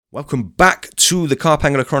Welcome back to the Carp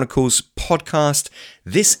Angler Chronicles podcast.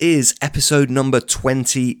 This is episode number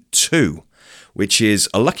 22, which is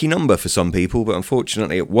a lucky number for some people, but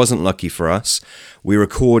unfortunately it wasn't lucky for us. We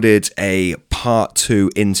recorded a part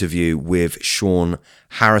 2 interview with Sean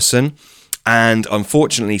Harrison, and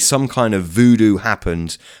unfortunately some kind of voodoo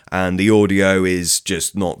happened and the audio is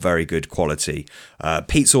just not very good quality.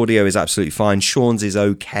 Pete's audio is absolutely fine, Sean's is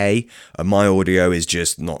okay, and my audio is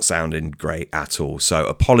just not sounding great at all. So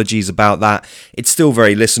apologies about that. It's still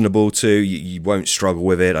very listenable too, you won't struggle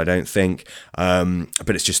with it, I don't think, but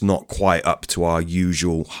it's just not quite up to our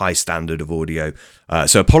usual high standard of audio.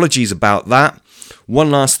 So apologies about that. One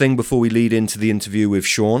last thing before we lead into the interview with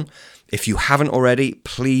Sean. If you haven't already,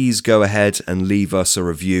 please go ahead and leave us a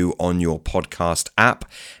review on your podcast app.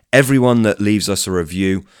 Everyone that leaves us a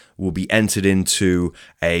review will be entered into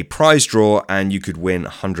a prize draw and you could win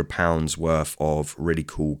 £100 worth of really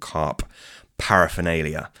cool carp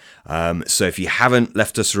paraphernalia. So if you haven't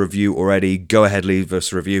left us a review already, go ahead, leave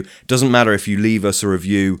us a review. Doesn't matter if you leave us a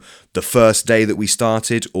review the first day that we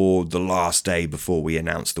started or the last day before we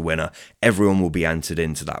announce the winner. Everyone will be entered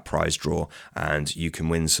into that prize draw and you can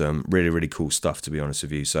win some really, really cool stuff, to be honest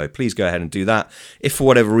with you. So please go ahead and do that. If for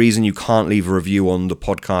whatever reason you can't leave a review on the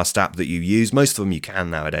podcast app that you use, most of them you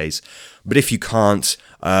can nowadays, but if you can't,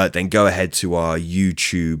 then go ahead to our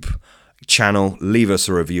YouTube channel, leave us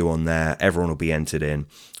a review on there. Everyone will be entered in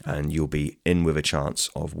and you'll be in with a chance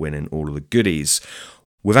of winning all of the goodies.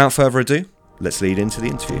 Without further ado, let's lead into the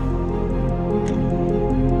interview.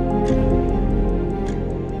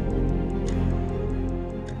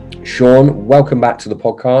 Sean, welcome back to the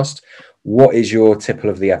podcast. What is your tipple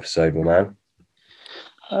of the episode, my man?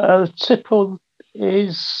 The tipple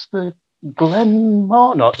is the Glen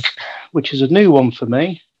Marnock, which is a new one for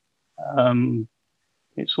me.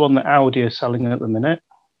 It's one that Audi are selling at the minute.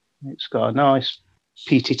 It's got a nice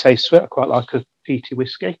peaty taste to it. I quite like a peaty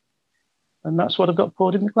whiskey. And that's what I've got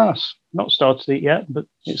poured in the glass. Not started it yet, but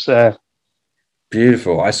it's there.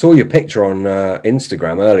 Beautiful. I saw your picture on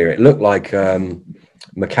Instagram earlier. It looked like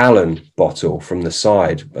Macallan bottle from the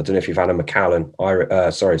side. I don't know if you've had a Macallan,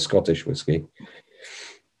 Scottish whiskey.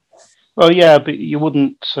 Well, yeah, but you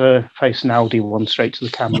wouldn't face an Audi one straight to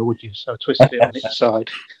the camera, would you? So I twisted it on its side.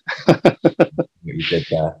 What you did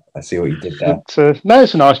there. I see what you did there. But, no,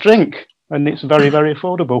 it's a nice drink, and it's very, very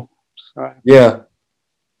affordable. So, yeah.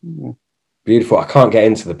 Beautiful. I can't get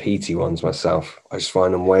into the peaty ones myself. I just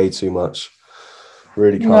find them way too much.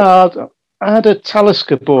 Really can't. No, I had a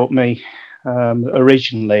Talisker bought me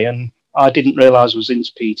originally, and I didn't realise I was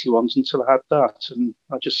into peaty ones until I had that, and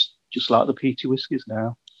I just like the peaty whiskies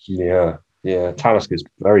now. Yeah. Talisker's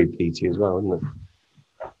very peaty as well, isn't it?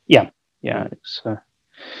 Yeah.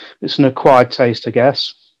 It's an acquired taste, I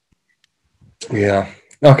guess. Yeah.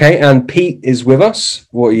 Okay, and Pete is with us.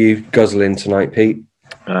 What are you guzzling tonight, Pete?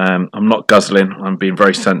 I'm not guzzling. I'm being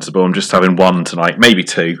very sensible. I'm just having one tonight, maybe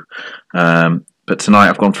two. But tonight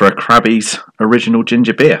I've gone for a Krabby's original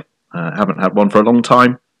ginger beer. Haven't had one for a long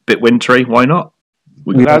time. Bit wintry. Why not?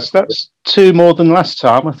 That's two more than last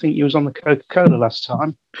time. I think you was on the Coca-Cola last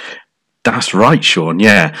time. That's right, Sean.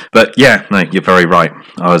 Yeah, but yeah, no, you're very right.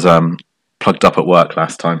 I was plugged up at work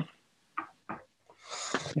last time.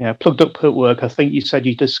 Yeah, plugged up at work. I think you said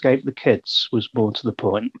you'd escaped the kids. Was more to the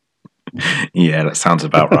point. Yeah, that sounds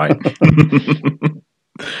about right.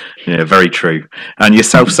 Yeah, very true. And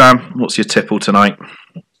yourself, Sam? What's your tipple tonight?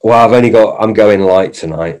 Well, I'm going light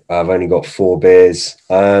tonight. I've only got 4 beers.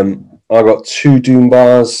 I've got 2 Doom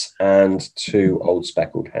Bars and 2 Old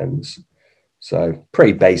Speckled Hens. So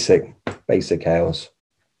pretty basic ales.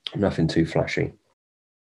 Nothing too flashy.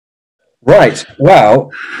 Right.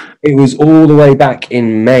 Well, it was all the way back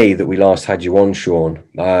in May that we last had you on, Sean.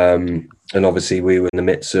 And obviously we were in the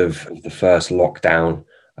midst of the first lockdown.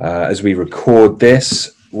 As we record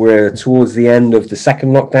this, we're towards the end of the second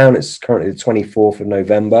lockdown. It's currently the 24th of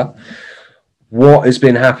November. What has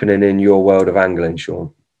been happening in your world of angling,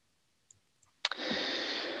 Sean?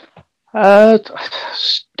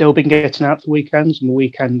 Still been getting out the weekends. I'm a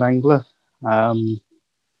weekend angler.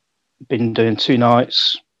 Been doing 2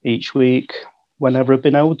 nights each week whenever I've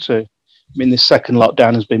been able to. I mean, this second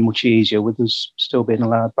lockdown has been much easier with us still being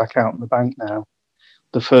allowed back out on the bank now.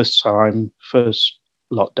 The first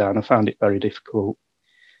lockdown, I found it very difficult.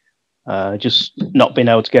 Just not being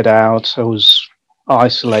able to get out. I was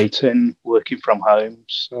isolating, working from home,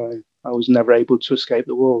 so I was never able to escape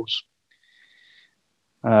the walls.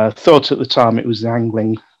 Thought at the time it was the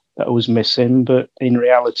angling that I was missing, but in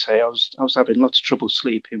reality, I was having lots of trouble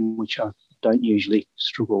sleeping, which I don't usually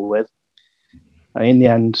struggle with. In the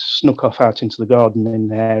end, snuck off out into the garden in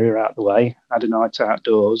the area out the way, had a night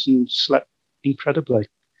outdoors and slept incredibly.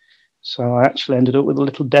 So I actually ended up with a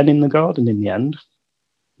little den in the garden in the end.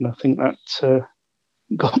 And I think that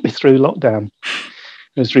got me through lockdown.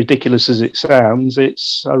 As ridiculous as it sounds,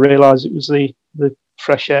 I realised it was the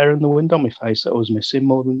fresh air and the wind on my face that I was missing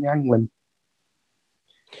more than the angling.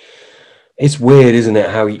 It's weird, isn't it?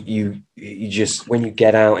 How you just, when you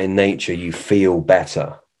get out in nature, you feel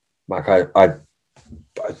better. Like I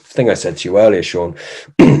think I said to you earlier, Sean,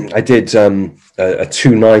 I did a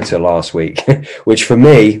 2-nighter last week, which for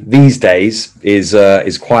me these days is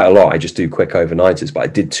quite a lot. I just do quick overnighters, but I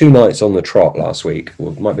did 2 nights on the trot last week.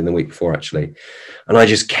 Well, it might have been the week before actually, and I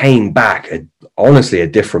just came back honestly a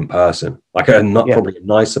different person, like probably a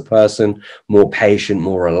nicer person, more patient,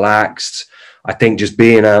 more relaxed. I think just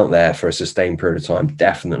being out there for a sustained period of time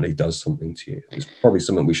definitely does something to you. It's probably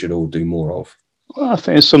something we should all do more of. Well, I think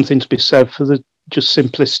there's something to be said for the just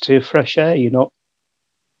simplicity of fresh air. You're not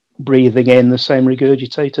breathing in the same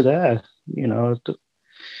regurgitated air,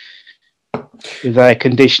 with air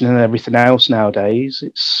conditioning and everything else nowadays.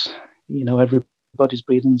 It's, everybody's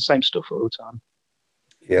breathing the same stuff all the time.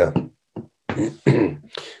 Yeah.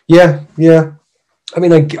 Yeah. I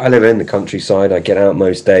mean, I live in the countryside. I get out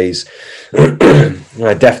most days.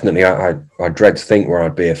 I definitely, I dread to think where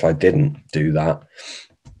I'd be if I didn't do that.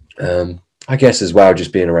 I guess as well,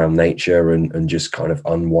 just being around nature and just kind of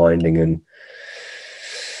unwinding and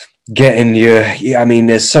getting I mean,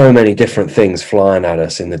 there's so many different things flying at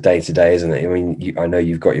us in the day to day, isn't it? I mean, I know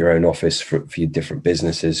you've got your own office for your different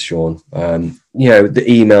businesses, Sean. The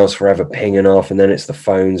emails forever pinging off, and then it's the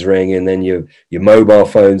phones ringing, and then your mobile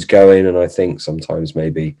phones going. And I think sometimes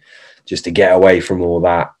maybe just to get away from all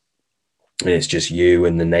that, and it's just you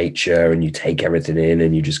and the nature, and you take everything in,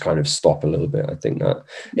 and you just kind of stop a little bit. I think that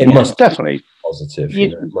it must definitely be positive.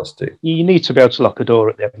 It must do. You need to be able to lock a door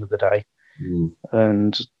at the end of the day.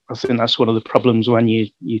 And I think that's one of the problems when you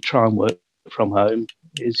try and work from home,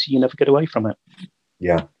 is you never get away from it.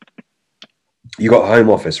 Yeah. You got a home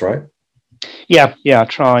office, right? Yeah. I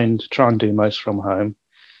try and do most from home.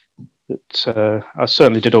 But I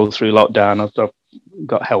certainly did all through lockdown. I've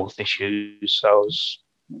got health issues, so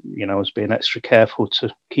I was being extra careful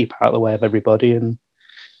to keep out of the way of everybody and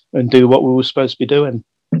do what we were supposed to be doing.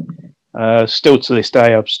 Still to this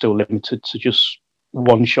day, I'm still limited to just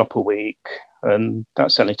one shop a week, and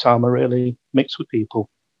that's the only time I really mix with people,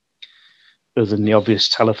 other than the obvious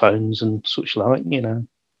telephones and such like.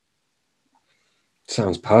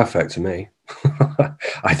 Sounds perfect to me.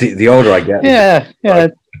 I think the older I get,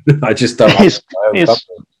 I just don't.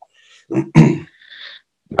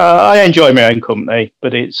 I enjoy my own company,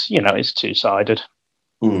 but it's it's two-sided.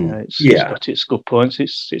 It's got its good points.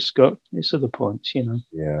 It's got its other points.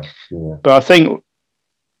 Yeah. But I think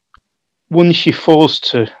once you're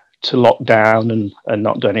forced to lock down and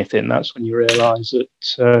not do anything, that's when you realise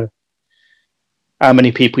that how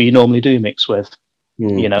many people you normally do mix with.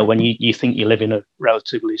 When you think you're living a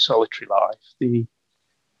relatively solitary life,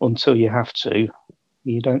 until you have to,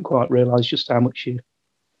 you don't quite realise just how much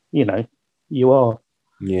you are.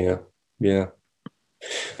 Yeah.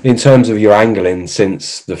 In terms of your angling,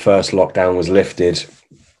 since the first lockdown was lifted,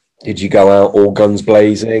 did you go out all guns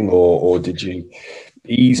blazing, or did you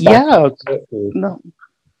ease back?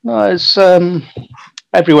 No, it's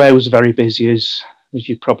everywhere was very busy, as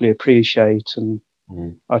you probably appreciate, and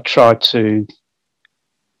I tried to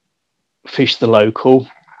fish the local,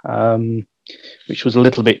 which was a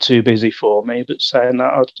little bit too busy for me. But saying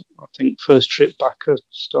that, I think first trip back I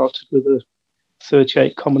started with a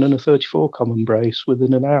 38 common and a 34 common brace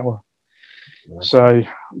within an hour. Nice. So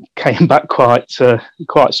came back quite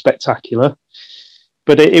spectacular.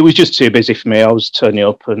 But it was just too busy for me. I was turning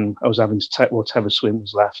up and I was having to take whatever swim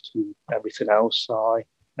was left and everything else. So I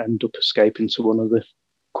ended up escaping to one of the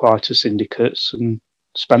quieter syndicates and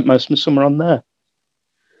spent most of my summer on there.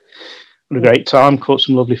 Had a great time, caught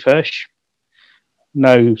some lovely fish.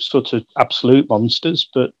 No sort of absolute monsters,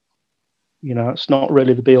 but it's not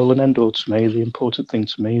really the be all and end all to me. The important thing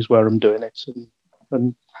to me is where I'm doing it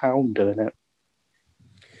and how I'm doing it.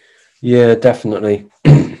 Yeah, definitely.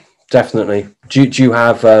 Definitely. Do you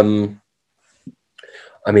have, I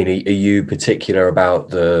mean, are you particular about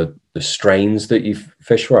the strains that you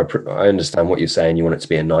fish for? I understand what you're saying. You want it to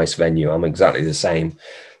be a nice venue. I'm exactly the same.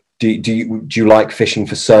 Do you like fishing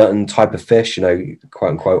for certain type of fish,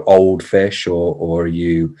 quote unquote old fish, or are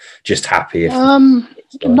you just happy if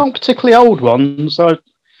not particularly old ones?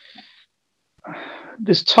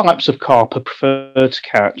 There's types of carp I prefer to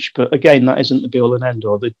catch, but again, that isn't the be all and end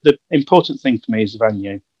all. The important thing for me is the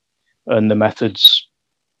venue and the methods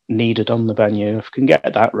needed on the venue. If I can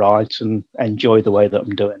get that right and enjoy the way that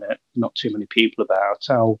I'm doing it, not too many people about,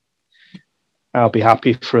 I'll be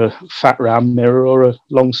happy for a fat round mirror or a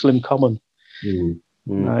long slim common.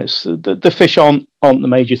 It's the fish aren't the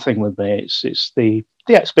major thing with me. It's the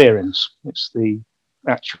experience. It's the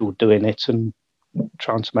actual doing it and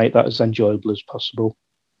trying to make that as enjoyable as possible.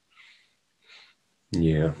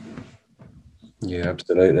 Yeah,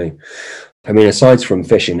 absolutely. I mean, aside from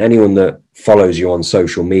fishing, anyone that follows you on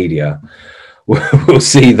social media will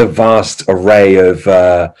see the vast array of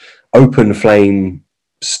open flame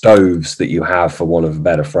stoves that you have, for want of a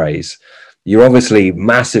better phrase. You're obviously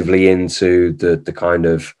massively into the kind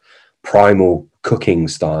of primal cooking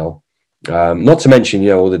style. Not to mention,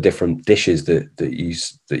 all the different dishes that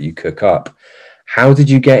you cook up. How did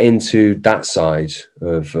you get into that side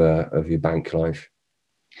of your bank life?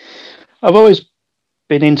 I've always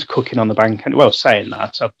been into cooking on the bank, and saying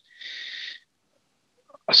that, I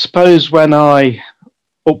suppose when I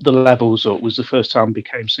upped the levels up was the first time I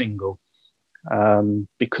became single.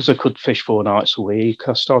 Because I could fish 4 nights a week,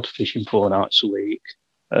 I started fishing 4 nights a week,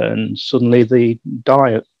 and suddenly the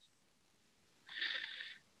diet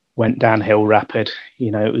went downhill rapid.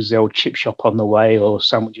 It was the old chip shop on the way, or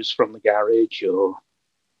sandwiches from the garage, or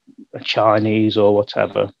a Chinese, or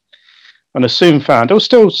whatever. And I soon found I was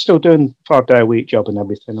still doing 5-day-a-week job and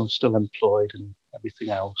everything. I was still employed and everything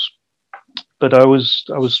else, but I was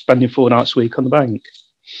spending 4 nights a week on the bank.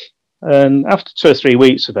 And after 2 or 3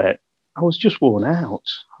 weeks of it, I was just worn out.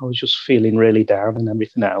 I was just feeling really down and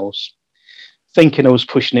everything else, thinking I was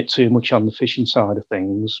pushing it too much on the fishing side of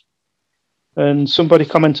things. And somebody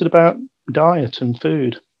commented about diet and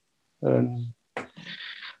food, and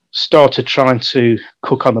started trying to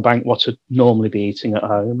cook on the bank what I'd normally be eating at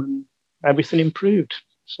home, and everything improved.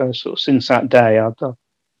 So sort of since that day, I've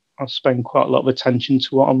spent quite a lot of attention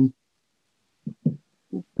to what I'm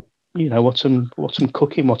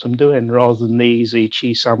cooking, what I'm doing, rather than the easy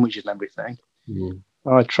cheese sandwich and everything.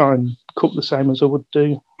 I try and cook the same as I would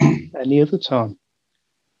do any other time.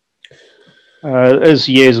 As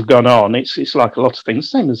years have gone on, it's like a lot of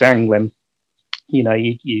things, same as angling.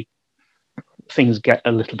 You things get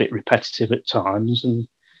a little bit repetitive at times, and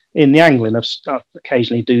in the angling, I've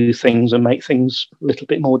occasionally do things and make things a little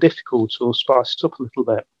bit more difficult or spice it up a little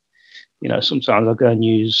bit. Sometimes I'll go and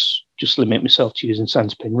just limit myself to using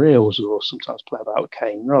centerpin reels, or sometimes play about with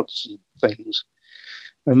cane rods and things.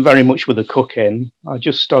 And very much with the cooking, I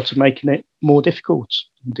just started making it more difficult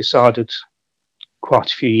and decided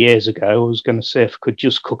quite a few years ago I was going to see if I could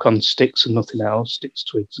just cook on sticks and nothing else, sticks,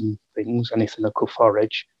 twigs and things, anything I could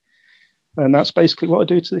forage. And that's basically what I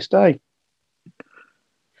do to this day.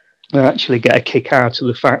 I actually get a kick out of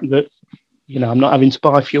the fact that, I'm not having to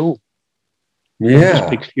buy fuel. Yeah. Just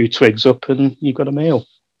pick a few twigs up and you've got a meal,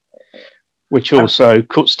 which also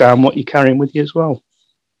cuts down what you're carrying with you as well.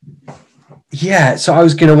 Yeah, so I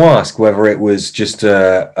was going to ask whether it was just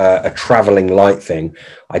a traveling light thing.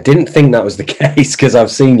 I didn't think that was the case because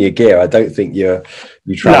I've seen your gear. I don't think you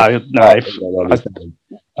travel. No.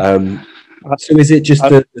 So is it just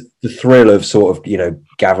the thrill of sort of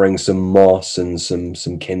gathering some moss and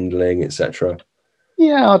some kindling, etc.?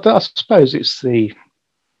 Yeah, I suppose it's the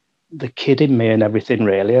kid in me and everything.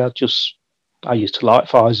 Really, I used to light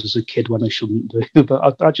fires as a kid when I shouldn't do,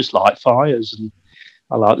 but I just light fires and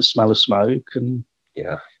I like the smell of smoke, and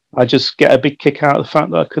I just get a big kick out of the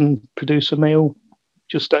fact that I can produce a meal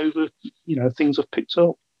just over things I've picked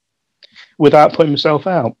up without putting myself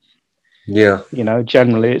out. Yeah.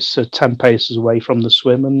 Generally it's 10 paces away from the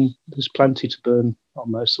swim, and there's plenty to burn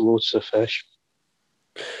on most of the water fish.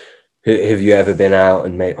 Have you ever been out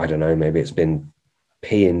and maybe it's been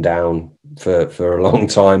peeing down for a long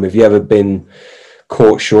time? Have you ever been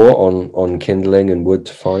caught short on kindling and wood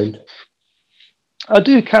to find? I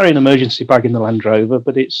do carry an emergency bag in the Land Rover,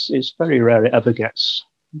 but it's very rare it ever gets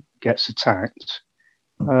attacked.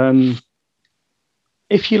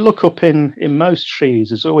 If you look up in most trees,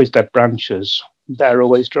 there's always dead branches. They're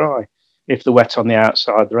always dry. If they're wet on the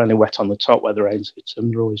outside, they're only wet on the top where the rain's hit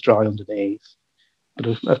them. They're always dry underneath.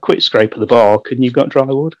 But a quick scrape of the bark and you've got dry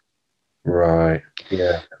wood. Right.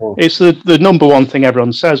 Yeah. Cool. It's the number one thing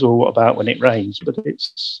everyone says, well, what about when it rains? But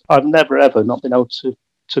I've never ever not been able to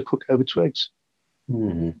cook over twigs.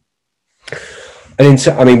 And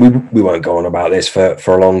we won't go on about this for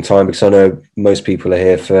a long time because I know most people are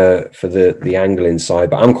here for the angling side,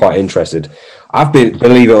 but I'm quite interested.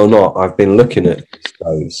 Believe it or not, I've been looking at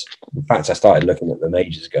stoves. In fact, I started looking at them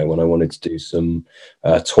ages ago when I wanted to do some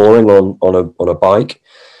touring on a bike.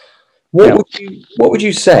 What would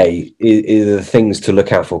you say is the things to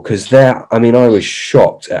look out for? Because I was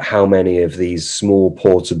shocked at how many of these small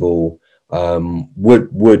portable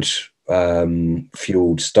wood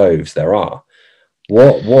fueled stoves there are.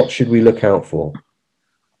 What should we look out for?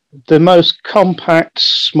 The most compact,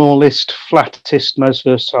 smallest, flattest, most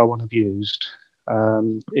versatile one I've used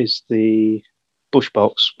is the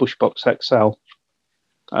Bushbox XL.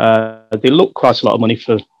 They look quite a lot of money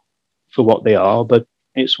for what they are, but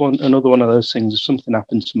it's another one of those things. If something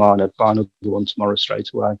happened to mine, I'd buy another one tomorrow straight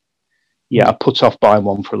away. Yeah, I put off buying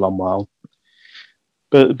one for a long while.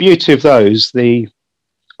 But the beauty of those,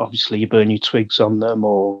 obviously you burn your twigs on them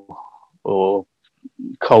or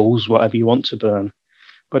coals, whatever you want to burn.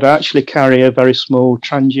 But I actually carry a very small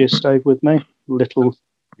Trangia stove with me, little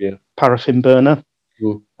paraffin burner.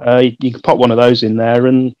 You can pop one of those in there,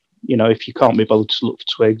 and if you can't be bothered to look for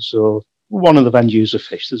twigs or one of the venues of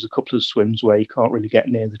fish, there's a couple of swims where you can't really get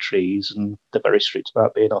near the trees, and they're very strict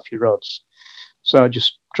about being off your rods. So I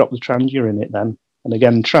just drop the Trangia in it then. And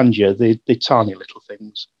again, Trangia, they're tiny little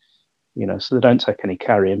things, so they don't take any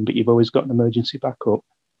carrying, but you've always got an emergency backup.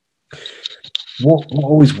 What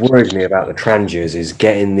always worries me about the Trangias is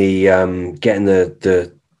getting the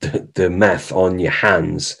meth on your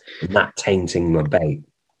hands and that tainting my bait.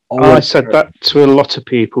 I said that to a lot of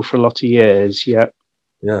people for a lot of years. Yeah.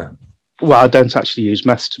 Well, I don't actually use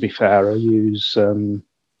meth, to be fair. I use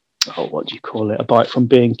what do you call it? A bite from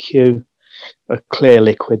B&Q, a clear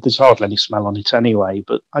liquid. There's hardly any smell on it anyway,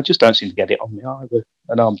 but I just don't seem to get it on me either,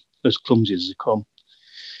 and I'm as clumsy as they come.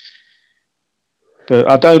 But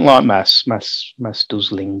I don't like mess. Mess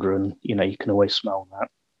does linger, and you can always smell that.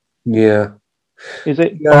 Yeah. Is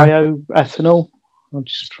it bioethanol? I'm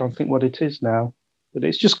just trying to think what it is now. But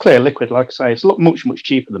it's just clear liquid, like I say. It's much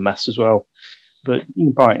cheaper than mess as well. But you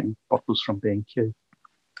can buy it in bottles from B&Q.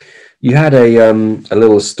 You had a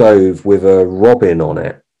little stove with a robin on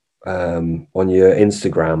it on your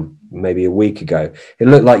Instagram maybe a week ago. It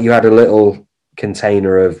looked like you had a little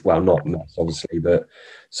container of, well, not mess obviously, but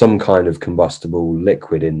some kind of combustible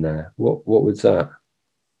liquid in there. What was that?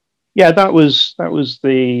 Yeah, that was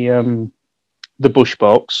the bush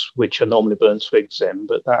box, which I normally burn twigs in,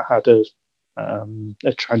 but that had a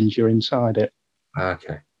Trangia inside it.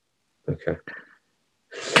 Okay.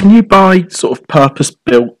 Can you buy sort of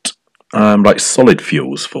purpose-built like solid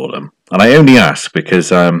fuels for them? And I only ask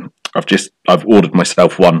because I've ordered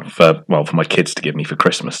myself one for my kids to give me for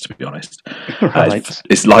Christmas, to be honest. Right.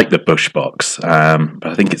 It's like the bush box, but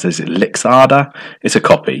I think it says Lixada. It's a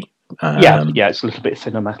copy. Yeah, it's a little bit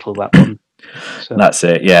thinner metal, that one. So. That's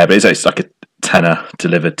it. Yeah, but it's like a tenner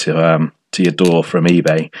delivered to your door from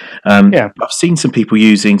eBay. I've seen some people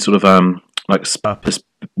using sort of like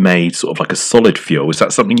purpose-made sort of like a solid fuel. Is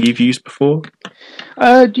that something you've used before?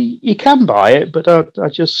 You can buy it, but I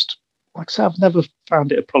just, like I say, I've never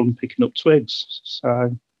found it a problem picking up twigs.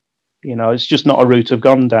 So, it's just not a route I've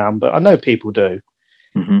gone down, but I know people do.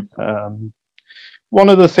 Mm-hmm. One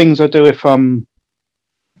of the things I do if I'm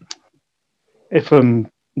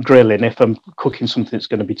grilling, if I'm cooking something that's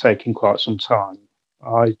going to be taking quite some time,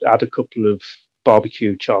 I add a couple of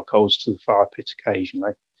barbecue charcoals to the fire pit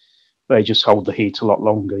occasionally. They just hold the heat a lot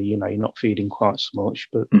longer. You're not feeding quite so much,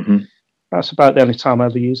 but that's about the only time I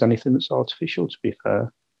ever use anything that's artificial, to be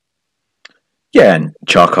fair. Yeah, and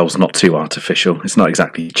charcoal's not too artificial. It's not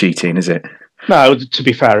exactly cheating, is it? No, to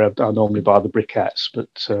be fair, I normally buy the briquettes, but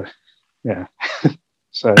yeah.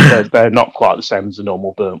 So they're not quite the same as the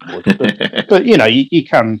normal burnt wood. But you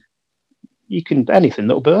can anything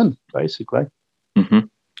that'll burn, basically. Mm-hmm.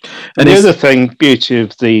 And the other thing, beauty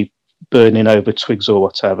of the burning over twigs or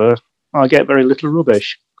whatever, I get very little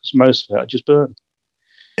rubbish because most of it I just burn.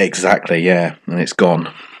 Exactly, yeah, and it's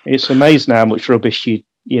gone. It's amazing how much rubbish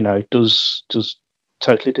does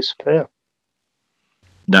totally disappear.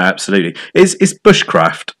 No, absolutely. Is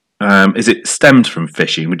bushcraft? Is it stemmed from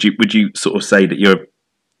fishing? Would you sort of say that you're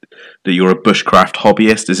a bushcraft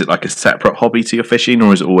hobbyist? Is it like a separate hobby to your fishing, or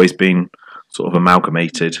has it always been sort of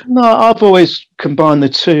amalgamated? No, I've always combined the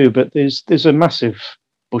two, but there's a massive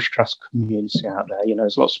bushcraft community out there.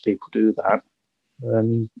 There's lots of people do that,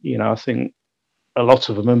 and I think a lot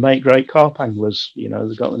of them make great carp anglers.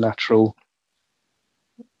 They've got the natural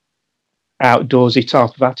outdoorsy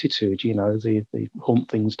type of attitude. They hunt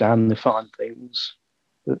things down, they find things.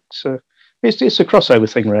 But it's a crossover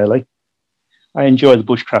thing, really. I enjoy the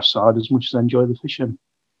bushcraft side as much as I enjoy the fishing.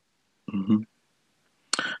 Mm-hmm.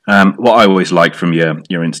 What I always like from your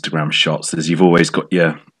Instagram shots is you've always got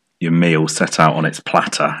your meal set out on its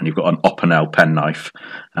platter, and you've got an Opinel penknife,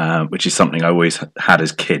 which is something I always had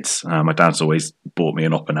as kids. My dad's always bought me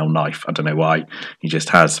an Opinel knife. I don't know why, he just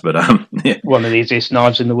has. But yeah. One of the easiest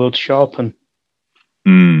knives in the world to sharpen.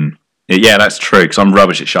 Yeah, that's true, because I'm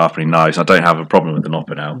rubbish at sharpening knives. I don't have a problem with an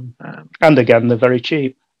Opinel. And again, they're very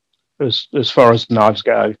cheap as far as knives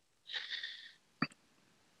go.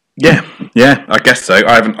 Yeah, I guess so.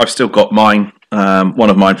 I've still got mine one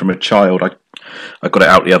of mine from a child. I got it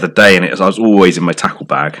out the other day, and I was always in my tackle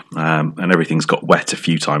bag, and everything's got wet a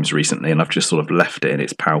few times recently, and I've just sort of left it in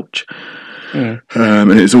its pouch. And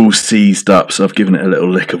it's all seized up, so I've given it a little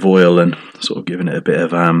lick of oil and sort of given it a bit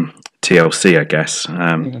of TLC, I guess.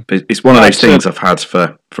 But it's one of those things I've had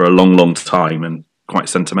for a long, long time and quite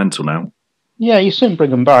sentimental now. Yeah, you soon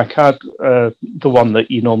bring them back. I had the one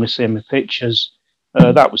that you normally see in my pictures.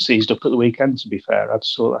 That was seized up at the weekend, to be fair. I had to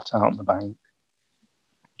sort that out on the bank.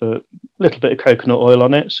 But a little bit of coconut oil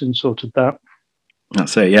on it, soon sorted that.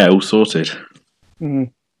 That's it, yeah, all sorted.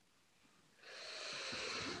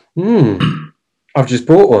 I've just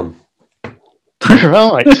bought one.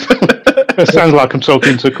 Right. It sounds like I'm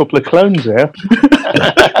talking to a couple of clones here.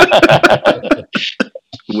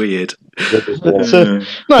 Weird.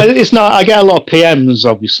 No, it's not. I get a lot of PMs,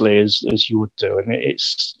 obviously, as you would do, and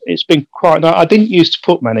it's been quite nice. I didn't used to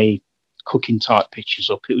put many cooking type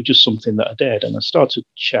pictures up. It was just something that I did, and I started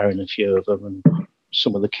sharing a few of them and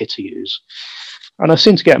some of the kit I use. And I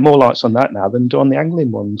seem to get more likes on that now than do on the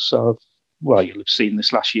angling ones. So, well, you'll have seen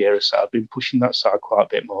this last year or so. I've been pushing that side quite a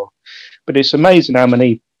bit more. But it's amazing how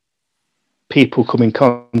many people come in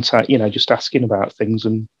contact, just asking about things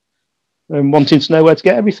and wanting to know where to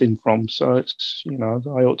get everything from. So it's, I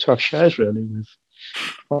ought to have shares really with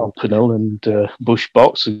Alpinal and Bush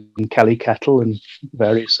Box and Kelly Kettle and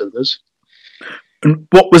various others. And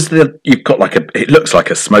what was you've got it looks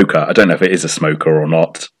like a smoker. I don't know if it is a smoker or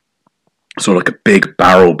not. Sort of like a big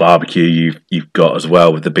barrel barbecue you've got as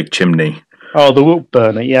well with the big chimney. Oh, the wood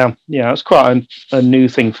burner, yeah. It's quite a new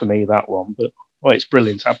thing for me, that one. But it's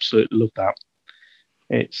brilliant. Absolutely love that.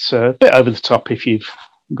 It's a bit over the top if you've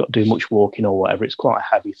got to do much walking or whatever. It's quite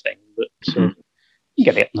a heavy thing, but you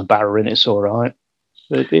get it in the barrel and it's all right.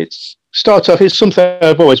 But it's something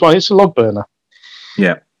I've always wanted. It's a log burner.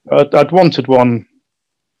 Yeah, I'd wanted one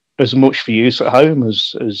as much for use at home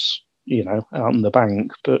as out on the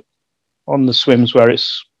bank, but on the swims where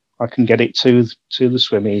I can get it to the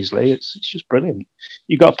swim easily. It's just brilliant.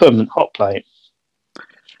 You got a permanent hot plate.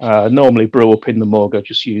 Normally brew up in the mug. I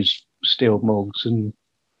just use steel mugs,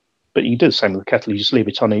 but you do the same with the kettle. You just leave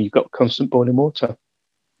it on, and you've got constant boiling water.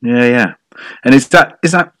 Yeah. And is that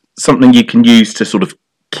something you can use to sort of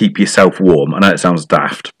keep yourself warm? I know it sounds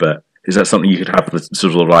daft, but is that something you could have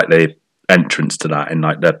sort of like the entrance to that in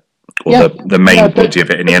the main body of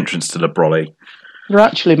it in the entrance to the brolly? They're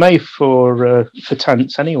actually made for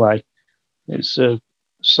tents anyway. It's a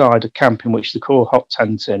side of camp in which they call hot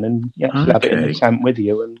tent in, and you actually have it in the tent with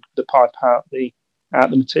you, and they pipe out the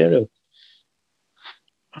material.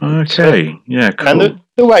 Okay, yeah, cool. And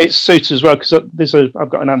the way it's suited as well, because I've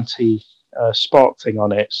got an anti-spark thing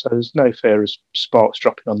on it, so there's no fear of sparks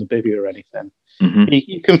dropping on the bivvy or anything.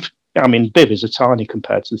 You can, bivvies are tiny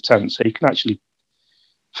compared to the tent, so you can actually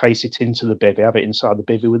face it into the bivvy, have it inside the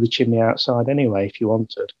bivvy with the chimney outside anyway, if you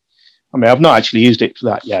wanted. I've not actually used it for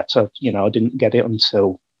that yet. I didn't get it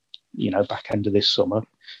until, back end of this summer.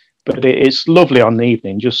 But it's lovely on the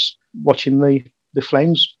evening, just watching the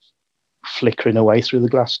flames flickering away through the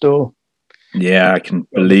glass door. Yeah, I can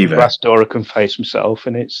believe it. Glass door I can face myself,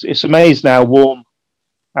 and it's amazing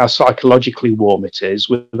how psychologically warm it is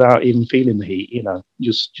without even feeling the heat,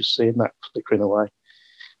 just seeing that flickering away.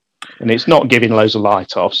 And it's not giving loads of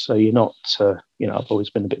light off, so you're not, I've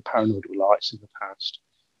always been a bit paranoid with lights in the past.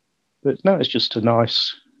 But no, it's just a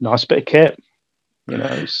nice bit of kit.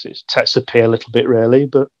 It takes the pee a little bit, really,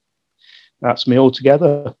 but that's me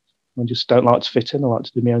altogether. I just don't like to fit in. I like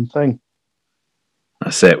to do my own thing.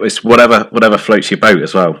 That's it. It's whatever floats your boat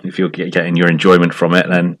as well. If you're getting your enjoyment from it,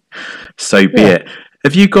 then so be it.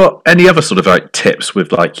 Have you got any other sort of tips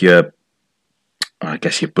with your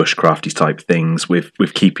bushcrafty type things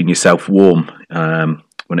with keeping yourself warm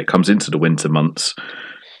when it comes into the winter months?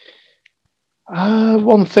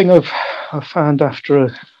 One thing I've found after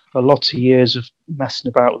a lot of years of messing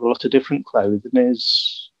about with a lot of different clothing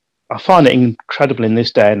is I find it incredible in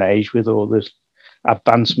this day and age with all the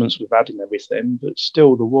advancements we've had and everything, but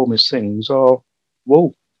still the warmest things are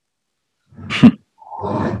wool.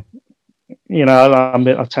 I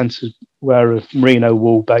tend to wear a merino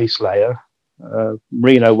wool base layer.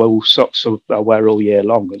 Merino wool socks I wear all year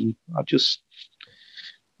long, and I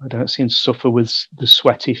don't seem to suffer with the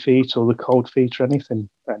sweaty feet or the cold feet or anything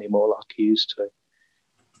anymore like I used to.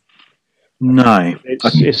 No.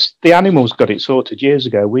 It's the animals got it sorted years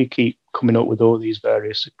ago. We keep coming up with all these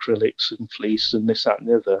various acrylics and fleece and this, that and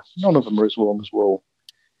the other. None of them are as warm as wool.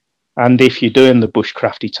 And if you're doing the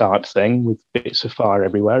bushcrafty type thing with bits of fire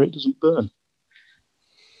everywhere, it doesn't burn.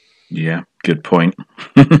 Yeah, good point.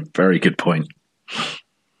 Very good point.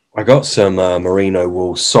 I got some merino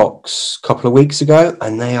wool socks a couple of weeks ago,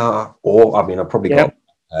 and they are all. I mean, I probably Yeah.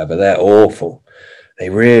 got, but they're awful. They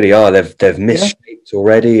really are. They've misshaped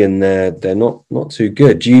already, and they're not too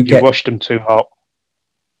good. Do you You get washed them too hot.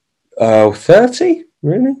 30?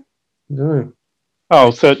 Really? No.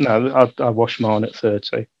 Oh, no, I wash mine at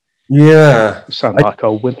 30. Yeah, We sound like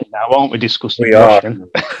old women now, aren't we, discussing we are. washing?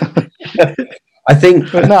 I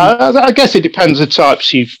think. But no, I guess it depends the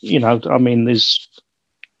types I mean,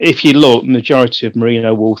 if you look, the majority of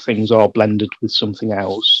merino wool things are blended with something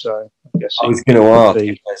else. So I guess I it was going to ask could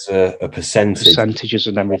if be there's a percentage. percentages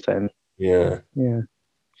and everything. Yeah. Yeah.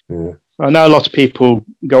 Yeah. I know a lot of people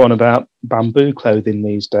go on about bamboo clothing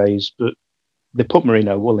these days, but they put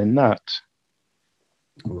merino wool in that.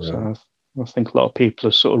 So I think a lot of people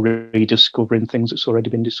are sort of rediscovering things that's already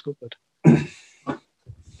been discovered.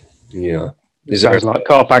 Yeah. It sounds like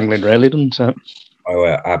carp angling, really, doesn't it? Oh,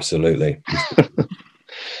 yeah, absolutely.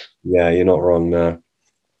 Yeah, you're not wrong there.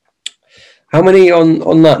 How many,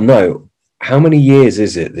 on that note, how many years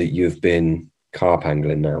is it that you've been carp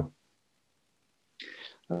angling now?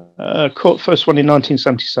 Caught the first one in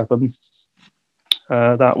 1977.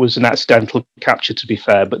 That was an accidental capture, to be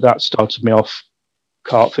fair, but that started me off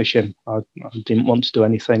carp fishing. I didn't want to do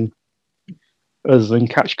anything other than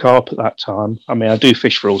catch carp at that time. I mean, I do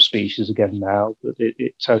fish for all species again now, but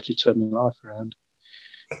it totally turned my life around.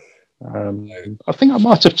 I think I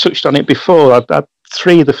might have touched on it before. I had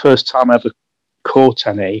 3 the first time I ever caught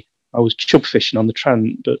any. I was chub fishing on the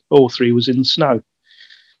Trent, but all 3 was in the snow.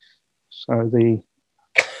 So the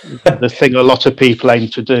thing a lot of people aim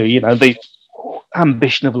to do, the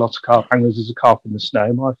ambition of a lot of carp anglers is a carp in the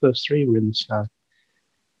snow. My first 3 were in the snow.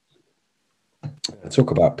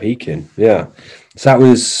 Talk about peaking. Yeah. So that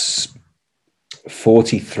was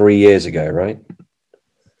 43 years ago, right?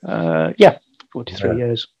 Yeah, 43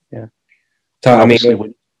 years. Yeah. So, I mean,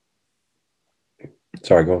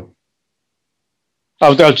 sorry, go on. I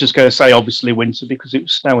was just going to say, obviously, winter because it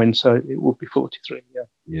was snowing, so it would be 43. Yeah.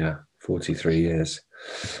 Yeah, 43 years.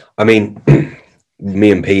 I mean,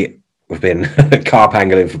 me and Pete have been carp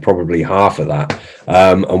angling for probably half of that,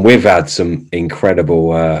 and we've had some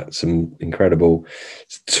incredible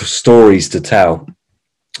stories to tell.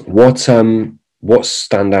 What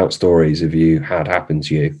standout stories have you had happen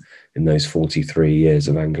to you in those 43 years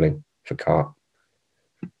of angling for carp?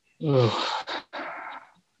 Oh,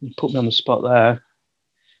 you put me on the spot there.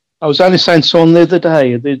 I was only saying to someone the other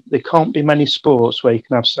day, there can't be many sports where you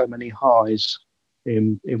can have so many highs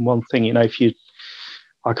in one thing. If you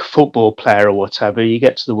like a football player or whatever, you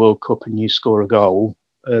get to the World Cup and you score a goal,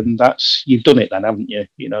 and you've done it then, haven't you?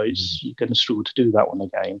 You're going to struggle to do that one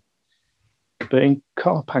again. But in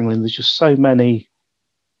carp angling, there's just so many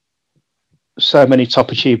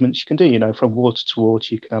top achievements you can do. From water to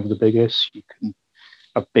water, you can have the biggest. You can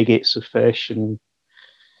have big hits of fish, and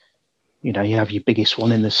you have your biggest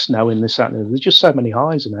one in the snow, in the sand. There's just so many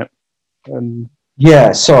highs in it.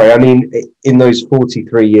 Yeah, sorry. I mean, in those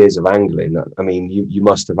 43 years of angling, I mean, you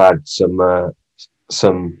must have had some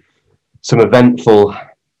eventful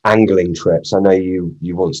angling trips. I know you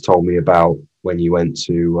once told me about when you went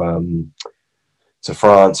to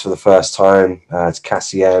France for the first time, to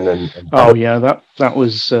Cassian and oh yeah, that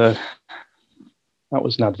was an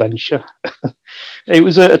adventure. It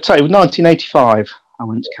was 1985. I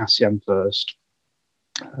went to Cassian first,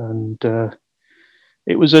 and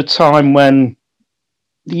it was a time when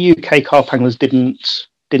the UK carp anglers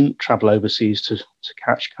didn't travel overseas to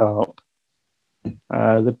catch carp.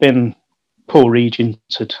 There'd been Paul Regent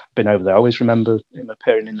had been over there. I always remember him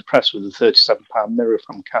appearing in the press with a 37-pound mirror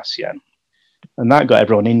from Cassian, and that got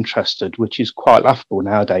everyone interested, which is quite laughable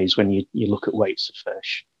nowadays when you look at weights of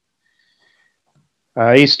fish.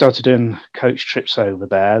 He started doing coach trips over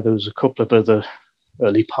there. There was a couple of other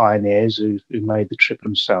early pioneers who made the trip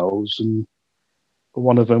themselves, and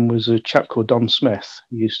one of them was a chap called Don Smith,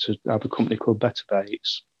 who used to have a company called Better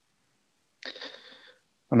Baits.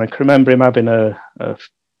 And I can remember him having a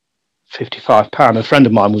 55-pound. A friend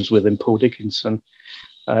of mine was with him, Paul Dickinson.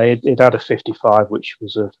 He'd had a 55, which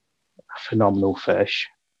was a phenomenal fish.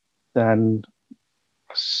 Then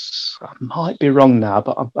I might be wrong now,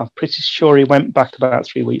 but I'm pretty sure he went back about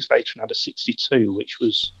 3 weeks later and had a 62,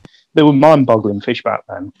 they were mind-boggling fish back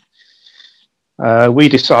then. We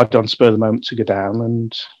decided on spur of the moment to go down,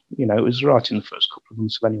 and it was right in the first couple of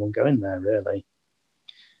months of anyone going there, really.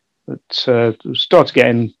 But we started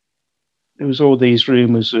getting, there was all these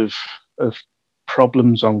rumours of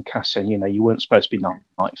problems on Cassian. You weren't supposed to be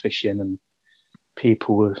night fishing, and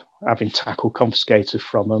people were having tackle confiscated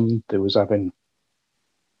from them. There was having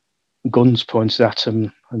guns pointed at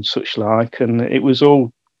them and such like, and it was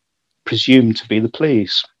all presumed to be the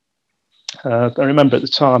police. I remember at the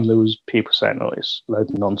time there was people saying, "Oh, it's a load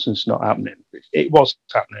of nonsense, not happening." It was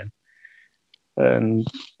happening, and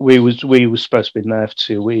we were supposed to be in there for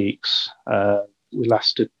 2 weeks. We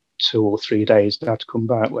lasted 2 or 3 days. They had to come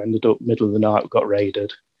back. We ended up middle of the night. We got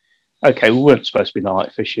raided. Okay, we weren't supposed to be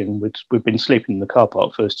night fishing. We'd been sleeping in the car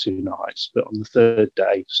park first 2 nights, but on the third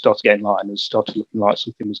day, started getting light and it started looking like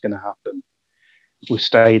something was going to happen. We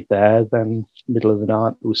stayed there. Then middle of the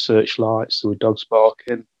night, there were searchlights. There were dogs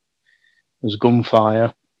barking. There was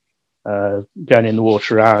gunfire going in the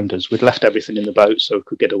water around us. We'd left everything in the boat so we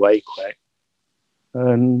could get away quick.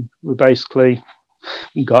 And we basically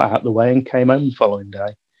got out of the way and came home the following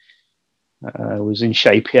day. I was in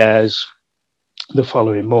Shapier's the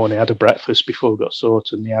following morning. I had a breakfast before we got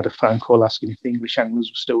sorted, and he had a phone call asking if the English anglers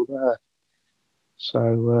were still there.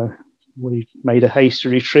 So we made a hasty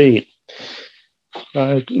retreat.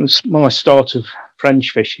 My start of French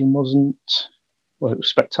fishing wasn't, well, it was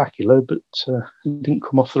spectacular, but it didn't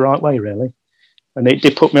come off the right way, really. And it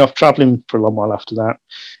did put me off travelling for a long while after that.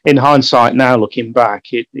 In hindsight now, looking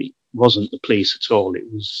back, it wasn't the police at all.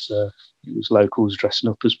 It was locals dressing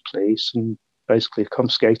up as police and basically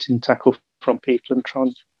confiscating tackle from people and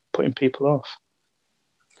putting people off.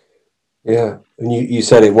 Yeah, and you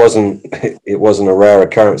said it wasn't a rare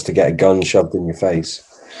occurrence to get a gun shoved in your face.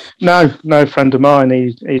 No friend of mine.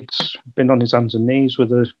 He'd been on his hands and knees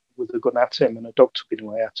with a gun at him, and a dog took it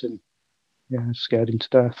away at him. Yeah, scared him to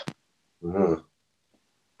death. Oh,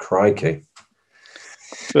 crikey!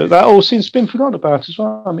 But that all seems to have been forgotten about as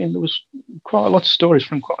well. I mean, there was quite a lot of stories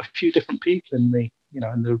from quite a few different people in the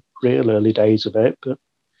real early days of it, but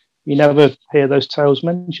you never hear those tales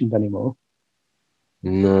mentioned anymore.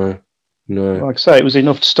 No. Like I say, it was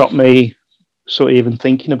enough to stop me sort of even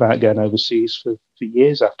thinking about going overseas for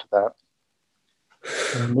years after that.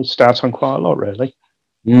 And we start on quite a lot, really.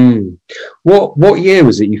 What year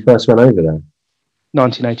was it you first went over there?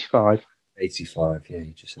 1985. 85, yeah,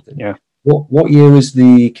 you just said that. Yeah. What year was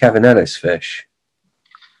the Kevin Ellis fish?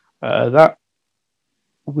 It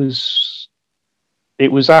was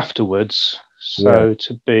afterwards. So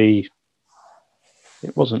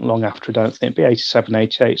it wasn't long after, I don't think. It'd be 87,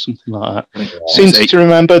 88, something like that. Yeah. Seems to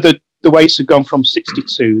remember that the weights had gone from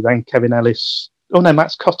 62, then Kevin Ellis. Oh no,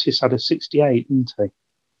 Max Cottis had a 68, didn't he?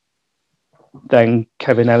 Then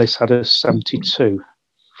Kevin Ellis had a 72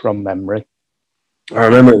 from memory. I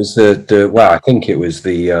remember it was I think it was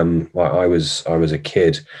the I was a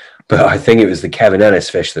kid, but I think it was the Kevin Ellis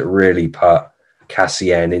fish that really put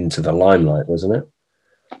Cassien into the limelight, wasn't it?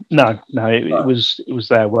 No, it was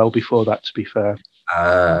there well before that, to be fair.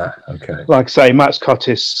 Okay. Like I say, Max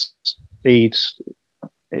Cottis, I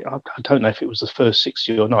don't know if it was the first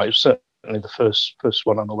 60 or not. It was certainly the first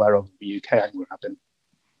one I'm aware of the UK angler having.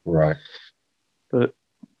 Right. But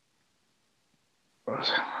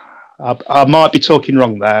I might be talking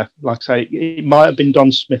wrong there. Like I say, it might have been Don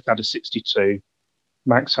Smith had a 62.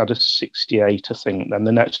 Max had a 68, I think. Then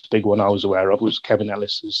the next big one I was aware of was Kevin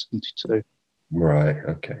Ellis's 72. Right,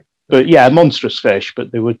 okay. But yeah, monstrous fish,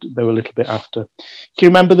 but they were a little bit after. Can you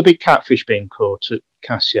remember the big catfish being caught at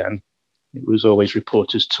Cassien? It was always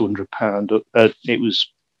reported as £200.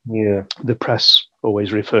 The press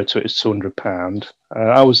always referred to it as £200.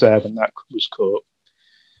 I was there when that was caught.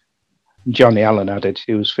 Johnny Allen had it.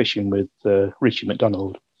 He was fishing with Richie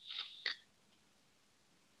McDonald.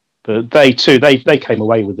 But they too, they came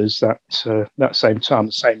away with us that same time,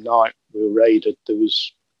 the same night we were raided. There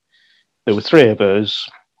were 3 of us.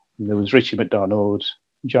 There was Richie McDonald,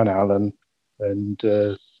 John Allen, and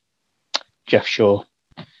Jeff Shaw.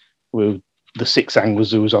 We were the 6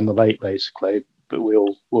 anglers who was on the lake, basically, but we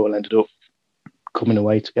all ended up coming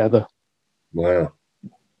away together. Wow.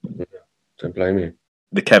 Yeah, don't blame you.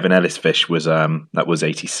 The Kevin Ellis fish was that was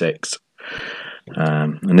 86.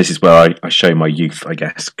 And this is where I show my youth, I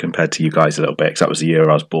guess, compared to you guys a little bit, because that was the year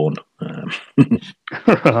I was born.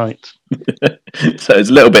 Right. So it's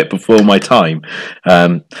a little bit before my time.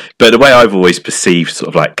 But the way I've always perceived sort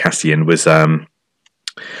of like Cassien was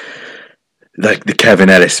like the Kevin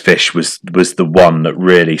Ellis fish was the one that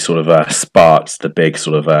really sort of sparked the big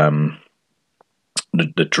sort of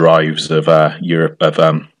the drives of Europe, of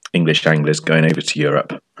English anglers going over to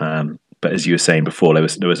Europe. But as you were saying before, there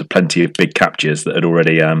was a plenty of big captures that had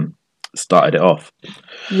already started it off.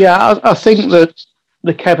 Yeah, I think that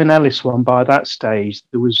the Kevin Ellis one, by that stage,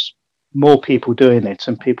 there was more people doing it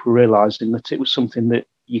and people realising that it was something that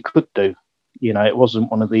you could do. You know, it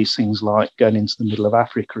wasn't one of these things like going into the middle of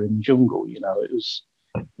Africa in the jungle. You know, it was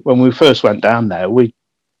when we first went down there, we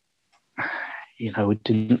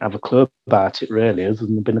didn't have a clue about it really, other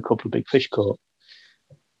than there'd been a couple of big fish caught.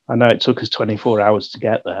 I know it took us 24 hours to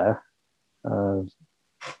get there.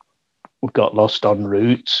 got lost en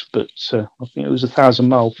route, but I think it was 1,000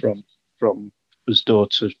 miles from Usdaw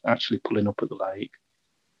to actually pulling up at the lake.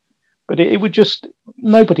 But it would just,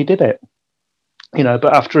 nobody did it,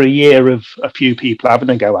 but after a year of a few people having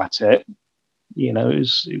a go at it,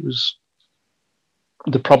 it was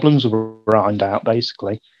the problems were ironed out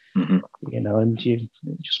basically, and it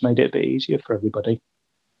just made it a bit easier for everybody.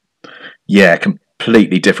 Yeah,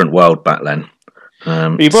 completely different world back then.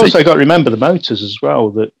 But you've also got to remember the motors as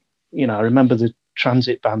well. That I remember the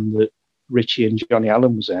transit van that Richie and Johnny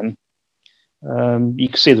Allen was in. You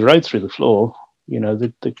could see the road through the floor.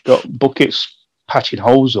 They've got buckets patching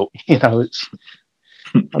holes up. It's.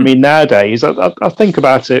 I mean, nowadays I think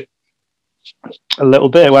about it a little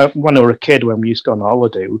bit. When I was a kid, when we used to go on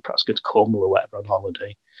holiday, we'd perhaps go to Cornwall or whatever on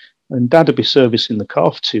holiday, and Dad would be servicing the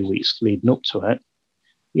car for 2 weeks leading up to it.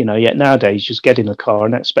 Yet nowadays, just get in a car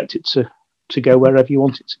and expect it to go wherever you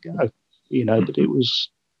want it to go. But it was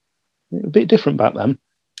a bit different back then.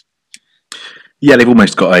 Yeah, they've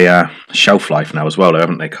almost got a shelf life now as well,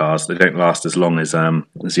 haven't they? Cars, they don't last as long as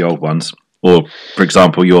the old ones. Or, for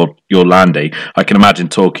example, your Landy. I can imagine,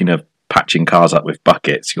 talking of patching cars up with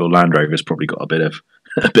buckets, your Land Rover's probably got a bit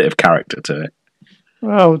of character to it.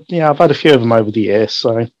 Well, yeah, I've had a few of them over the years.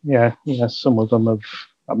 So yeah, some of them have.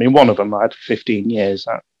 I mean, one of them I had 15 years.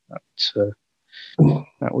 That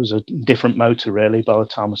was a different motor, really, by the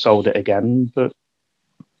time I sold it again. But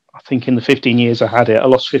I think in the 15 years I had it, I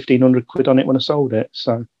lost 1,500 quid on it when I sold it.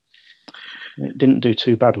 So it didn't do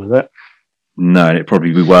too bad with it. No, it'd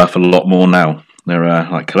probably be worth a lot more now. They're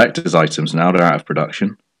like collector's items now. They're out of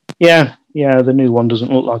production. Yeah. The new one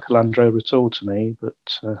doesn't look like a Land Rover at all to me, but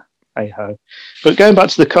hey-ho. But going back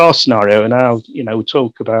to the car scenario, and now, we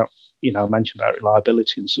talk about, I mentioned about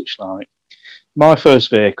reliability and such like. My first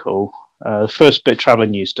vehicle, the first bit of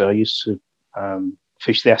travelling I used to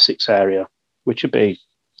fish the Essex area, which would be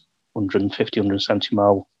 150, 170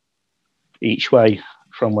 mile each way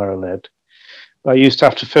from where I lived. But I used to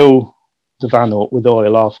have to fill the van up with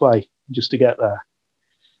oil halfway just to get there.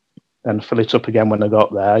 Then fill it up again when I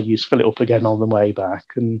got there. I used to fill it up again on the way back.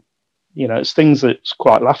 And, it's things that's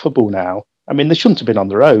quite laughable now. I mean, they shouldn't have been on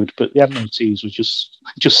the road, but the MOTs were just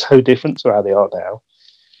so different to how they are now.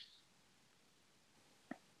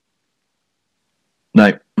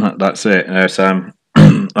 No, that's it. I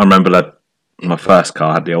remember that my first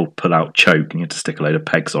car had the old pull-out choke, and you had to stick a load of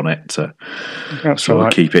pegs on it to sort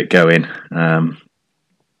of keep it going.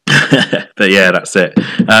 But yeah, that's it.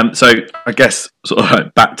 So I guess sort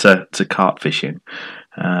of back to carp fishing.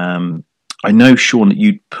 I know, Sean, that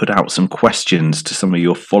you put out some questions to some of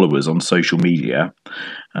your followers on social media,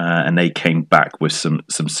 and they came back with some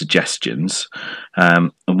suggestions.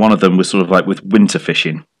 And one of them was sort of like with winter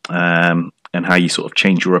fishing, and how you sort of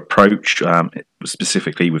change your approach,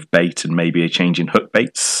 specifically with bait and maybe a change in hook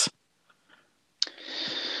baits.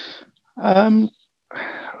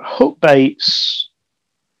 Hook baits,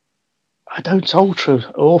 I don't alter an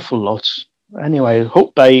awful lot. Anyway,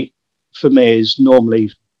 hook bait for me is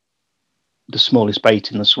normally the smallest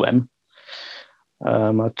bait in the swim.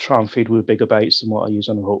 I try and feed with bigger baits than what I use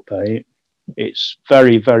on a hook bait. It's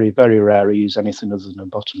very, very, very rare I use anything other than a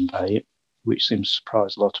bottom bait, which seems to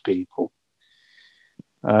surprise a lot of people.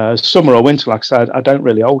 Summer or winter, like I said, I don't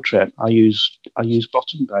really alter it. I use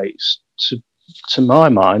bottom baits. To my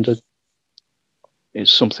mind,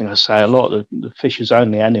 it's something I say a lot. The fish's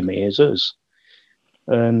only enemy is us.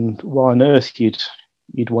 And why on earth you'd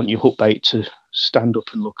want your hook bait to stand up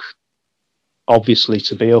and look obviously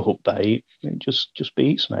to be a hook bait? It just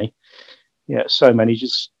beats me. Yeah, so many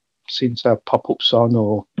just seem to have pop-ups on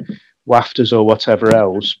or wafters or whatever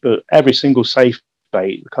else. But every single safe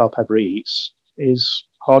bait the carp ever eats is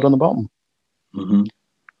hard on the bottom. Mm-hmm.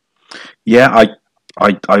 Yeah,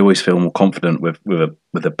 I always feel more confident with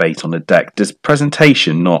a bait on the deck. Does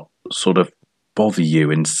presentation not sort of bother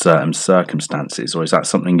you in certain circumstances, or is that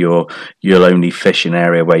something you'll only fish in an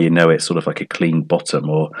area where it's sort of like a clean bottom,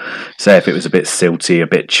 or say if it was a bit silty, a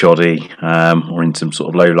bit choddy, or in some sort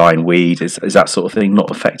of low-lying weed, is that sort of thing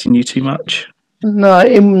not affecting you too much? No,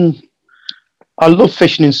 I love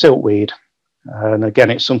fishing in siltweed. And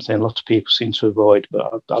again, it's something a lot of people seem to avoid,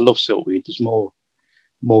 but I love siltweed. There's more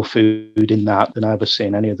food in that than I ever see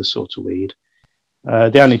in any other sort of weed.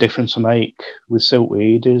 The only difference I make with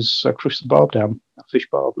siltweed is I crush the barb down. I fish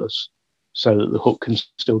barbless so that the hook can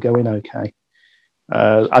still go in okay.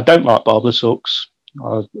 I don't like barbless hooks.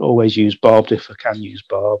 I always use barbed if I can use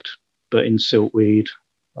barbed, but in siltweed,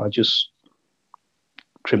 I just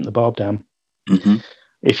crimp the barb down. Mm-hmm.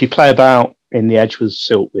 If you play about in the edge with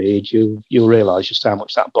siltweed, you'll realise just how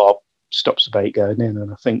much that barb stops the bait going in,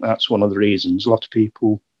 and I think that's one of the reasons a lot of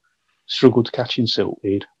people struggle to catch in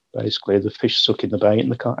siltweed. Basically, the fish suck in the bait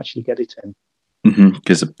and they can't actually get it in.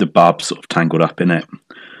 Because the barb's sort of tangled up in it.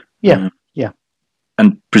 Yeah.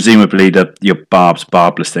 And presumably your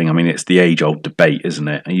barbless thing, I mean, it's the age-old debate, isn't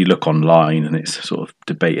it? And you look online and it's sort of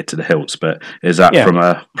debated to the hilts, but is that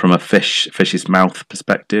from a fish's mouth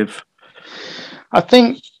perspective? I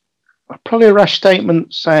think probably a rash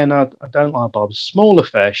statement saying I don't like barbs. Smaller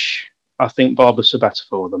fish, I think barbless are better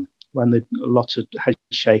for them. When there's a lot of head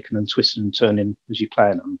shaking and twisting and turning as you play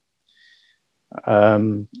on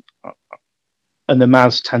them. And the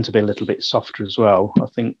mouths tend to be a little bit softer as well. I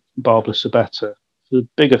think barbless are better. For the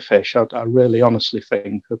bigger fish, I really honestly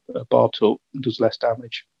think a barb hook does less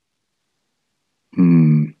damage.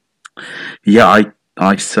 Yeah,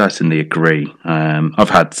 I certainly agree. I've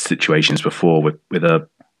had situations before with a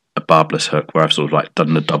barbless hook where I've sort of like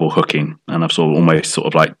done the double hooking and I've almost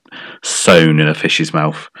like sewn in a fish's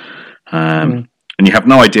mouth. And you have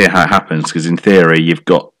no idea how it happens because in theory you've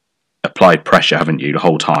got applied pressure, haven't you, the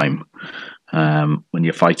whole time when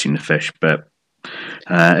you're fighting the fish. But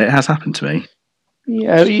it has happened to me.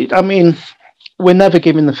 Yeah, I mean, we're never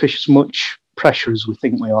giving the fish as much pressure as we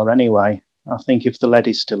think we are anyway. I think if the lead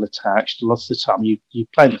is still attached, a lot of the time you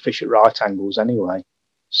play the fish at right angles anyway.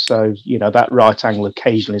 So, that right angle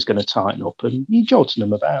occasionally is going to tighten up and you're jolting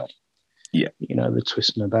them about. Yeah. They're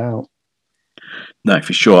twisting about. No,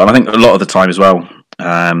 for sure. And I think a lot of the time as well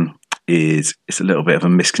is it's a little bit of a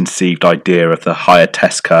misconceived idea of the higher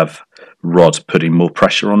test curve rod putting more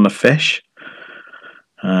pressure on the fish.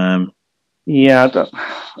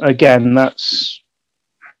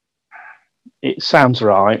 It sounds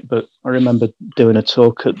right, but I remember doing a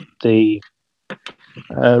talk at the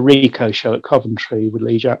Rico show at Coventry with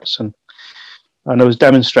Lee Jackson, and I was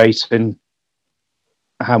demonstrating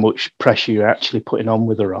how much pressure you're actually putting on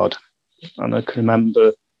with a rod. And I can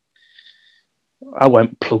remember I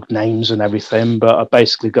won't plug names and everything, but I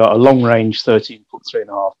basically got a long range 13-foot,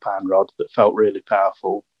 3.5 pound rod that felt really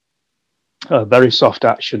powerful. A very soft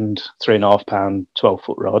actioned 3.5 pound,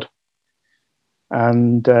 12-foot rod,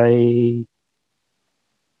 and a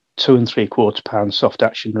 2 3/4 pound soft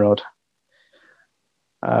action rod.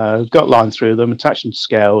 Got line through them, attached them to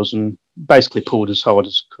scales, and basically pulled as hard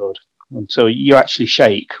as I could until you actually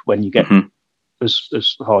shake when you get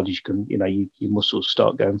as hard as you can. Your muscles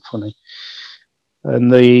start going funny.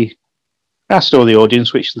 And asked all the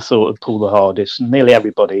audience which they thought would pull the hardest, and nearly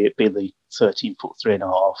everybody, it'd be the 13-foot,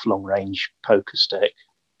 3.5 long range poker stick.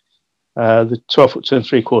 The 12-foot, 2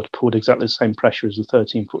 3/4 pulled exactly the same pressure as the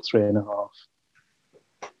 13-foot, 3.5.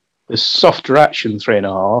 The softer action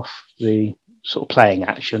 3.5, the sort of playing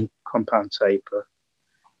action, compound taper,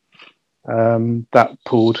 that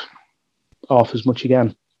pulled half as much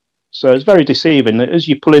again. So it's very deceiving. As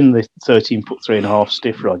you pull in the 13-foot, 3.5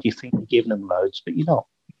 stiff rod, you think you're giving them loads, but you're not.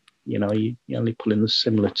 You're only pulling the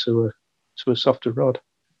similar to a softer rod.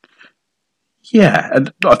 Yeah,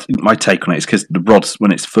 and I think my take on it is because the rods,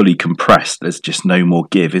 when it's fully compressed, there's just no more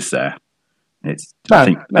give, is there? I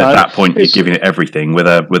think at that point you're giving it everything. With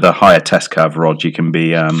a higher test curve rod, you can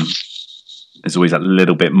be there's always that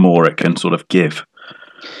little bit more it can sort of give.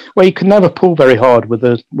 Well, you can never pull very hard with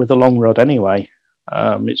a long rod anyway.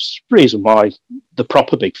 It's the reason why the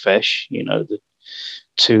proper big fish, the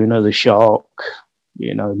tuna, the shark,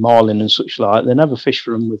 marlin and such like, they never fish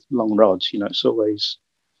for them with long rods. It's always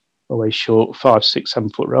short 5, 6, 7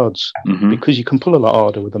 foot rods because you can pull a lot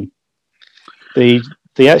harder with them. The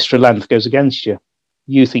extra length goes against you.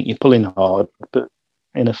 You think you're pulling hard, but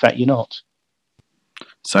in effect you're not.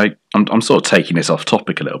 So I'm sort of taking this off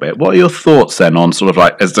topic a little bit. What are your thoughts then on sort of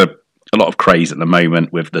like, there's a lot of craze at the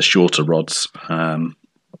moment with the shorter rods,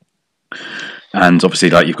 and obviously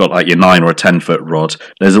like you've got like your 9 or a 10-foot rod.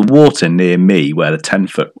 There's a water near me where the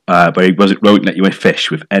 10-foot where he won't let you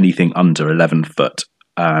fish with anything under 11 foot.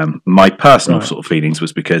 My personal sort of feelings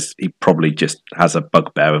was because he probably just has a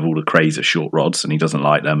bugbear with all the craze of short rods and he doesn't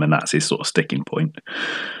like them, and that's his sort of sticking point.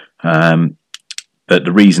 But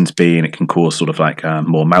the reasons being it can cause sort of like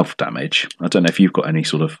more mouth damage. I don't know if you've got any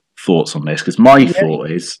sort of thoughts on this, because my thought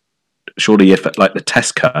is surely if like the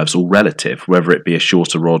test curve's all relative, whether it be a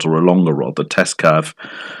shorter rod or a longer rod, the test curve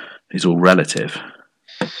is all relative.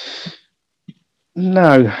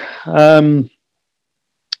 No.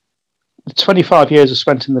 25 years I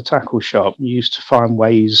spent in the tackle shop, you used to find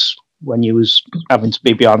ways when you was having to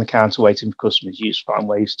be behind the counter waiting for customers, you used to find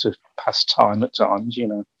ways to pass time at times,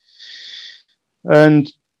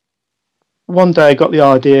 And one day I got the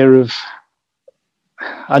idea of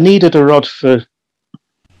I needed a rod for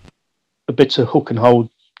a bit of hook and hold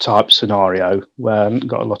type scenario where I hadn't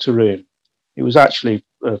got a lot of room. It was actually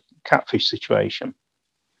a catfish situation.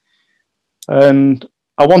 And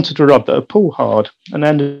I wanted a rod that would pull hard, and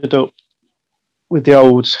ended up with the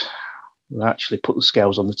old. I actually put the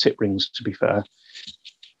scales on the tip rings, to be fair.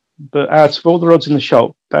 But out of all the rods in the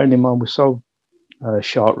shop, bearing in mind we sold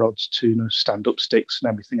shark rods, tuna, stand-up sticks, and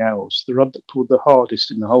everything else, the rod that pulled the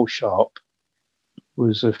hardest in the whole shop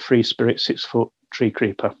was a Free Spirit 6-foot tree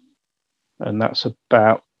creeper, and that's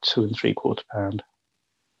about 2 3/4 pound.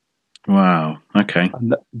 Wow. Okay.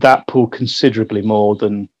 And that pulled considerably more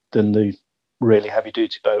than the really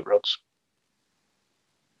heavy-duty boat rods.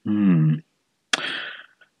 And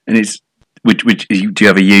it's which do you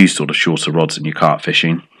ever use sort of shorter rods in your carp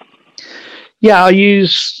fishing? Yeah, I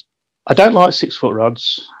don't like 6-foot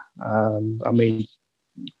rods. I mean,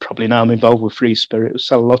 probably now I'm involved with Free Spirit. We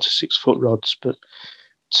sell a lot of 6-foot rods, but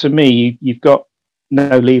to me, you've got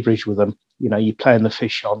no leverage with them. You know, you're playing the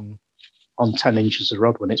fish on 10 inches of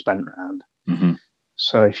rod when it's bent round. Mm-hmm.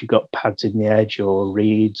 So if you've got pads in the edge or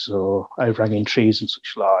reeds or overhanging trees and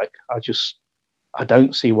such like, I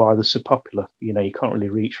don't see why they're so popular. You know, you can't really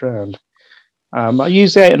reach round. I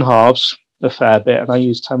use the 8.5s a fair bit, and I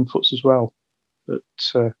use 10 foots as well. But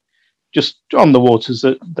just on the waters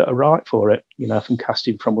that are right for it, you know, if I'm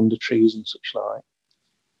casting from under trees and such like.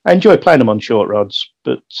 I enjoy playing them on short rods,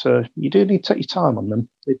 but you do need to take your time on them.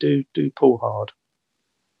 They do pull hard.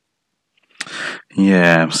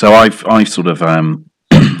 Yeah, so I've sort of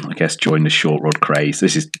I guess joined the short rod craze.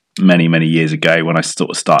 This is many years ago when I sort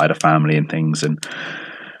of started a family and things, and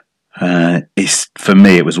it's for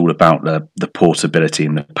me it was all about the portability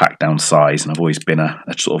and the pack down size, and I've always been a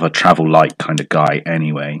sort of a travel light kind of guy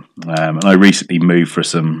anyway. And I recently moved for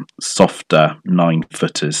some softer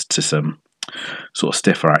 9-footers to some sort of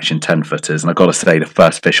stiffer action 10-footers, and I've got to say the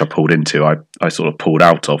first fish I pulled into, I sort of pulled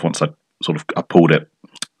out of once I pulled it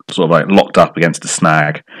sort of like locked up against the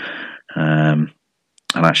snag, and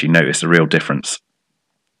actually noticed a real difference.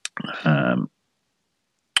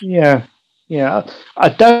 Yeah. I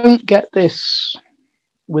don't get this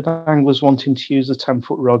with anglers wanting to use the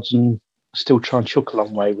 10-foot rods and still try and chuck a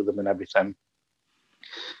long way with them and everything.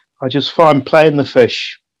 I just find playing the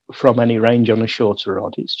fish from any range on a shorter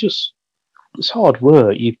rod, it's hard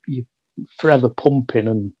work. You forever pumping,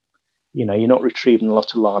 and you know you're not retrieving a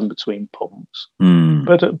lot of line between pumps.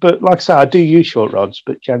 But like I say, I do use short rods,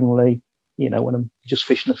 but generally, you know, when I'm just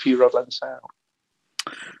fishing a few rod lengths out.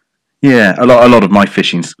 Yeah, a lot of my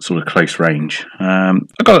fishing's sort of close range.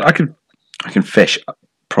 I can fish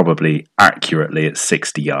probably accurately at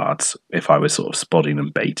 60 yards if I was sort of spotting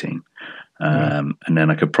and baiting, and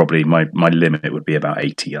then I could probably my limit would be about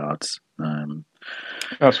 80 yards.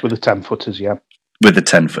 That's with the 10-footers, yeah. With the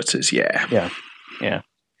 10-footers, yeah.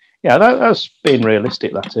 That's being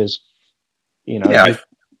realistic. That is, you know, yeah.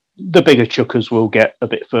 The bigger chuckers will get a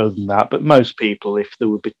bit further than that, but most people, if they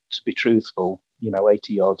were to be truthful, you know,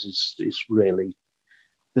 80 yards is really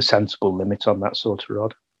the sensible limit on that sort of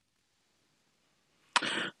rod.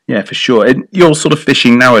 Yeah, for sure. And your sort of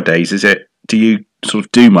fishing nowadays, do you sort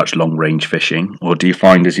of do much long range fishing, or do you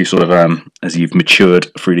find as you sort of as you've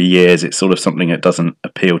matured through the years, it's sort of something that doesn't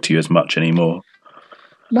appeal to you as much anymore?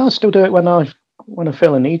 No, I still do it when I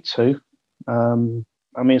feel I need to. I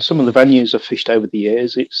mean, some of the venues I've fished over the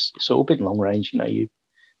years, it's all been long range. You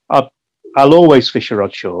know, I'll always fish a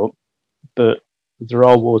rod short, but there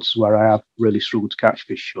are waters where I have really struggled to catch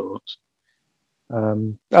fish short.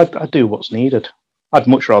 I do what's needed. I'd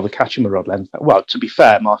much rather catch them a rod length. Well, to be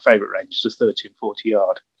fair, my favourite range is the 30 and 40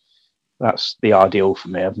 yard. That's the ideal for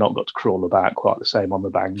me. I've not got to crawl about quite the same on the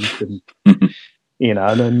bank, and you know,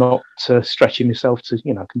 and I'm not stretching myself to,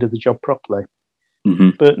 you know, I can do the job properly.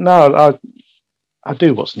 Mm-hmm. But no, I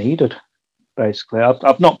do what's needed. Basically,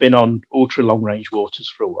 I've not been on ultra long range waters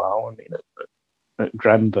for a while. I mean, at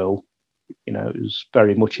Grenville, you know, it was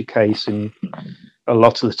very much a case, and a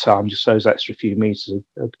lot of the time, just those extra few meters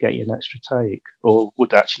would get you an extra take, or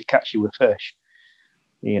would actually catch you a fish.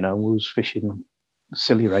 You know, we was fishing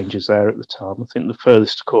silly ranges there at the time. I think the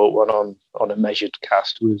furthest caught one on a measured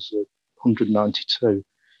cast was 192.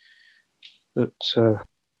 But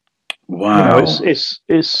wow, you know,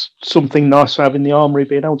 it's something nice to have in the armoury,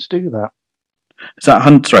 being able to do that. Is that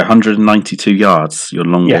 192 yards your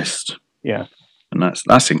longest? Yeah. And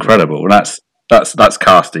that's incredible. That's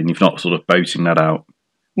casting. You've not sort of boating that out.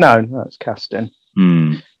 No, that's casting.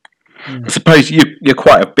 I suppose you're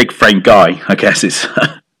quite a big frame guy. I guess it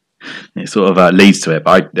sort of leads to it.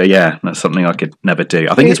 But that's something I could never do.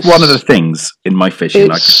 I think it's one of the things in my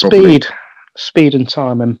fishing. It's speed and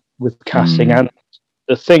timing with casting, and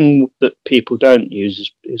the thing that people don't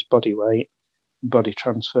use is body weight, body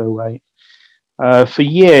transfer weight. For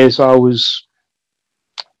years, I've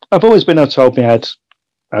always been able to hold my head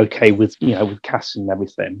okay with, you know, with casting and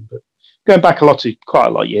everything, but going back quite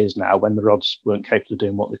a lot of years now, when the rods weren't capable of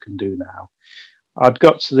doing what they can do now. I'd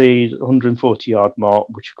got to the 140-yard mark,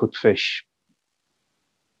 which I could fish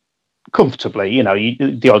comfortably.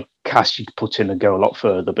 The odd cast you could put in and go a lot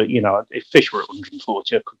further, but if fish were at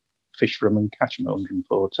 140, I could fish for them and catch them at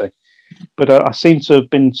 140. But I seem to have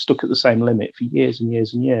been stuck at the same limit for years and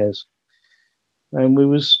years and years. And we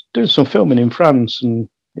was doing some filming in France, and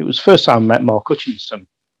it was the first time I met Mark Hutchinson.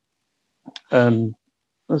 And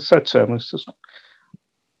I said to him,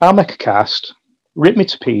 I'll make a cast, rip me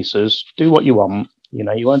to pieces, do what you want. You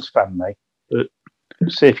won't offend me, but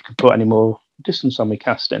see if you can put any more distance on me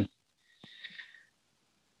casting.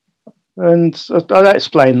 And I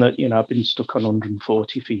explained that, I've been stuck on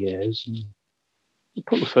 140 for years. And he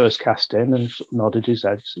put the first cast in and sort of nodded his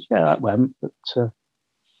head. He said, yeah, that went. But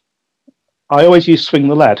I always used to swing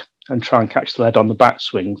the lead and try and catch the lead on the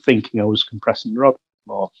backswing, thinking I was compressing the rod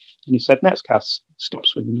more. And he said, next cast, stop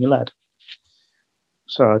swinging your lead.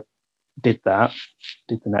 So I did that,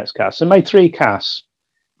 did the next cast, and made 3 casts.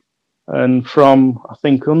 And from, I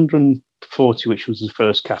think, 140, which was the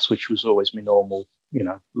first cast, which was always my normal,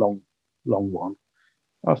 long one,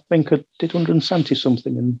 I think I did 170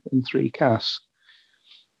 something in 3 casts.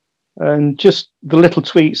 And just the little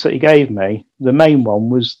tweaks that he gave me, the main one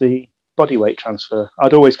was the body weight transfer.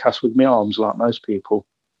 I'd always cast with my arms like most people.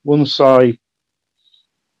 Once I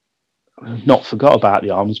not forgot about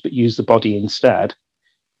the arms, but used the body instead,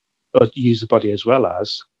 or used the body as well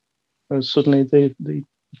as, suddenly the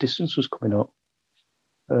distance was coming up.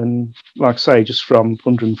 And like I say, just from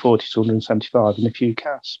 140 to 175 in a few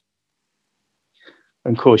casts.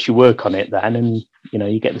 And of course, you work on it then, and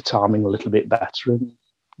you get the timing a little bit better, and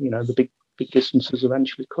the big distances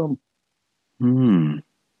eventually come.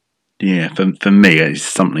 Yeah, for me, it's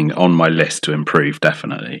something on my list to improve,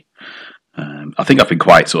 definitely. I think I've been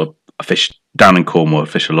quite sort of, I fish down in Cornwall, I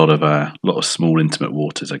fish a lot of small intimate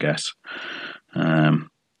waters, I guess. And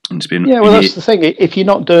it's been that's the thing. If you're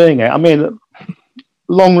not doing it, I mean,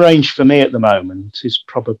 long range for me at the moment is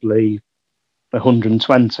probably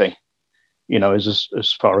 120.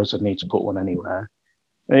 As far as I need to put one anywhere.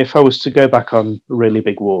 If I was to go back on really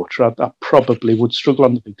big water, I probably would struggle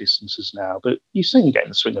on the big distances now. But you soon get in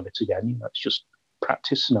the swing of it again. It's just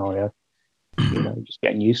practice scenario. Just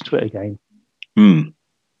getting used to it again.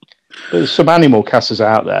 There's some animal casters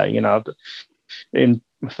out there. In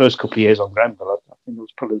my first couple of years on Grenville, I think I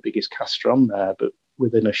was probably the biggest caster on there. But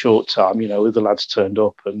within a short time, the lads turned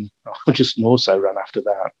up, and I just also ran after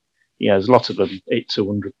that. There's a lot of them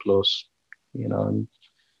 200 plus. And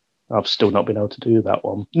I've still not been able to do that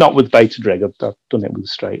one. Not with beta drag. I've done it with a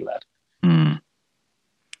straight lead.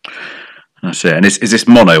 That's it. And is this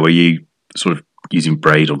mono? Are you sort of using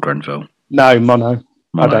braid or Grenville? No, mono.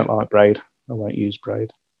 I don't like braid. I won't use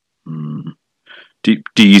braid. Do you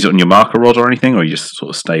use it on your marker rod or anything, or you just sort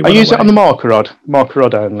of stay? I use it on the marker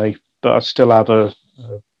rod only. But I still have a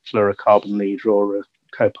fluorocarbon leader or a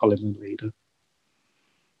copolymer leader.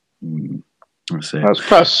 That's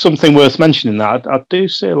perhaps something worth mentioning. That I do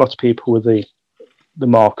see a lot of people with the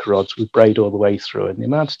marker rods with braid all the way through, and the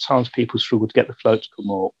amount of times people struggle to get the float to come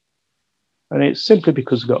up, and it's simply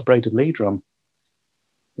because they've got a braided leader on.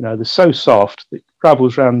 They're so soft that it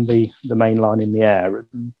travels around the main line in the air,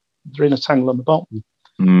 and they're in a tangle on the bottom.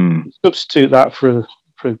 Substitute that for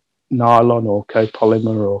a nylon or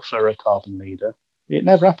copolymer or fluorocarbon leader, it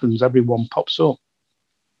never happens. Everyone pops up,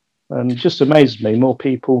 and it just amazes me more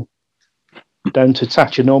people don't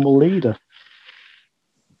attach a normal leader.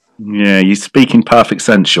 Yeah, you speak in perfect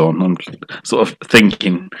sense, Sean. I'm sort of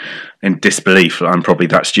thinking in disbelief that I'm probably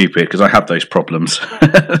that stupid, because I have those problems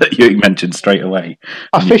that you mentioned straight away.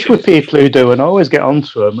 I fish with people who do, and I always get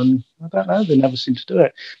onto them, and I don't know, they never seem to do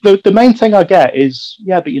it. The main thing I get is,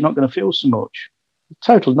 but you're not going to feel so much.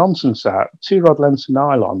 Total nonsense that. 2 rod lengths of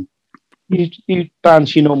nylon. You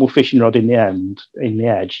bounce your normal fishing rod in the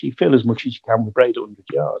edge, you feel as much as you can with braid at 100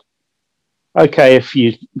 yards. Okay, if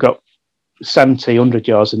you've got 70, 100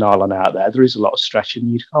 yards of nylon out there is a lot of stretching.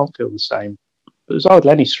 You can't feel the same. But there's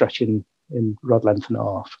hardly any stretching in rod length and a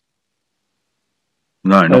half.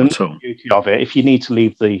 No, not at all. The beauty of it, if you need to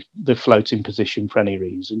leave the floating position for any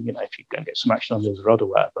reason, if you're going to get some action on the rod or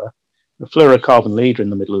whatever, the fluorocarbon leader in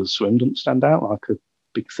the middle of the swim doesn't stand out like a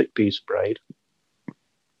big, thick piece of braid.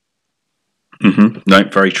 No,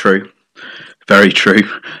 very true. Very true.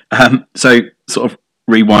 So, sort of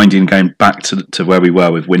rewinding, going back to where we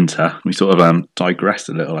were with winter, we sort of digressed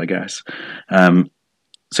a little, I guess.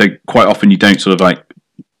 So quite often you don't sort of like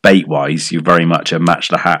bait-wise, you're very much a match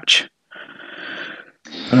the hatch.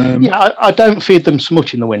 I don't feed them so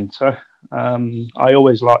much in the winter. I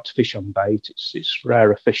always like to fish on bait. It's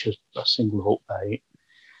rare to fish a single hook bait.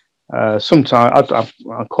 Sometimes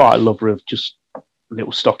I'm quite a lover of just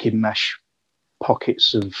little stocking mesh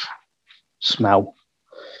pockets of smell.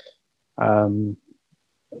 I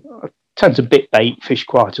tend to bait fish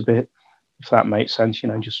quite a bit, if that makes sense.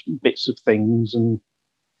 Just bits of things and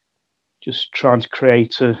just trying to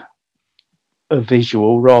create a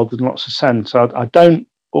visual rather than lots of scent. I don't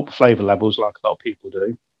up flavour levels like a lot of people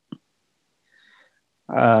do.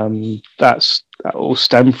 That all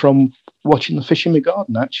stem from watching the fish in my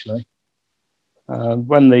garden, actually.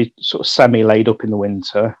 When they sort of semi-laid up in the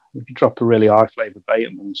winter, if you drop a really high flavour bait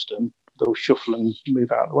amongst them, they'll shuffle and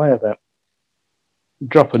move out of the way of it.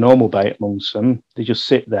 Drop a normal bait amongst them, they just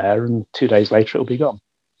sit there, and 2 days later it'll be gone.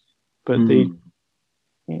 But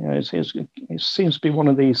it seems to be one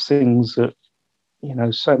of these things that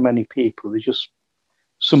so many people,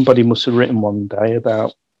 somebody must have written one day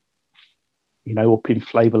about upping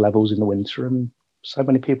flavour levels in the winter, and so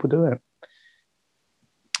many people do it.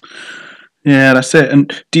 Yeah, that's it.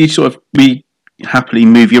 And do you sort of happily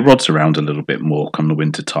move your rods around a little bit more come the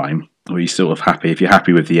winter time? Or are you sort of happy, if you're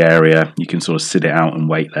happy with the area, you can sort of sit it out and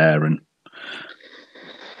wait there? And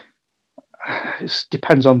it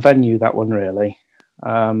depends on venue, that one, really.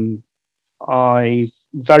 I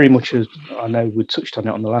very much, I know we touched on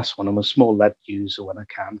it on the last one, I'm a small lead user when I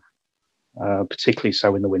can, particularly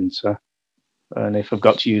so in the winter. And if I've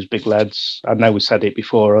got to use big leads, I know we said it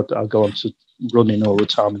before, I'll go on to running all the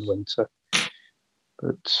time in the winter.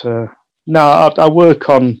 But no, I work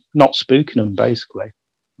on not spooking them, basically.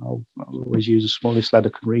 I'll always use the smallest lead I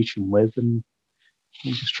can reach them with, and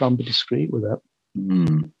just try and be discreet with it.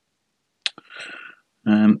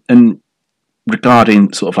 And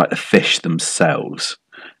regarding sort of like the fish themselves,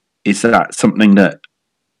 is that something that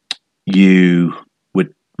you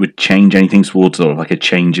would change anything towards, sort of like a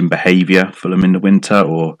change in behaviour for them in the winter,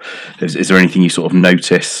 or is there anything you sort of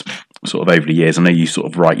notice sort of over the years? I know you sort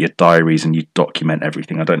of write your diaries and you document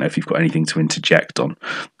everything. I don't know if you've got anything to interject on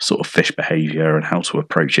sort of fish behaviour and how to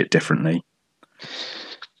approach it differently.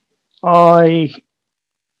 I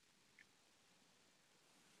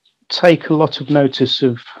take a lot of notice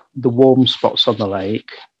of the warm spots on the lake.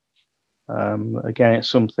 Again, it's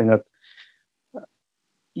something that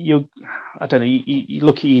you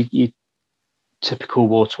look at your typical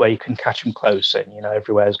waterway, you can catch them close in.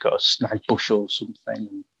 Everywhere's got a snag bush or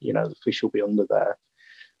something. The fish will be under there.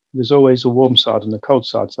 There's always a warm side and a cold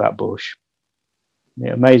side to that bush.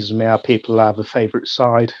 It amazes me how people have a favourite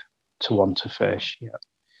side to want to fish.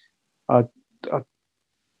 I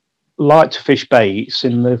like to fish baits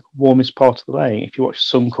in the warmest part of the lake. If you watch the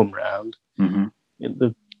sun come round,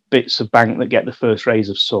 the bits of bank that get the first rays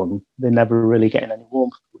of sun, they're never really getting any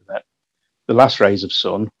warmth with it. The last rays of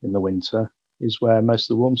sun in the winter is where most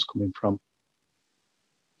of the warmth's coming from.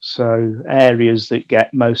 So areas that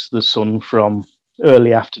get most of the sun from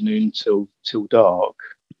early afternoon till dark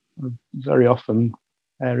are very often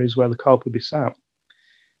areas where the carp will be sat.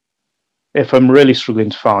 If I'm really struggling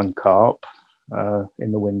to find carp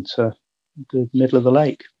in the winter, the middle of the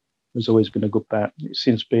lake has always been a good bet. It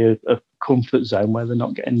seems to be a comfort zone where they're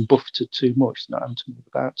not getting buffeted too much, they're not having to move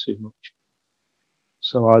about too much.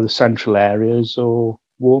 So either central areas or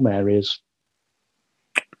warm areas.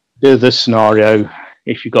 The other scenario,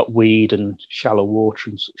 if you've got weed and shallow water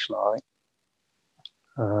and such like,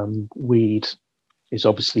 weed is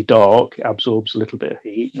obviously dark, it absorbs a little bit of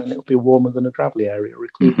heat, and it'll be warmer than a gravelly area or a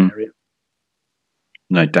clean area.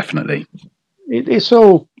 No, definitely. It's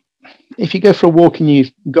all, if you go for a walk in your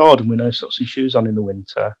garden with no socks and shoes on in the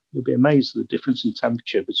winter, you'll be amazed at the difference in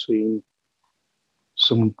temperature between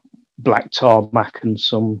some black tarmac and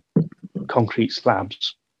some concrete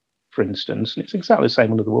slabs, for instance. And it's exactly the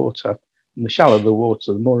same under the water. And the shallower the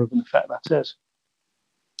water, the more of an effect that is.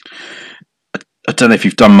 I don't know if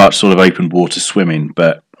you've done much sort of open water swimming,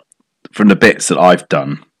 but from the bits that I've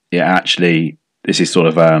done, this is sort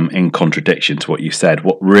of in contradiction to what you said.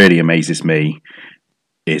 What really amazes me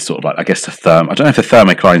is sort of like, I guess, I don't know if the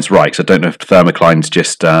thermocline's right, because I don't know if the thermocline's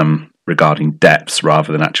just regarding depths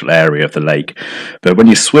rather than actual area of the lake. But when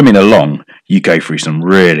you're swimming along, you go through some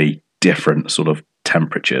really different sort of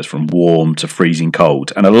temperatures, from warm to freezing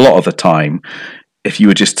cold. And a lot of the time, if you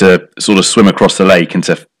were just to sort of swim across the lake and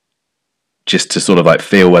to sort of like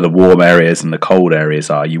feel where the warm areas and the cold areas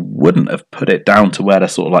are, you wouldn't have put it down to where the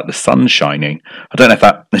sort of like the sun's shining. I don't know if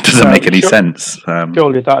that doesn't make any sense.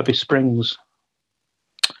 Surely that'd be springs.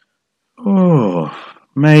 Oh,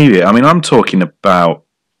 maybe. I mean, I'm talking about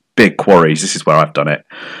big quarries. This is where I've done it.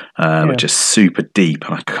 Just super deep,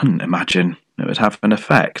 and I couldn't imagine it would have an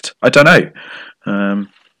effect. I don't know.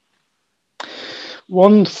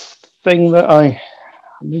 One thing that I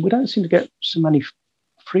mean, we don't seem to get so many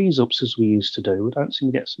freeze-ups as we used to do. We don't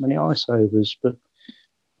seem to get so many ice overs. But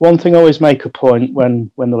one thing I always make a point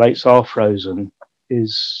when the lakes are frozen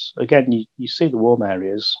is, again, you see the warm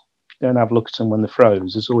areas. If you don't have a look at them when they're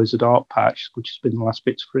froze, there's always a dark patch, which has been the last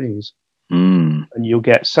bit to freeze. Mm. And you'll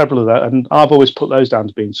get several of that. And I've always put those down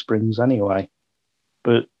to being springs anyway.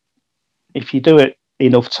 But if you do it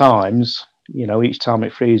enough times, each time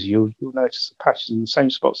it freezes, you'll notice the patches in the same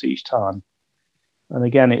spots each time. And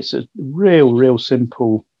again, it's a real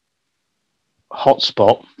simple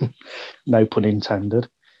hotspot, no pun intended.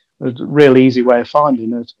 A real easy way of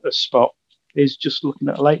finding a spot is just looking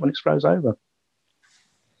at a lake when it's froze over.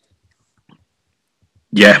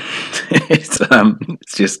 Yeah, it's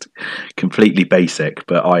just completely basic,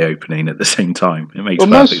 but eye-opening at the same time. It makes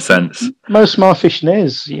perfect sense. Most of my fishing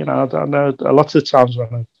is, I know a lot of the times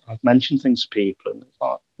when I've mentioned things to people, and it's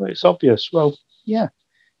like, well, it's obvious. Well, yeah,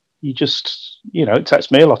 you just, it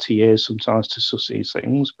takes me a lot of years sometimes to suss these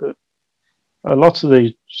things, but a lot of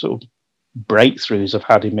the sort of breakthroughs I've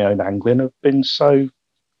had in my own angling have been so,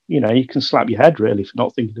 you can slap your head really for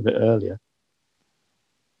not thinking of it earlier.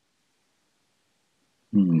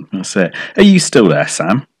 That's it. Are you still there,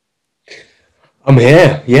 Sam? I'm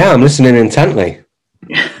here. Yeah, I'm listening intently.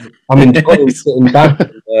 I'm enjoying sitting back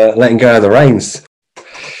and letting go of the reins.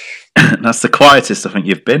 That's the quietest I think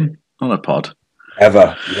you've been on a pod.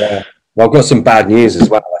 Ever, yeah. Well, I've got some bad news as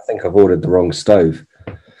well. I think I've ordered the wrong stove.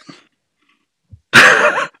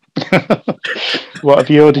 What have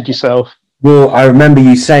you ordered yourself? Well, I remember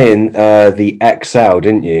you saying the XL,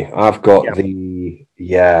 didn't you? I've got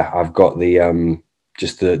I've got the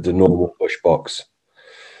just the normal push box.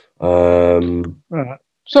 Right.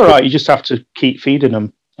 It's all right. You just have to keep feeding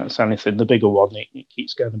them. That's anything. The bigger one, it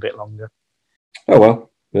keeps going a bit longer. Oh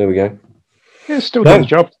well, there we go. Yeah, it's still doing the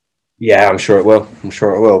job. Yeah, I'm sure it will.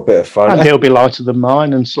 Bit of fun. And it'll be lighter than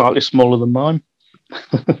mine and slightly smaller than mine.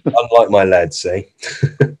 Unlike my lead, see.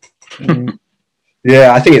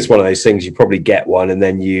 Yeah, I think it's one of those things. You probably get one, and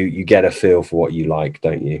then you get a feel for what you like,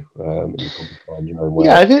 don't you? You probably find your own way.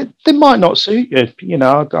 Yeah, they might not suit you.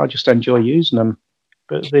 I just enjoy using them.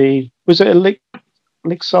 But was it a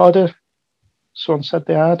Lixider? Someone said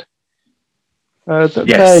they had.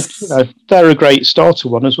 Yes. They're a great starter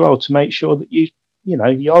one as well to make sure that you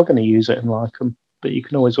are going to use it and like them, but you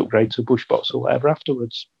can always upgrade to a bush box or whatever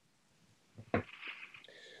afterwards.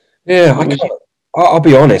 Yeah, I'll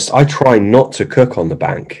be honest. I try not to cook on the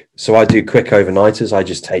bank, so I do quick overnighters. I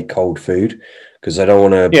just take cold food because I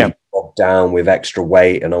don't want to be bogged down with extra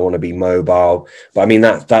weight, and I want to be mobile. But I mean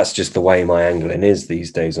that's just the way my angling is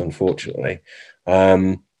these days, unfortunately.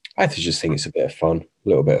 I just think it's a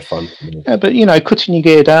little bit of fun. Yeah, but cutting your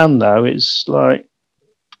gear down though, it's like,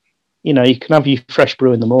 you can have your fresh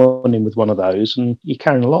brew in the morning with one of those, and you're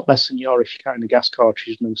carrying a lot less than you are if you're carrying a gas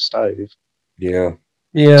cartridge and a stove. Yeah.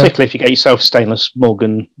 Particularly if you get yourself a stainless mug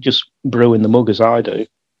and just brew in the mug as I do.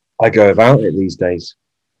 I go without it these days.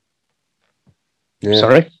 Yeah.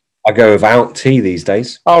 Sorry? I go without tea these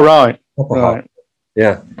days. Oh, right. Right.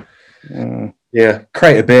 Yeah. Yeah.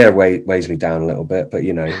 Crate of beer weighs me down a little bit, but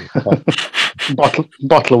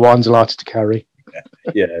bottle of wine's a lighter to carry.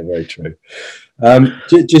 Yeah, very true. I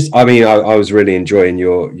was really enjoying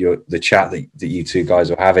the chat that you two guys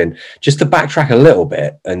were having. Just to backtrack a little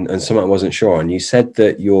bit, and something I wasn't sure on. You said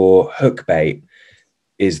that your hook bait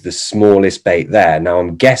is the smallest bait there. Now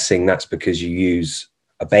I'm guessing that's because you use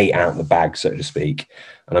a bait out the bag, so to speak,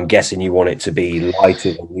 and I'm guessing you want it to be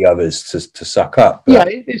lighter than the others to suck up. But... Yeah,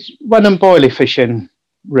 it's when I'm boilie fishing,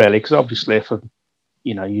 really, because obviously if I'm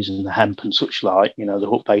using the hemp and such like, the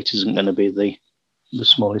hook bait isn't going to be the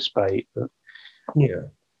smallest bait, but yeah,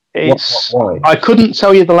 why? I couldn't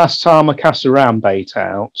tell you the last time I cast a round bait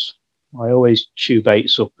out. I always chew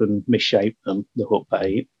baits up and misshape them, the hook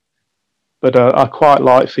bait. But I quite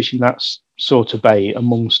like fishing that sort of bait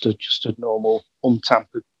amongst just a normal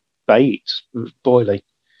untampered bait, boilie,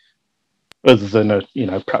 other than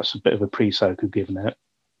perhaps a bit of a pre-soak of giving it.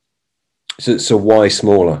 So why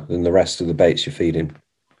smaller than the rest of the baits you're feeding?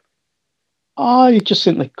 I just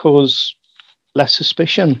think they cause less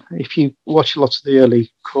suspicion. If you watch a lot of the early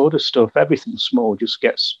Corda stuff, everything small just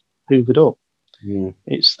gets hoovered up.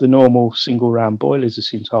 It's the normal single round boilers that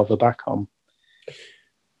seem to have the back on.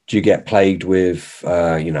 Do you get plagued with,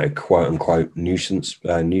 quote unquote nuisance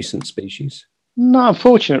species? No,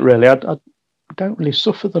 unfortunately, really, I don't really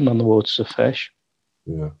suffer them on the waters of fish.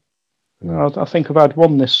 Yeah. I think I've had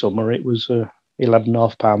one this summer. It was a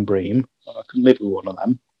 11.5 bream. I can live with one of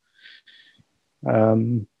them.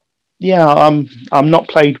 I'm not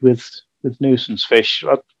plagued with nuisance fish.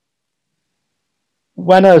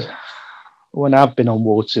 When I've been on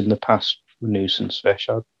waters in the past with nuisance fish,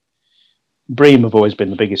 bream have always been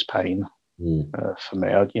the biggest pain Mm. for me.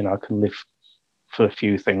 I can live for a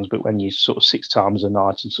few things, but when you sort of 6 times a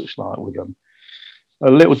night and such like with them, a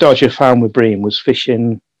little dodge I found with bream was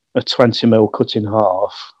fishing a 20 mil cut in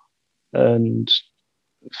half and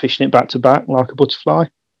fishing it back to back like a butterfly.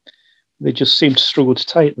 They just seem to struggle to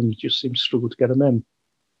take them. You just seem to struggle to get them in.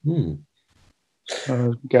 Mm.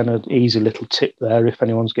 Again, an easy little tip there if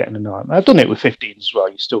anyone's getting a night. I've done it with 15s as well.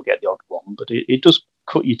 You still get the odd one, but it does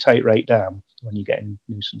cut your take rate down when you're getting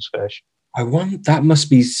nuisance fish. I want that must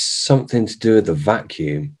be something to do with the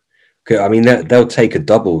vacuum. 'Cause, I mean, they'll take a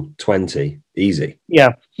double 20 easy.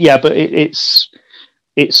 Yeah, but it's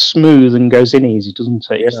smooth and goes in easy, doesn't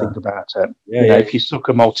it? Yeah. You think about it. Yeah, If you suck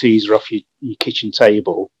a Malteser off your kitchen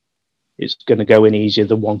table, it's going to go in easier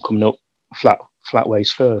than one coming up flat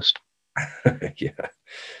ways first. Yeah,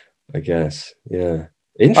 I guess. Yeah,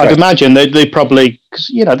 I'd interesting. imagine they probably, because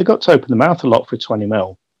they've got to open the mouth a lot for 20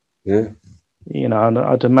 mil. Yeah, And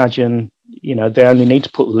I'd imagine they only need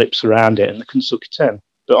to put the lips around it and they can suck it in.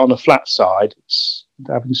 But on a flat side, it's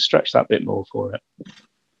having to stretch that bit more for it.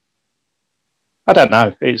 I don't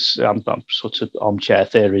know. I'm sort of armchair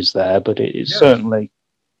theories there, but it's certainly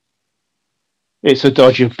it's a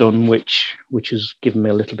dodge I've done which has given me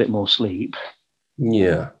a little bit more sleep.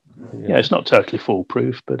 yeah. Yeah, it's not totally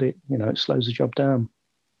foolproof, but it slows the job down.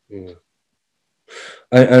 Yeah.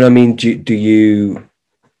 And I mean, do you,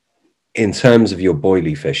 in terms of your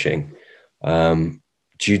boilie fishing,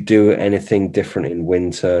 do you do anything different in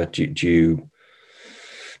winter? Do you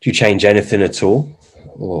change anything at all,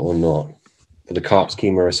 or not, for the carp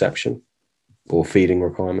schema reception or feeding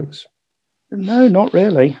requirements? No, not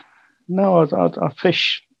really. No, I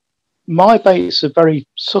fish. My baits are very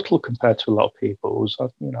subtle compared to a lot of people's.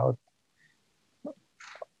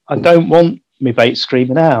 I don't want my bait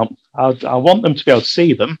screaming out. I want them to be able to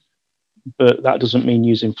see them, but that doesn't mean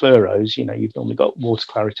using fluoros. You've normally got water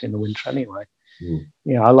clarity in the winter anyway. Mm.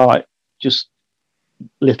 I like just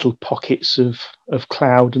little pockets of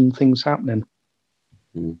cloud and things happening.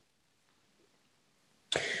 Mm.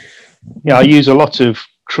 I use a lot of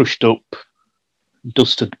crushed up,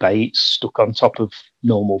 dusted baits stuck on top of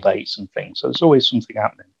normal baits and things. So there's always something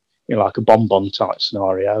happening, like a bonbon type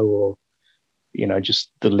scenario, or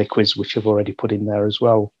just the liquids which I've already put in there as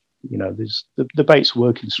well. There's the baits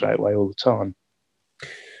working straight away all the time.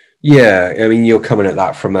 Yeah, I mean, you're coming at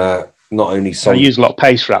that from a not only I use a lot of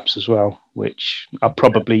paste wraps as well, which I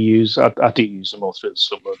probably use. I do use them all through the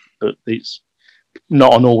summer, but it's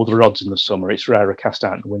not on all the rods in the summer. It's rare I cast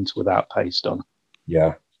out in the winter without paste on.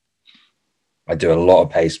 Yeah, I do a lot of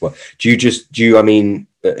paste. What do you? I mean,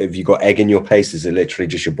 have you got egg in your paste? Is it literally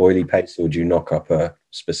just your boilie paste, or do you knock up a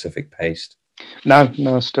specific paste? No,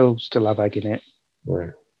 I still have egg in it.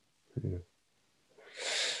 Right.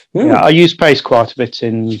 Yeah, I use paste quite a bit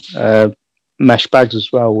in mesh bags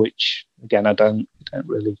as well, which again I don't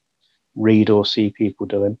really read or see people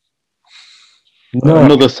doing. No.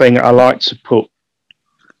 Another thing, I like to put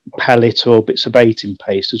pellet or bits of bait in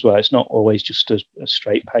paste as well. It's not always just a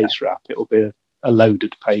straight paste wrap. It'll be a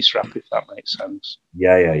loaded paste wrap, if that makes sense.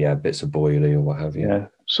 Yeah. Bits of boilie or what have you. Yeah.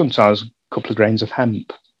 Sometimes a couple of grains of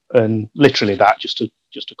hemp, and literally that, just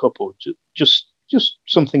a couple, just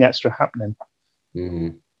something extra happening.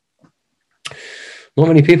 Mm. Not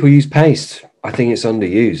many people use paste. I think it's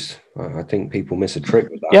underused. I think people miss a trick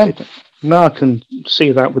with that. Yeah, no, I can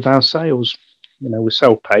see that with our sales. We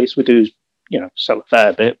sell paste. We do, sell a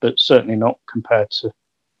fair bit, but certainly not compared to,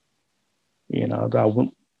 I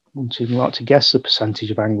wouldn't even like to guess the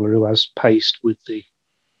percentage of angler who has paste with the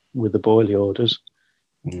boilie orders.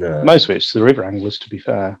 No. Most of it's the river anglers, to be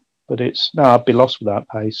fair, but I'd be lost without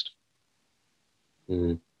paste.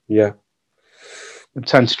 Yeah. I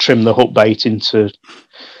tend to trim the hook bait into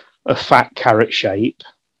a fat carrot shape,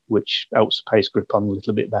 which helps the paste grip on a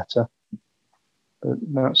little bit better. But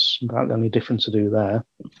that's about the only difference to do there.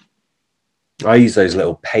 I use those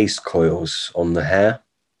little paste coils on the hair.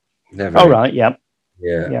 Right, yeah.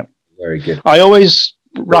 Yeah, very good. I always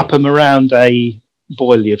wrap them around a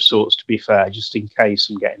boilie of sorts, to be fair, just in case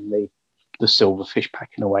I'm getting the silverfish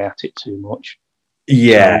pecking away at it too much.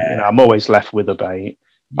 Yeah. I'm always left with a bait.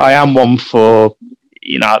 I am one for,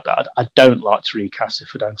 I don't like to recast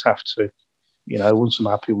if I don't have to. Once I'm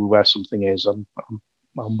happy with where something is, I'm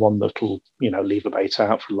one that'll, leave a bait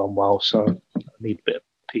out for a long while. So I need a bit of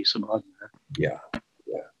peace of mind there. Yeah.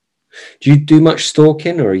 Do you do much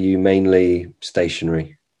stalking, or are you mainly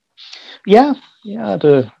stationary? Yeah. I had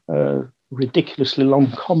a ridiculously long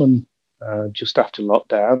common just after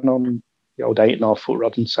lockdown on the old 8.5 foot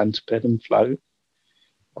rod and centre pin and float.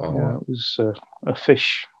 Oh. It was a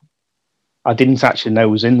fish I didn't actually know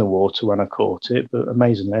was in the water when I caught it, but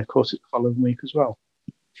amazingly, I caught it the following week as well.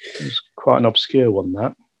 It was quite an obscure one,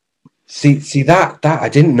 that. See that I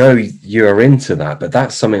didn't know you were into that, but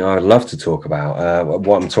that's something I'd love to talk about.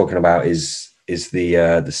 What I'm talking about is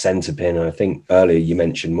the centre pin. And I think earlier you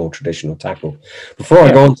mentioned more traditional tackle. Before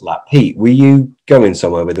I go on to that, Pete, were you going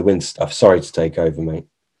somewhere with the wind stuff? Sorry to take over, mate.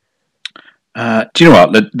 Do you know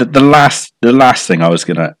what? The last thing I was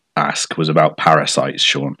going to ask was about parasites,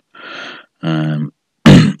 Sean.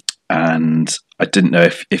 And I didn't know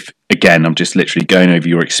if again, I'm just literally going over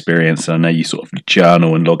your experience, and I know you sort of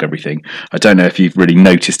journal and log everything. I don't know if you've really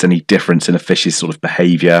noticed any difference in a fish's sort of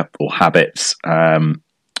behaviour or habits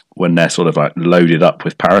when they're sort of like loaded up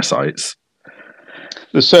with parasites.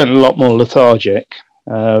 There's certainly a lot more lethargic,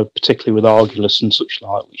 particularly with Argulus and such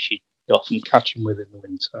like, which you often catch them with in the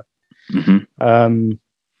winter. Mm-hmm.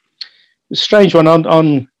 The strange one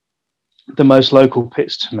on the most local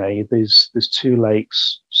pits to me, there's two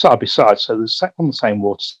lakes side by side, so there's on the same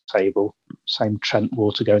water table, same Trent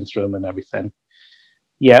water going through them and everything.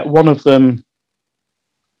 Yeah, one of them,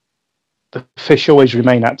 the fish always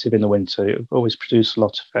remain active in the winter, always produce a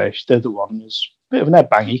lot of fish. The other one is a bit of an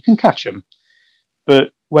headbanger. You can catch them,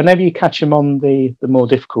 but whenever you catch them on the more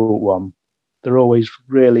difficult one, they're always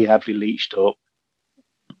really heavily leached up,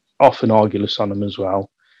 often Argulus on them as well.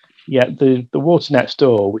 Yet the water next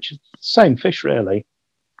door, which is the same fish really,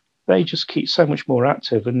 they just keep so much more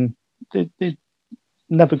active, and they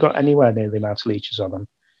never got anywhere near the amount of leeches on them,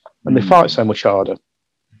 and they fight so much harder.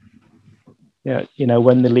 Yeah, you know,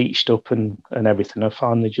 when they're leached up and everything, I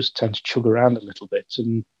find they just tend to chug around a little bit,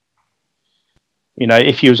 and you know,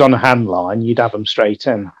 if you was on a hand line, you'd have them straight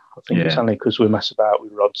in. I think it's only because we mess about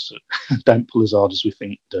with rods that don't pull as hard as we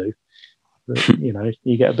think do. But, you know,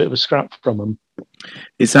 you get a bit of a scrap from them.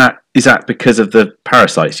 Is that because of the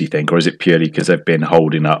parasites, you think, or is it purely because they've been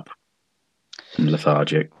holding up and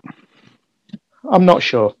lethargic? I'm not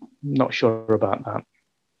sure. Not sure about that.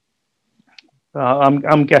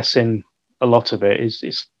 I'm guessing a lot of it is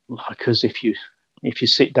because if you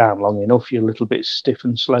sit down long enough, you're a little bit stiff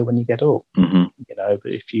and slow when you get up. Mm-hmm. You know,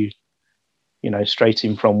 but if you straight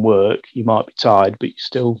in from work, you might be tired, but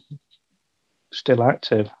you're still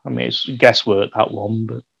active. I mean, it's guesswork, that one,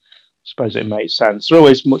 but I suppose it makes sense. They're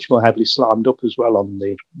always much more heavily slimed up as well on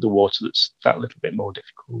the water that's that little bit more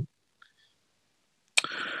difficult.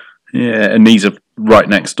 Yeah, and these are right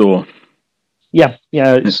next door. Yeah,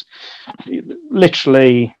 it's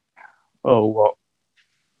literally,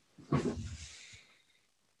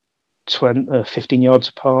 15 yards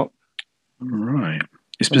apart. Right.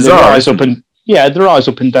 It's bizarre. The rise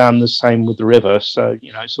up and down the same with the river, so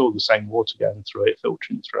you know it's all the same water going through it,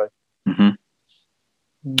 filtering through.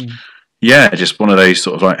 Mm-hmm. Yeah, just one of those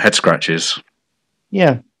sort of like head scratches.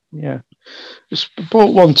 Yeah. Just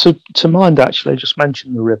brought one to mind actually. I just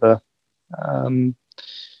mentioned the river.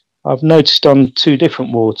 I've noticed on two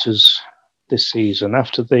different waters this season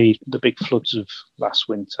after the big floods of last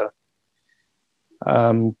winter.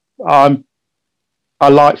 I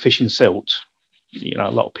like fishing silt. You know,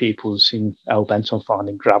 a lot of people seem hell bent on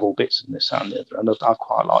finding gravel bits and this and the other, and I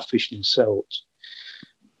quite like fishing in silt.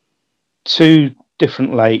 Two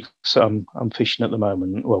different lakes I'm fishing at the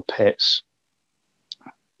moment, well, pits.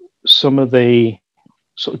 Some of the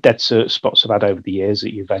sort of dead cert spots I've had over the years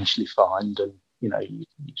that you eventually find, and you know, you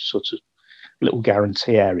sort of little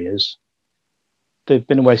guarantee areas. They've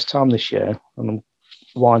been a waste of time this year, and I'm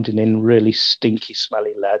winding in really stinky,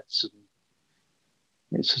 smelly leads. And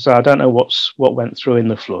it's as I don't know what went through in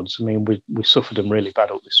the floods. I mean, we suffered them really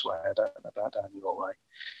bad up this way. I don't know about down your way.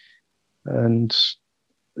 And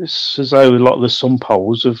it's as though a lot of the sump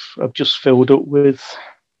holes have just filled up with,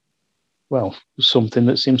 well, something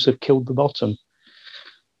that seems to have killed the bottom.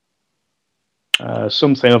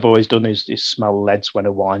 Something I've always done is smell leads when I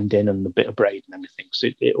wind in and the bit of braid and everything, because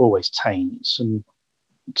it always taints. And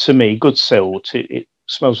to me, good silt, it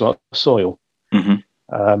smells like soil. Mm-hmm.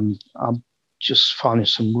 I'm just finding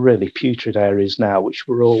some really putrid areas now, which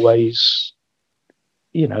were always,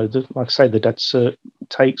 you know, like I say, the dead cert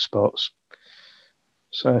take spots.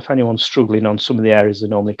 So if anyone's struggling on some of the areas they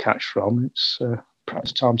normally catch from, it's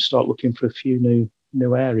perhaps time to start looking for a few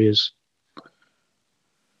new areas.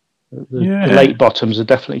 The lake bottoms have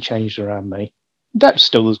definitely changed around me. Depth's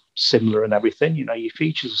still similar and everything, you know, your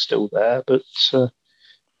features are still there, but there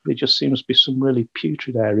just seems to be some really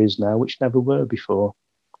putrid areas now which never were before.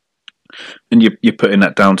 And you're putting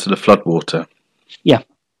that down to the floodwater? Yeah.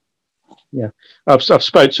 I've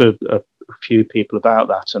spoke to a few people about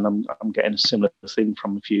that, and I'm getting a similar thing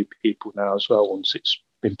from a few people now as well, once it's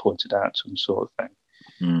been pointed out to them, sort of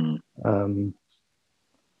thing. Mm.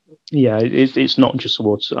 Yeah, it's not just the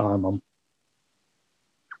water I'm on.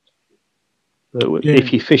 But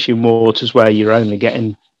if you're fishing waters where you're only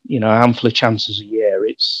getting, a handful of chances a year,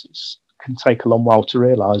 it can take a long while to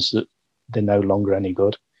realise that they're no longer any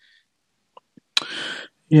good.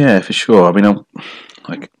 Yeah, for sure. I mean,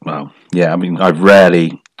 I've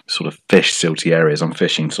rarely sort of fished silty areas. I'm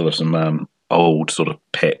fishing sort of some old sort of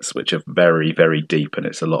pits, which are very, very deep, and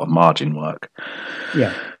it's a lot of margin work.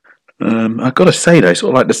 Yeah. I've got to say though,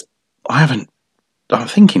 sort of like this, I'm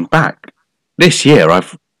thinking back this year,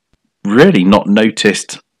 I've really not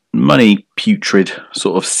noticed many putrid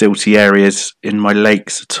sort of silty areas in my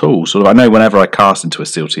lakes at all. Sort of, I know whenever I cast into a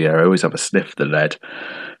silty area, I always have a sniff of the lead,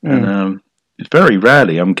 and very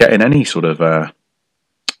rarely I'm getting any sort of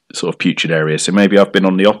putrid areas. So maybe I've been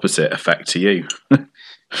on the opposite effect to you.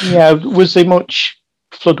 Yeah, was there much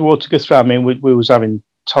floodwater go through? I mean, we was having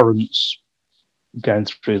torrents going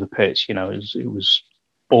through the pits. It was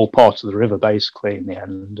all part of the river basically in the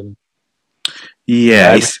end, and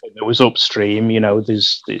everything that was upstream.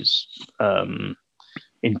 There's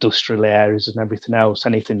industrial areas and everything else.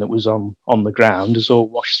 Anything that was on the ground is all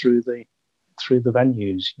washed through the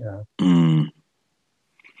venues.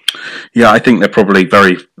 Yeah, I think they're probably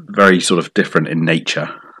very, very sort of different in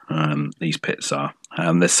nature. These pits are.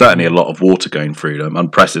 There's certainly a lot of water going through them,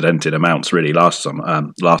 unprecedented amounts really last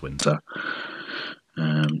winter.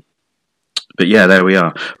 But yeah, there we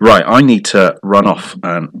are. Right, I need to run off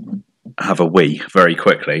and have a wee very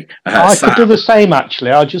quickly. I could do the same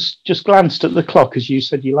actually. I just glanced at the clock as you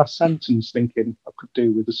said your last sentence, thinking I could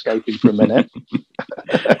do with escaping for a minute.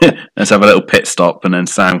 Let's have a little pit stop, and then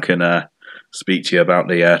Sam can speak to you about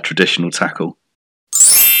the traditional tackle.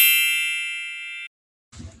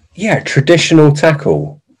 Yeah, traditional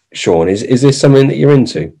tackle, Sean. Is this something that you're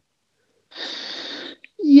into?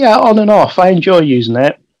 Yeah, on and off. I enjoy using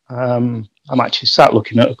it. I'm actually sat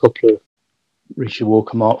looking at a couple of Richard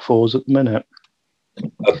Walker Mark IVs at the minute.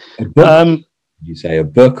 A book? You say a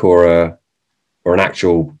book or an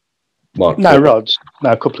actual Mark? No, rods.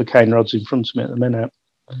 No, a couple of cane rods in front of me at the minute.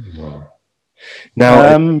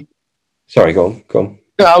 Now, sorry, go on.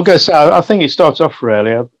 Yeah, I'll go. So I think it starts off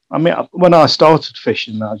really. I mean, when I started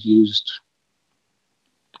fishing, I had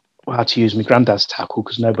to use my granddad's tackle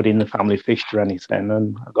because nobody in the family fished or anything,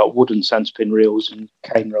 and I got wooden centre pin reels and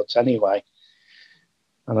cane rods anyway.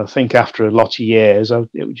 And I think after a lot of years,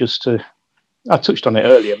 it was just I touched on it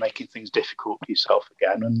earlier, making things difficult for yourself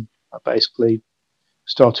again, and I basically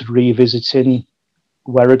started revisiting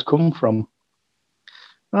where I'd come from.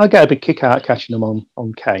 I get a big kick out catching them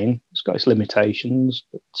on cane. It's got its limitations,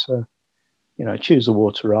 but choose the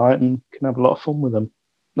water right and can have a lot of fun with them.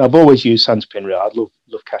 Now, I've always used centre pin reel. I love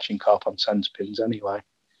catching carp on centre pins anyway.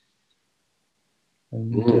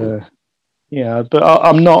 And but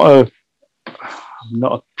I'm not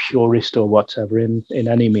a purist or whatever in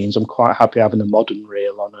any means. I'm quite happy having a modern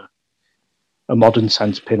reel on a modern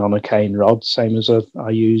centre pin on a cane rod, same as I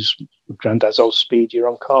use Grandad's old Speedier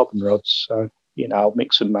on carbon rods. So I'll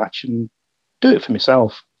mix and match and do it for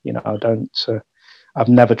myself. I don't. I've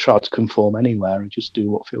never tried to conform anywhere and just do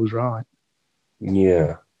what feels right.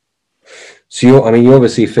 Yeah. So you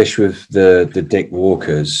obviously fish with the Dick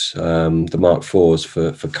Walkers, the Mark IVs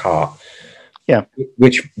for carp. Yeah.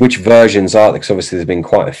 Which versions are there? Because obviously there's been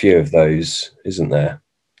quite a few of those, isn't there?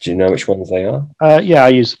 Do you know which ones they are? Yeah, I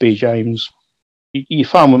use the B. James. You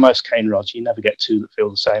find with most cane rods, you never get two that feel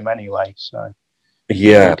the same anyway. So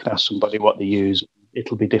yeah, you can ask somebody what they use.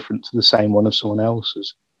 It'll be different to the same one of someone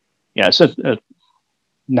else's. Yeah, it's a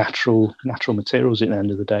natural materials at the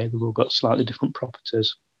end of the day. They've all got slightly different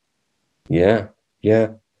properties. Yeah.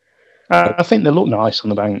 I think they look nice on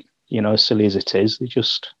the bank, as silly as it is.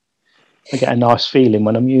 I get a nice feeling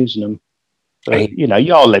when I'm using them. But,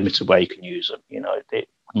 you are limited where you can use them. It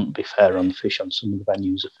wouldn't be fair on the fish on some of the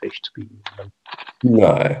venues of fish to be using them.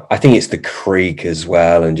 No, I think it's the creek as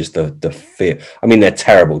well and just the feel. I mean, they're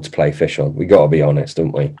terrible to play fish on. We got to be honest,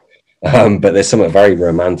 don't we? But there's something very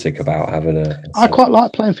romantic about having I quite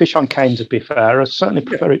like playing fish on cane, to be fair. I certainly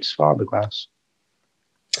prefer it to fiberglass.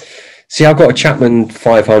 See, I've got a Chapman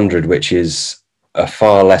 500, which is a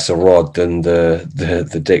far lesser rod than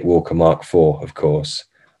the Dick Walker Mark IV, of course.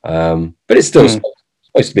 But it's still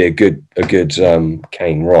supposed to be a good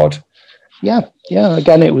cane rod. Yeah.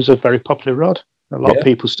 Again, it was a very popular rod. A lot of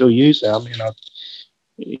people still use it. I mean,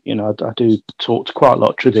 I do talk to quite a lot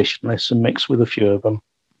of traditionalists and mix with a few of them.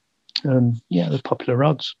 They're popular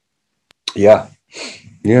rods. Yeah.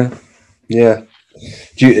 If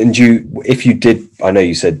you did, I know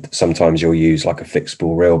you said sometimes you'll use like a fixed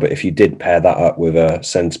spool reel, but if you did pair that up with a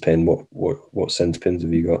centre pin, what centre pins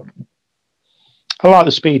have you got? I like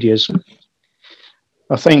the Speediers.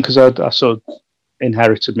 I think because I sort of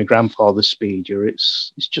inherited my grandfather's speedier.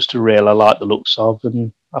 It's just a reel I like the looks of,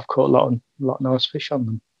 and I've caught a lot of nice fish on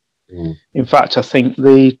them. In fact, I think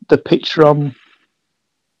the picture on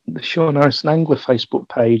the Sean Harrison Angler Facebook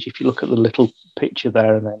page, if you look at the little picture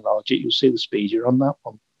there and enlarge it, you'll see the speedier on that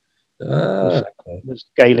one. Okay. There's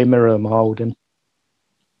Gaily mirror I'm holding.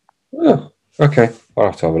 Oh, okay. I'll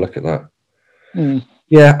have to have a look at that. Mm.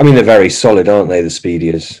 Yeah, I mean, they're very solid, aren't they, the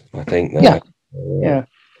speediers? I think. Yeah.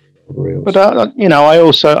 Reels. But,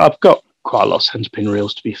 I've got quite a lot of centerpin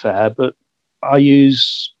reels, to be fair, but I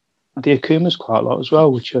use the Akumas quite a lot as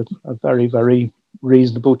well, which are a very, very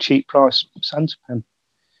reasonable, cheap price centerpin.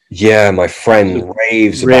 Yeah, my friend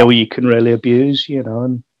raves reel about. you can really abuse,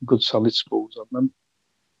 and good solid spools on them.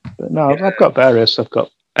 But no, I've got various. I've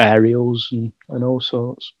got aerials and all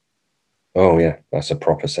sorts. Oh yeah, that's a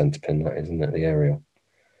proper centerpin, that isn't it? The aerial.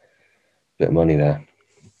 Bit of money there.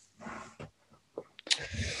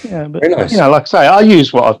 Yeah, but Very nice. like I say, I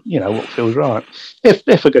use what feels right.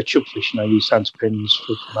 If I go chub fishing, I use centerpins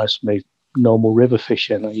for most of my normal river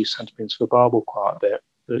fishing. I use centerpins for barbel quite a bit.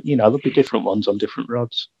 But there'll be different ones on different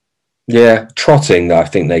rods. Yeah, trotting. I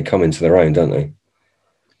think they come into their own, don't they?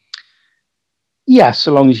 Yeah,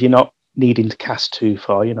 so long as you're not needing to cast too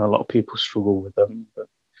far. A lot of people struggle with them. But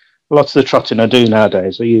lots of the trotting I do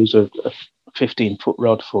nowadays, I use a 15-foot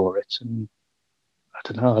rod for it, and I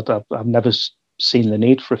don't know. I've never seen the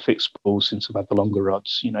need for a fixed spool since I've had the longer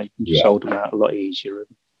rods. You can just hold them out a lot easier, and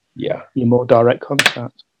you're more direct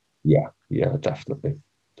contact. Yeah, definitely.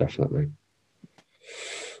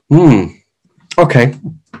 Okay.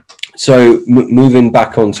 So moving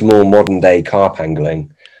back on to more modern day carp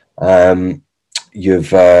angling,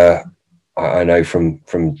 you've I know from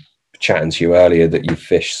chatting to you earlier that you've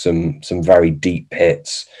fished some very deep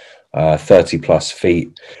pits, 30 plus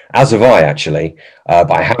feet, as have I actually, but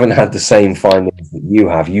I haven't had the same findings that you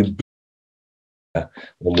have. You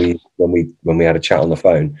when we had a chat on the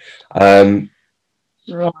phone.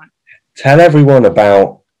 Right. Tell everyone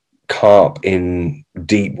about carp in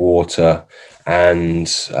deep water and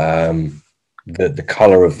the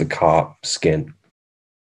color of the carp skin.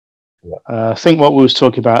 I think what we was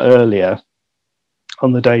talking about earlier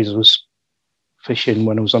on the days I was fishing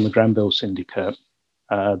when I was on the Granville Syndicate,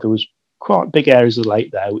 there was quite big areas of the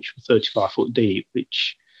lake there which were 35 foot deep,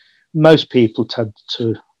 which most people tend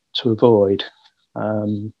to avoid.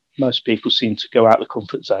 Most people seem to go out the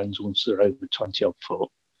comfort zones once they're over 20 odd foot.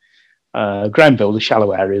 Granville, the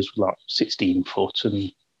shallow areas were like 16 foot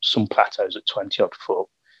and some plateaus at 20 odd foot.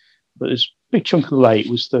 But this big chunk of the lake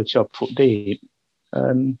was 30 odd foot deep.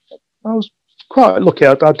 And I was quite lucky.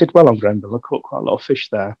 I did well on Granville. I caught quite a lot of fish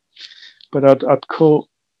there. But I'd caught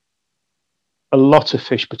a lot of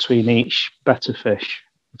fish between each better fish,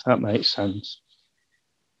 if that makes sense.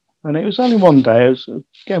 And it was only one day, I was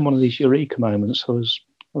getting one of these eureka moments. I was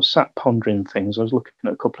sat pondering things. I was looking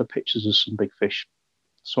at a couple of pictures of some big fish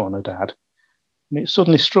Swan had had. And it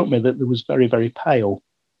suddenly struck me that there was very, very pale.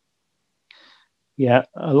 Yeah,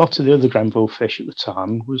 a lot of the other Granville fish at the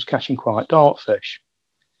time was catching quite dark fish.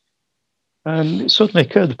 And it suddenly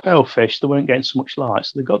occurred the pale fish, they weren't getting so much light,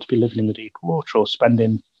 so they got to be living in the deep water or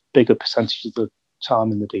spending bigger percentages of the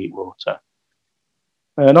time in the deep water.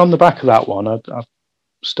 And on the back of that one, I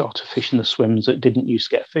started fishing the swims that didn't used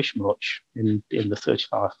to get fish much in the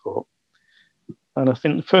 35 foot. And I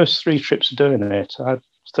think the first 3 trips of doing it, I had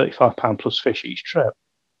 £35 plus fish each trip.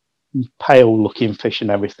 Pale looking fish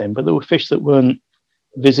and everything, but there were fish that weren't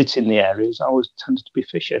visiting the areas I always tended to be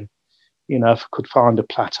fishing. If I could find a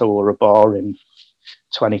plateau or a bar in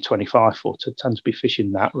 20, 25 foot, I tend to be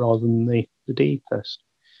fishing that rather than the deepest.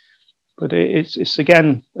 But it's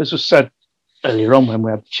again, as I said earlier on when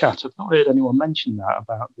we had the chat, I've not heard anyone mention that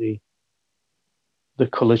about the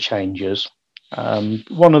colour changes.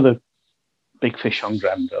 One of the big fish on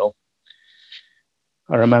Granville,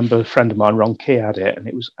 I remember a friend of mine, Ron Key, had it, and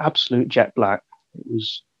it was absolute jet black. It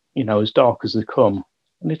was, as dark as they come.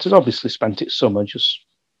 And it had obviously spent its summer just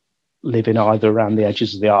living either around the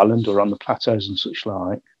edges of the island or on the plateaus and such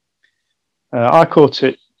like. I caught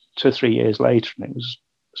it 2 or 3 years later, and it was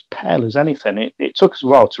as pale as anything. It took us a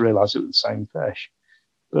while to realise it was the same fish,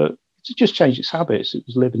 but it just changed its habits. It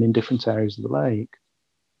was living in different areas of the lake.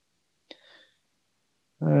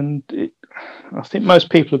 And I think most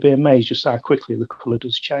people would be amazed just how quickly the colour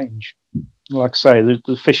does change. Like I say,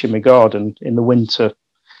 the fish in my garden in the winter,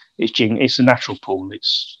 it's a natural pool.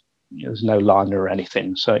 There's no liner or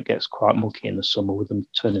anything, so it gets quite mucky in the summer with them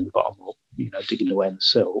turning the bottom up, digging away in the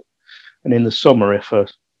silt. And in the summer, if I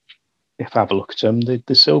have a look at them,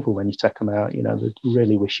 they're silver when you take them out. They're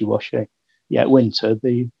really wishy-washy. Yeah, winter,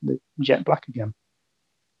 the jet black again.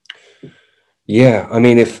 Yeah, I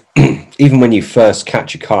mean, if even when you first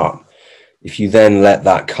catch a carp, if you then let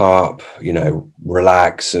that carp,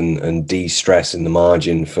 relax and de-stress in the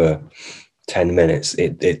margin for 10 minutes,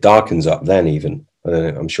 it darkens up then even.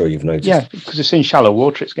 I'm sure you've noticed. Yeah, because it's in shallow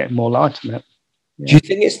water, it's getting more light in it. Yeah. Do you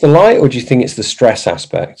think it's the light or do you think it's the stress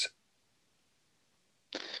aspect?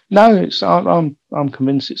 No, I'm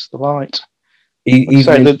convinced it's the light. Even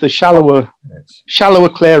So the shallower,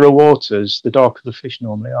 clearer waters, the darker the fish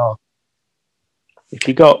normally are. If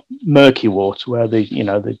you got murky water where they're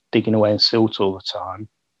digging away in silt all the time,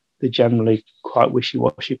 they're generally quite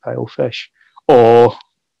wishy-washy pale fish. Or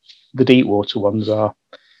the deep water ones are.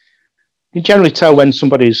 You generally tell when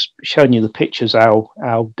somebody's showing you the pictures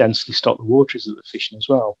how densely stocked the water is that they're fishing as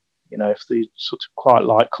well. If they're sort of quite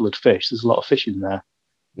light coloured fish, there's a lot of fish in there.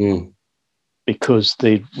 Because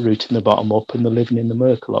they're rooting the bottom up and they're living in the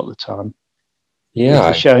murk a lot of the time. Yeah. If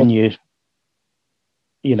they're showing you,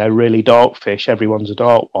 really dark fish, everyone's a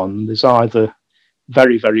dark one. There's either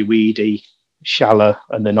very, very weedy, shallow,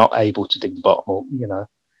 and they're not able to dig the bottom up,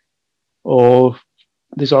 or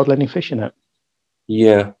there's hardly any fish in it.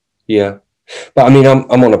 Yeah. But I mean, I'm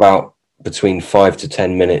on about between 5 to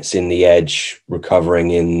 10 minutes in the edge,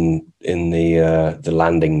 recovering in the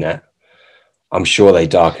landing net. I'm sure they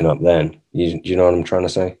darken up then. Do you know what I'm trying to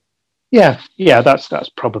say? Yeah, that's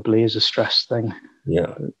probably is a stress thing.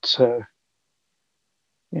 Yeah. But,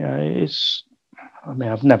 it's. I mean,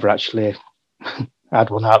 I've never actually had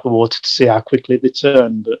one out of the water to see how quickly they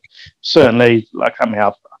turn, but certainly, I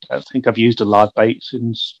don't think I've used a live bait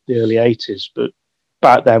since the early '80s. But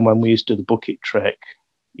back then, when we used to do the bucket trick,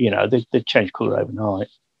 they'd change colour overnight.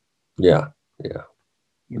 Yeah.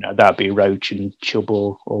 That'd be roach and chub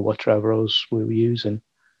or whatever else we were using.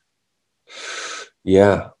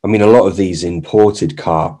 Yeah, I mean, a lot of these imported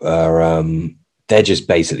carp are they're just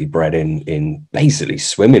basically bred in basically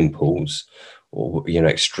swimming pools or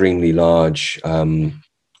extremely large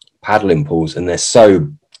paddling pools, and they're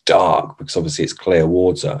so dark because obviously it's clear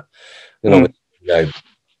water. And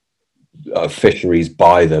fisheries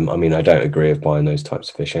buy them. I mean, I don't agree with buying those types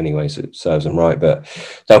of fish anyway, so it serves them right, but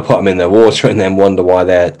they'll put them in their water and then wonder why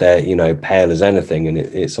they're pale as anything, and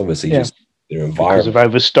it's obviously just their environment. Because they've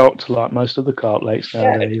overstocked like most of the carp lakes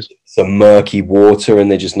nowadays. Some murky water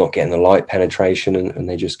and they're just not getting the light penetration, and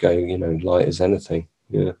they just go light as anything.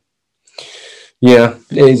 It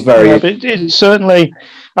is very but it certainly,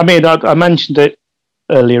 I mean, I mentioned it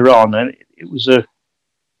earlier on, and it was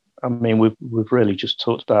we've really just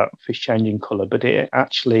talked about fish changing colour, but it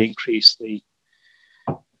actually increased the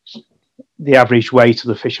average weight of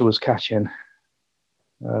the fish I was catching.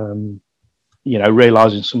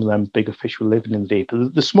 Realising some of them bigger fish were living in the deeper.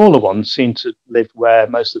 The smaller ones seem to live where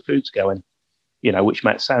most of the food's going, which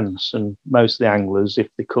makes sense. And most of the anglers, if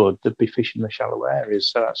they could, they'd be fishing the shallow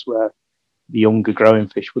areas. So that's where the younger growing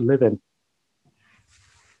fish would live in.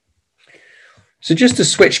 So just to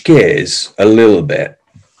switch gears a little bit,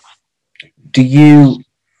 do you,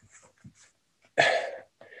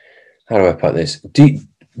 how do I put this?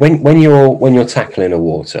 When you're tackling a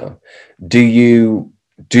water, do you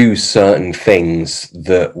do certain things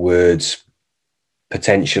that would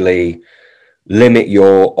potentially limit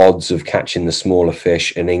your odds of catching the smaller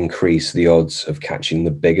fish and increase the odds of catching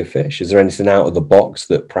the bigger fish? Is there anything out of the box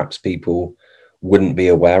that perhaps people wouldn't be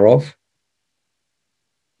aware of?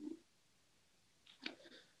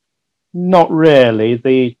 Not really.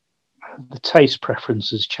 The taste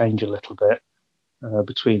preferences change a little bit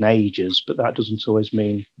between ages, but that doesn't always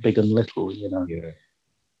mean big and little, Yeah.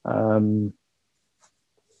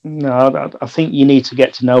 No, I think you need to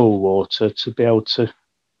get to know a water to be able to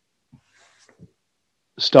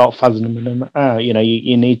start fathoming them out. You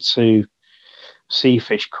need to see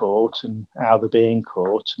fish caught and how they're being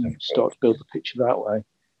caught and start to build the picture that way.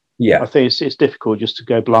 Yeah. I think it's difficult just to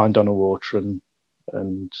go blind on a water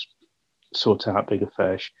and sort out bigger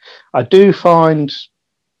fish. I do find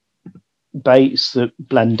baits that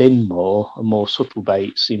blend in more and more subtle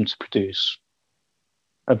baits seem to produce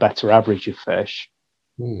a better average of fish.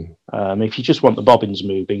 If you just want the bobbins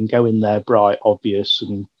moving, go in there bright, obvious,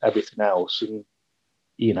 and everything else, and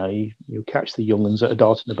you'll catch the young ones that are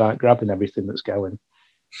darting about, grabbing everything that's going.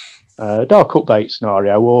 Dark up bait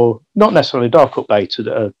scenario, or not necessarily dark up bait,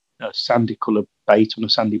 a sandy coloured bait on a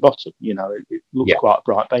sandy bottom. It looks quite a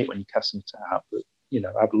bright bait when you're casting it out, but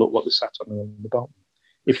have a look what they sat on the bottom.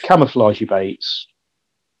 If you camouflage your baits,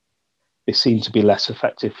 they seem to be less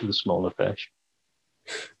effective for the smaller fish.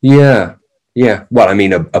 Yeah. Well, I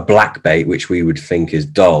mean, a black bait, which we would think is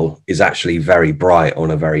dull, is actually very bright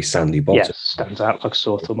on a very sandy bottom. Yeah, stands out like a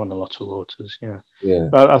sore thumb on a lot of waters. Yeah.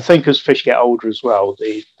 But I think as fish get older as well,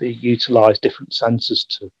 they utilise different sensors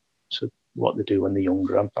to what they do when they're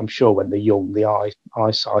younger. I'm sure when they're young, the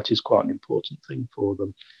eyesight is quite an important thing for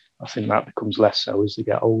them. I think that becomes less so as they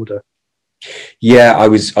get older. Yeah, I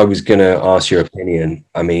was going to ask your opinion.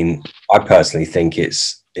 I mean, I personally think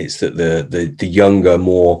it's that the younger,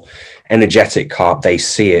 more energetic carp, they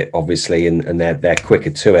see it obviously, and they're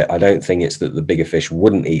quicker to it. I don't think it's that the bigger fish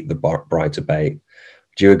wouldn't eat the brighter bait.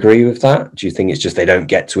 Do you agree with that? Do you think it's just they don't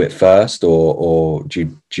get to it first, or do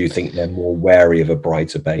you think they're more wary of a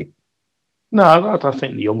brighter bait? No, I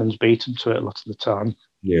think the young ones beat them to it a lot of the time.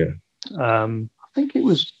 Yeah. I think it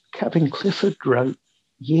was Kevin Clifford wrote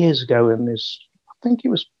years ago in this. I think it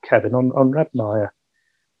was Kevin on Redmire,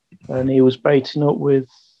 and he was baiting up with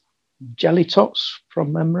jelly tots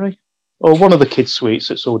from memory, or one of the kids' sweets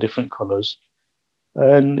that's all different colours.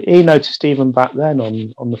 And he noticed even back then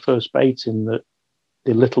on the first baiting that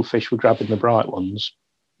the little fish were grabbing the bright ones,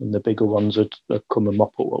 and the bigger ones had come and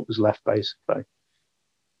mop up what was left, basically.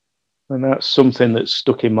 And that's something that's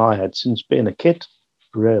stuck in my head since being a kid,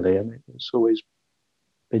 really. I mean, it's always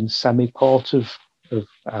been semi-part of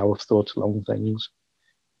how I've thought along things.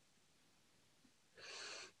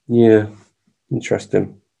 Yeah,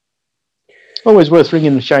 interesting. Always worth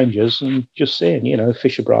ringing the changers and just saying,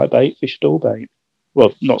 fish a bright bait, fish a dull bait.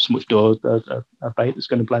 Well, not so much dull, a bait that's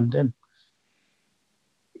going to blend in.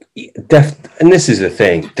 And this is the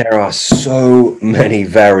thing, there are so many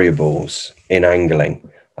variables in angling.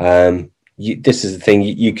 This is the thing,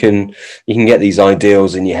 you can get these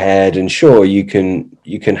ideals in your head, and sure, you can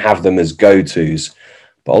have them as go-tos,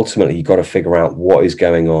 but ultimately you've got to figure out what is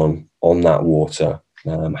going on that water,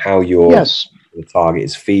 how the target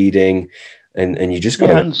is feeding, and you just got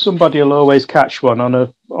to... and somebody will always catch one on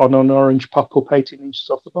an orange pop-up 18 inches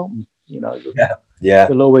off the bottom. Yeah.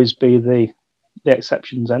 There'll always be the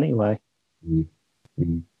exceptions anyway.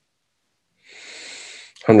 100%.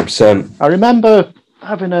 I remember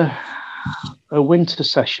having a winter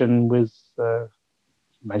session with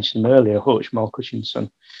mentioned him earlier, Hutch, Mark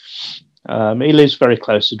Hutchinson. He lives very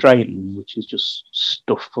close to Drayton, which is just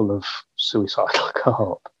stuffed full of suicidal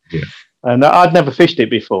carp. Yeah. And I'd never fished it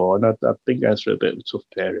before, and I'd been going through a bit of a tough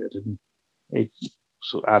period, and he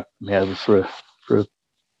sort of had me over for a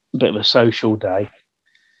bit of a social day.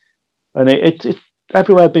 And it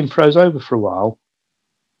everywhere had been froze over for a while,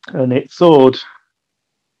 and it thawed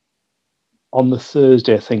on the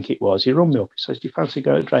Thursday, I think it was. He rung me up. He says, "Do you fancy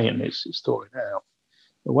going to Drayton? It's thawing out."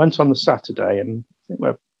 I went on the Saturday, and I think we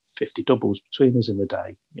had 50 doubles between us in the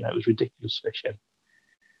day. It was ridiculous fishing.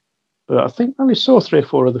 But I think I only saw 3 or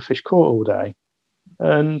 4 other fish caught all day.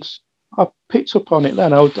 And I picked up on it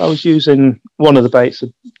then. I was using one of the baits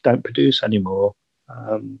that don't produce anymore,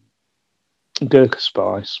 Gurkha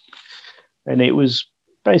Spice. And it was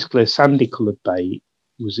basically a sandy coloured bait,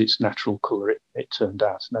 was its natural colour, it turned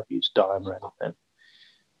out. I never used dye or anything.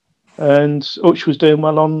 And Hutch was doing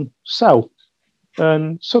well on cell.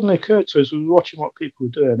 And suddenly occurred to us, we were watching what people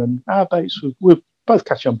were doing, and our baits were both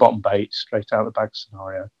catching on bottom baits, straight out of the bag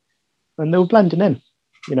scenario. And they were blending in.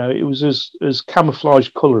 It was as camouflage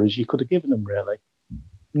colour as you could have given them, really.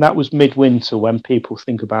 And that was midwinter, when people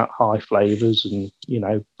think about high flavours and,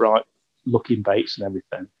 bright looking baits and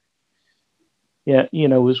everything. Yeah,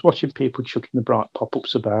 I was watching people chucking the bright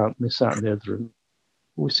pop-ups about, and this, that, and the other, and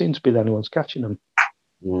we seem to be the only ones catching them.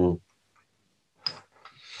 Mm.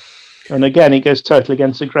 And again, it goes totally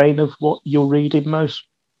against the grain of what you'll read in most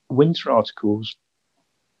winter articles.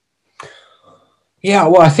 Yeah,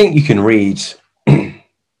 well, I think you can read...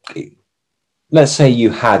 Let's say you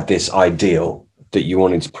had this ideal that you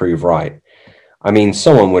wanted to prove right. I mean,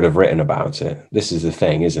 someone would have written about it. This is the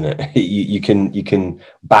thing, isn't it? You can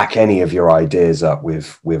back any of your ideas up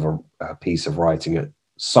with a piece of writing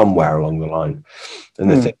somewhere along the line. And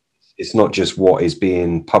the thing, it's not just what is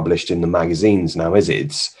being published in the magazines now, is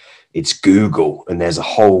it? It's Google, and there's a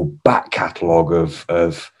whole back catalogue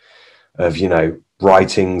of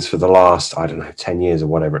writings for the last, 10 years or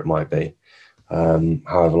whatever it might be,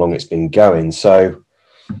 however long it's been going. So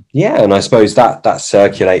yeah, and I suppose that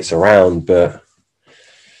circulates around, but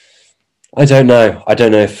I don't know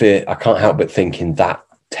if I can't help but thinking that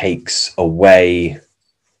takes away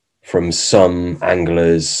from some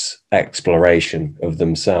anglers' exploration of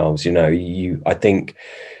themselves. I think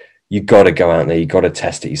you got to go out there, you got to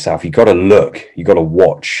test it yourself, you got to look, you got to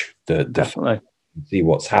watch definitely see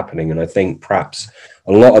what's happening. And I think perhaps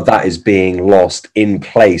a lot of that is being lost in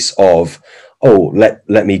place of,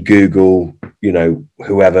 let me Google,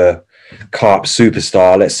 whoever carp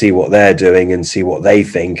superstar, let's see what they're doing and see what they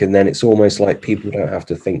think. And then it's almost like people don't have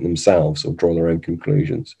to think themselves or draw their own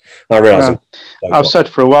conclusions. I realise I've said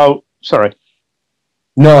for a while, sorry.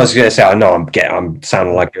 No, I was going to say, I know I'm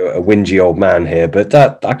sounding like a whingy old man here, but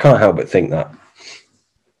that I can't help but think that.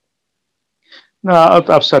 No,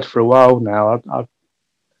 I've said for a while now.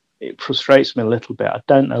 It frustrates me a little bit. I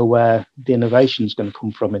don't know where the innovation is going to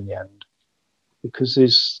come from in the end, because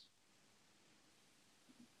there's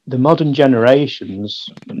the modern generations.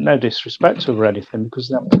 No disrespect to them or anything, because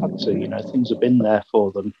they haven't had to. You know, things have been there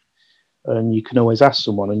for them, and you can always ask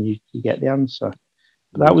someone, and you get the answer.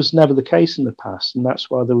 But that was never the case in the past, and that's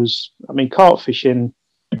why there was. I mean, carp fishing,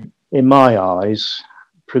 in my eyes,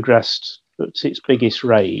 progressed at its biggest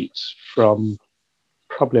rate from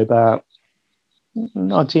probably about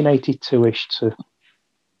 1982-ish to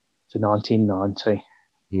 1990,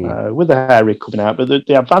 with the hair rig coming out. But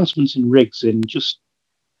the advancements in rigs in just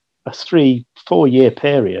a 3-4 year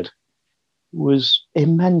period was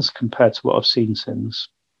immense compared to what I've seen since.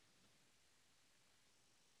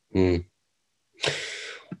 I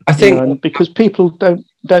think because people don't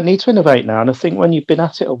need to innovate now, and I think when you've been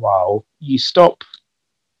at it a while, you stop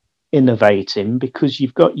innovating because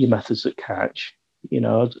you've got your methods that catch. You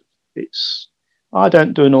know, I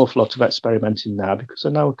don't do an awful lot of experimenting now because I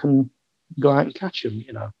know I can go out and catch them.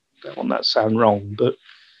 You know, I don't want that to sound wrong, but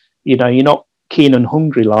you know, you're not keen and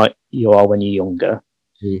hungry like you are when you're younger.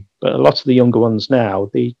 But a lot of the younger ones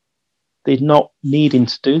now, they're not needing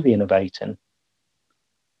to do the innovating.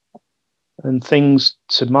 And things,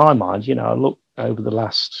 to my mind, you know, I look over the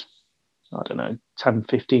last, 10,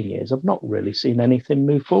 15 years, I've not really seen anything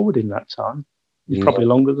move forward in that time. Probably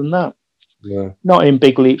longer than that. Yeah. Not in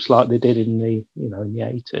big leaps like they did in the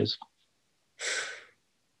 80s.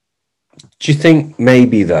 Do you think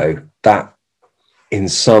maybe though that in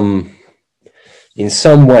some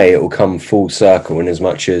way it will come full circle, in as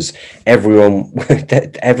much as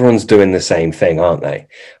everyone's doing the same thing, aren't they?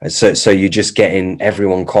 So you're just getting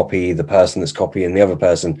everyone copy the person that's copying the other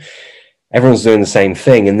person. Everyone's doing the same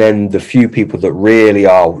thing, and then the few people that really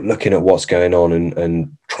are looking at what's going on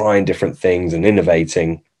and trying different things and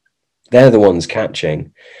innovating, they're the ones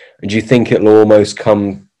catching. And do you think it'll almost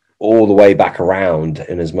come all the way back around,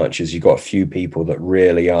 in as much as you've got a few people that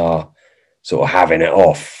really are sort of having it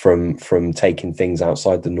off from taking things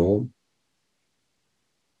outside the norm?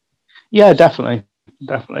 Yeah, definitely.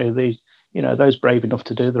 Those brave enough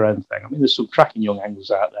to do their own thing. I mean, there's some cracking young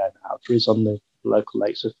anglers out there now. There is on the local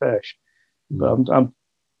lakes of fish. But I'm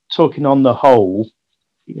talking on the whole,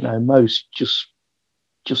 you know, most just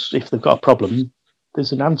if they've got a problem,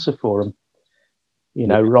 there's an answer for them, you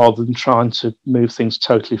know, rather than trying to move things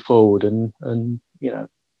totally forward and you know,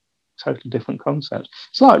 totally different concepts.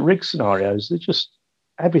 It's like rig scenarios. They're just,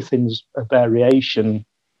 everything's a variation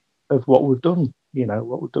of what we've done, you know,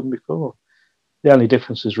 what we've done before. The only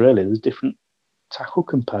difference is really there's different tackle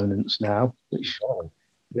components now, which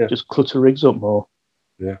just clutter rigs up more.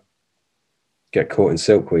 Yeah. Get caught in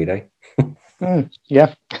silkweed, eh?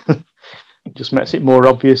 Yeah. It just makes it more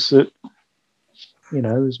obvious that, you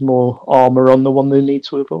know, there's more armour on the one they need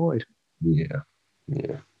to avoid. Yeah.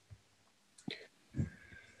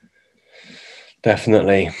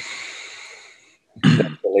 Definitely.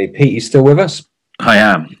 Pete, you still with us? I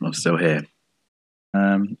am. I'm still here.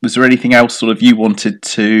 Was there anything else sort of you wanted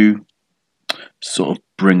to sort of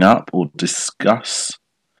bring up or discuss?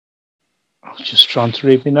 I was just trying to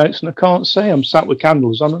read my notes and I can't see. I'm sat with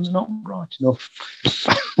candles on and they're not bright enough.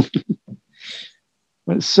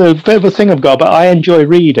 It's a bit of a thing I've got, but I enjoy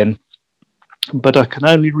reading, but I can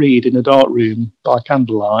only read in a dark room by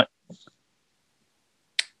candlelight.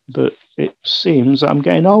 But it seems that I'm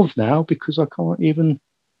getting old now because I can't even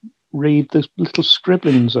read the little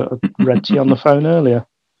scribblings that I read to you on the phone earlier.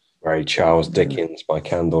 Very Charles Dickens by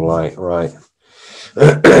candlelight, right?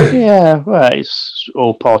 Yeah, well, it's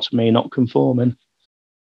all part of me not conforming.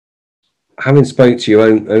 Having spoke to you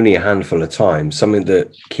only a handful of times, something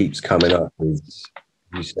that keeps coming up is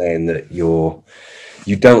you saying that you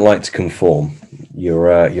don't like to conform.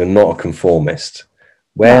 You're not a conformist.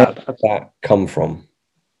 Where did that come from?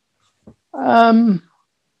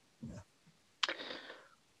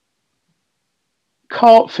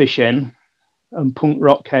 Carp fishing and punk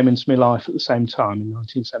rock came into my life at the same time in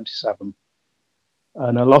 1977.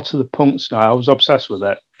 And a lot of the punk style, I was obsessed with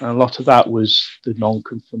it. And a lot of that was the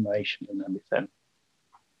non-conformation and everything.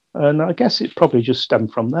 And I guess it probably just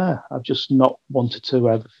stemmed from there. I've just not wanted to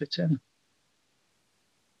ever fit in.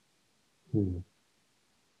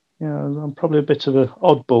 Yeah, I'm probably a bit of an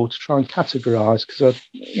oddball to try and categorise because,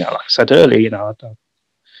 like I said earlier, you know,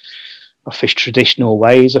 I fish traditional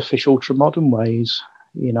ways, I fish ultra modern ways.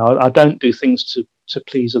 You know, I don't do things to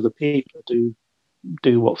please other people. I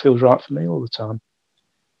do what feels right for me all the time.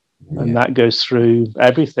 Yeah. And that goes through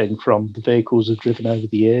everything from the vehicles I've driven over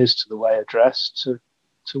the years to the way I dress to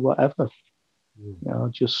to whatever.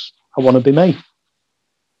 I want to be me.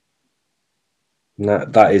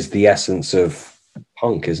 That is the essence of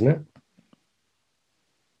punk, isn't it?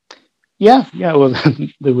 Yeah. Well,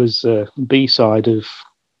 there was a B-side of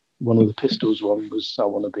one of the Pistols one was I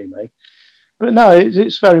Want to Be Me. But no,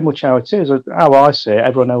 it's very much how it is. How I see it,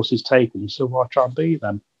 everyone else is taken, so why try and be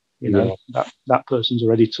them? That person's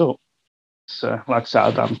already took. So, like I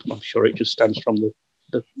said, I'm sure it just stems from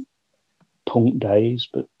the punk days.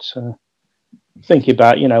 But thinking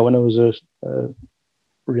about, when I was a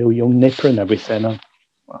real young nipper and everything,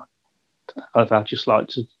 I'd just like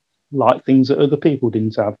to like things that other people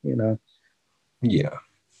didn't have, Yeah.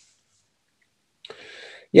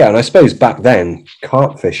 Yeah, and I suppose back then,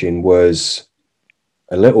 carp fishing was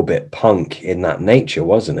a little bit punk in that nature,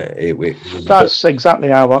 wasn't it? It was exactly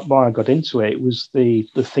why I got into it. It was the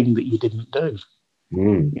thing that you didn't do.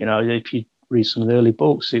 If you read some of the early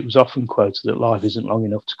books, it was often quoted that life isn't long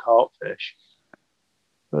enough to carp fish.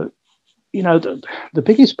 But, the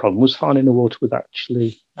biggest problem was finding a water with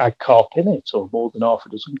actually had carp in it, or more than half a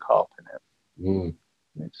dozen carp in it.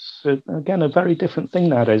 It's, again, a very different thing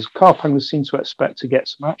nowadays. Carp anglers seem to expect to get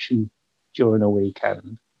some action during a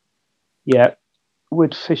weekend. Yeah,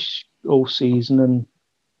 we'd fish all season and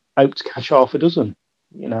hope to catch half a dozen.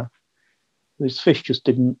 These fish just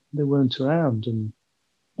they weren't around. And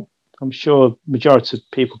I'm sure majority of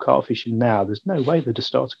people carp fishing now, there's no way they'd have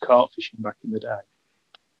started carp fishing back in the day.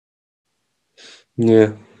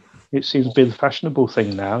 Yeah. It seems to be the fashionable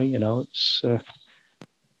thing now, it's...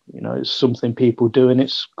 it's something people do, and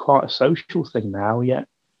it's quite a social thing now. Yet,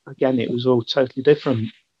 again, it was all totally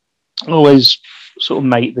different. I always sort of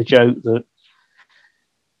make the joke that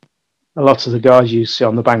a lot of the guys you see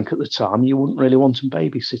on the bank at the time, you wouldn't really want them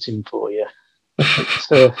babysitting for you.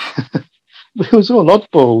 It was all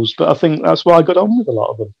oddballs, but I think that's why I got on with a lot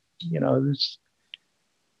of them.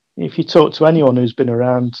 If you talk to anyone who's been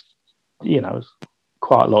around,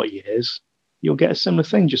 quite a lot of years, you'll get a similar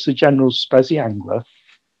thing, just a general spezzy angler.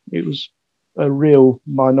 It was a real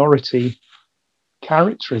minority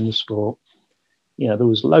character in the sport. There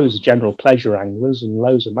was loads of general pleasure anglers and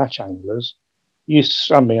loads of match anglers.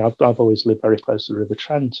 I've always lived very close to the River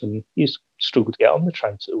Trent, and used to struggle to get on the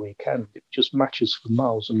Trent at the weekend. It just matches for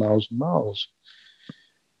miles and miles and miles.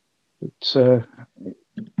 But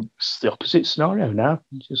it's the opposite scenario now.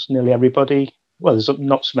 Just nearly everybody. Well, there's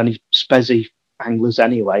not so many spezzy anglers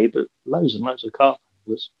anyway, but loads and loads of carp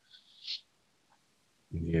anglers.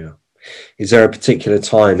 Yeah. Is there a particular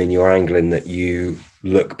time in your angling that you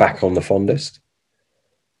look back on the fondest?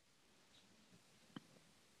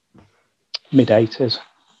 Mid-80s.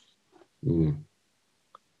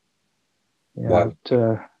 Wow.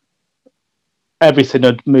 Everything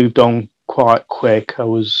had moved on quite quick. I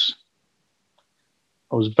was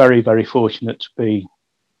very, very fortunate to be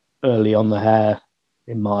early on the hare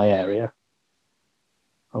in my area.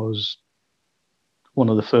 I was one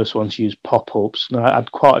of the first ones to use pop-ups, and I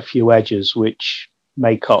had quite a few edges, which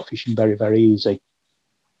made carp fishing very, very easy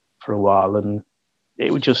for a while. And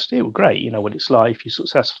it was great, what it's like. If you're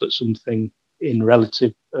successful at something in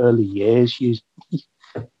relative early years, you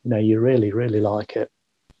really, really like it.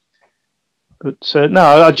 But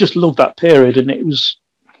no, I just loved that period, and it was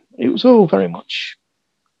all very much,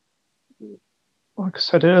 like I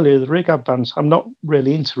said earlier, the rig advance. I'm not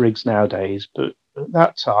really into rigs nowadays, but at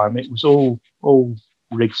that time it was all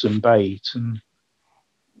rigs and bait, and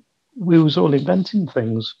we was all inventing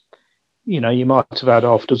things. You might have had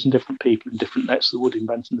half a dozen different people in different nets that would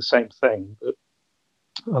inventing the same thing, but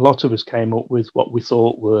a lot of us came up with what we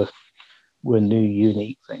thought were new,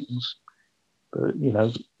 unique things. But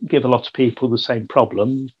give a lot of people the same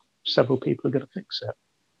problem, several people are going to fix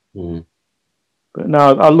it. But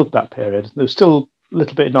no, I loved that period. There's still a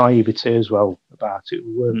little bit of naivety as well about it.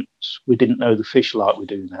 We didn't know the fish like we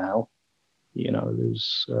do now. You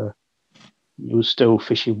were still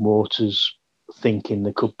fishing waters, thinking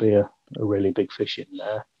there could be a really big fish in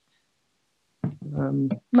there.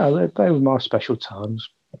 No, they were my special times.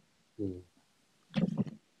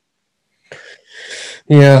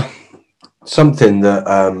 Yeah, something that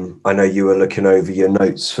I know you were looking over your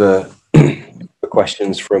notes for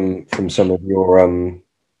questions from some of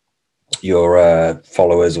your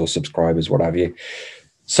followers or subscribers, what have you.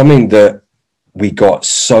 Something that we got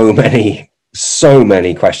so many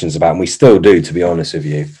questions about, and we still do, to be honest with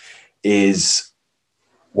you, is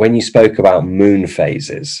when you spoke about moon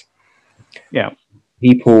phases. Yeah,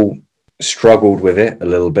 people struggled with it a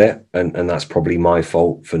little bit, and that's probably my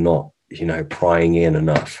fault for not prying in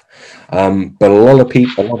enough. But a lot of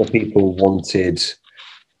people wanted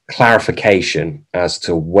clarification as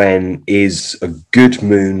to when is a good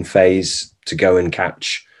moon phase to go and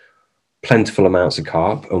catch plentiful amounts of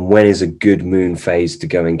carp, and when is a good moon phase to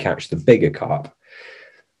go and catch the bigger carp?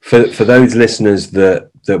 For those listeners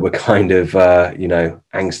that were kind of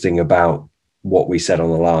angsting about what we said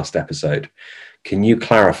on the last episode, can you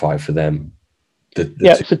clarify for them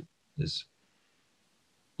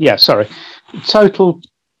sorry. Total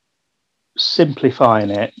simplifying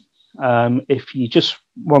it. If you just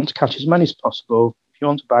want to catch as many as possible, if you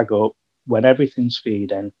want to bag up when everything's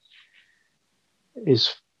feeding,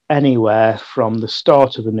 is anywhere from the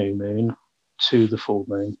start of the new moon to the full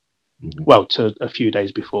moon. Mm-hmm. Well, to a few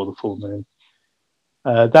days before the full moon.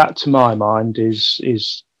 That, to my mind,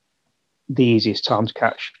 is the easiest time to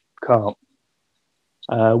catch carp.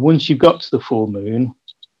 Once you've got to the full moon,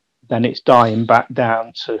 then it's dying back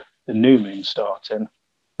down to the new moon starting.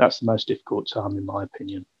 That's the most difficult time, in my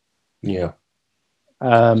opinion. Yeah.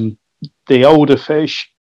 The older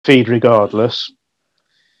fish feed regardless.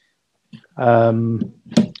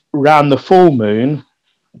 Around the full moon,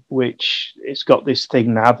 which it's got this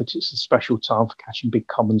thing now that it's a special time for catching big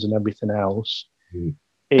commons and everything else. Mm.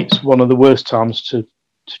 It's one of the worst times to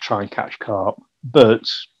try and catch carp. But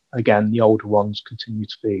again, the older ones continue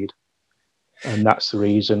to feed. And that's the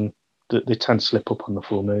reason that they tend to slip up on the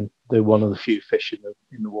full moon. They're one of the few fish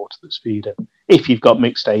in the water that's feeding. If you've got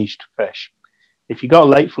mixed aged fish. If you've got a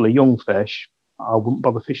lake full of young fish, I wouldn't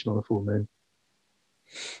bother fishing on the full moon.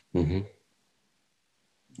 Mm-hmm.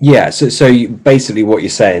 Yeah, so basically what you're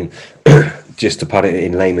saying, just to put it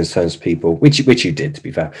in layman's terms, people, which you did, to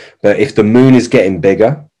be fair, but if the moon is getting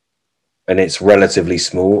bigger and it's relatively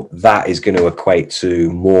small, that is going to equate to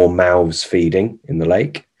more mouths feeding in the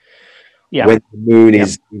lake. Yeah. When the moon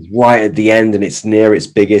is right at the end and it's near its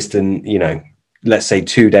biggest, and let's say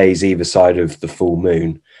 2 days either side of the full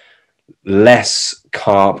moon, less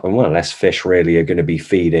carp and less fish really are going to be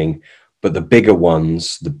feeding. But the bigger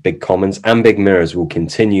ones, the big commons and big mirrors, will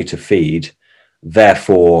continue to feed.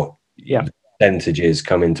 Therefore, the percentages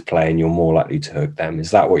come into play and you're more likely to hook them.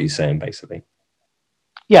 Is that what you're saying, basically?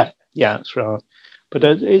 Yeah, that's right. But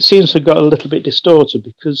it seems to have got a little bit distorted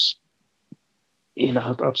because,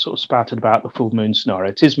 I've sort of spouted about the full moon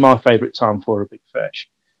scenario. It is my favourite time for a big fish,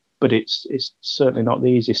 but it's certainly not the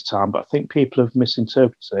easiest time. But I think people have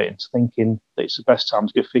misinterpreted it into thinking that it's the best time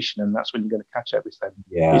to go fishing and that's when you're going to catch everything.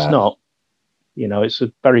 Yeah. It's not. It's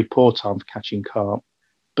a very poor time for catching carp,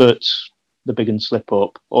 but the big ones slip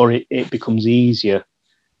up, or it becomes easier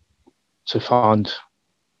to find,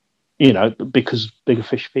 because bigger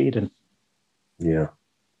fish feeding. Yeah.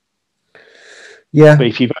 Yeah. But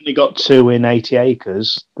if you've only got 2 in 80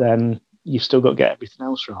 acres, then you've still got to get everything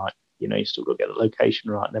else right. You still got to get the location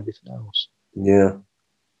right and everything else. Yeah.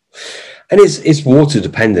 And it's water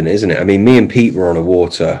dependent, isn't it? I mean, me and Pete were on a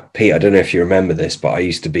water. Pete, I don't know if you remember this, but I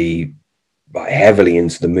used to be heavily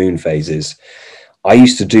into the moon phases. I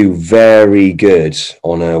used to do very good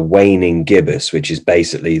on a waning gibbous, which is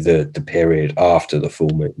basically the period after the full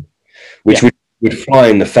moon, which would fly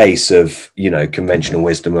in the face of conventional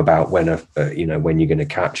wisdom about when when you're going to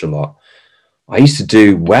catch a lot. I used to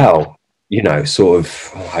do well, sort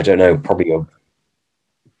of, I don't know, probably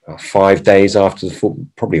 5 days after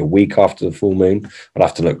probably a week after the full moon. I'll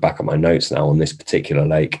have to look back at my notes now on this particular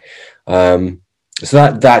lake. So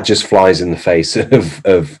that just flies in the face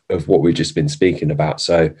of what we've just been speaking about.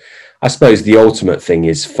 So I suppose the ultimate thing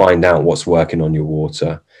is find out what's working on your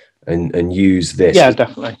water and use this. Yeah,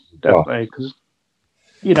 definitely. Because,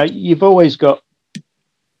 you've always got,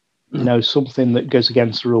 something that goes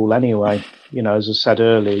against the rule anyway. As I said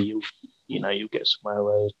earlier, you get somewhere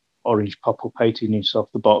where orange popple painting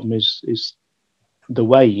yourself the bottom is the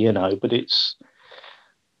way, but it's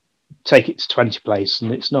take it to 20 place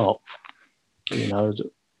and it's not.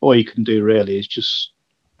 All you can do really is just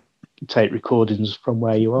take recordings from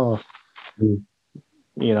where you are. Mm.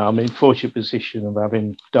 I'm in fortunate position of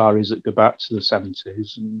having diaries that go back to the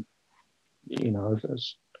 70s, and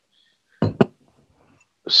there's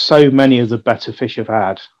so many of the better fish I've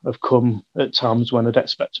had have come at times when I'd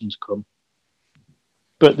expect them to come,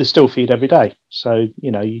 but they still feed every day. So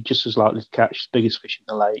you're just as likely to catch the biggest fish in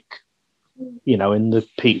the lake, in the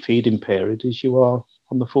peak feeding period as you are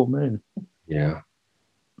on the full moon. Yeah.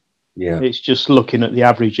 It's just looking at the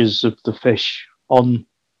averages of the fish on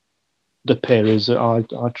the periods that I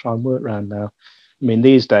try and work around now. I mean,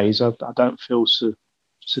 these days I don't feel so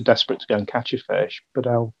desperate to go and catch a fish, but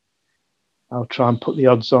I'll try and put the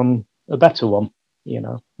odds on a better one.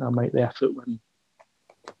 I'll make the effort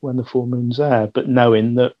when the full moon's there, but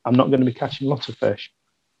knowing that I'm not going to be catching lots of fish.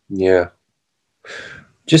 Yeah.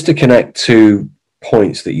 Just to connect to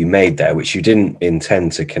points that you made there, which you didn't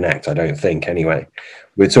intend to connect, I don't think. Anyway,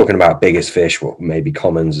 we're talking about biggest fish, well, maybe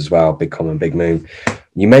commons as well, big common, big moon.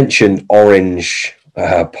 You mentioned orange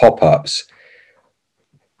pop-ups.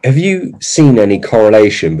 Have you seen any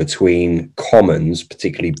correlation between commons,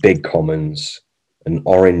 particularly big commons, and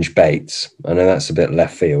orange baits? I know that's a bit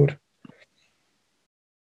left field.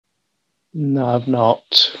 No, I've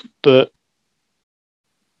not, but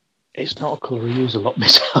it's not a colour I use a lot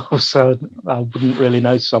myself, so I wouldn't really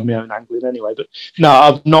notice on my own angling anyway. But no,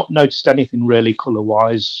 I've not noticed anything really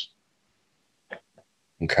colour-wise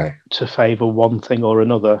to favour one thing or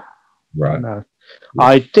another. Right. No.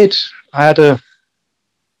 I had a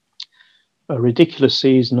ridiculous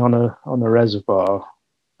season on a reservoir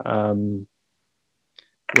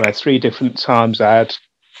where 3 different times I had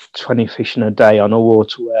 20 fish in a day on a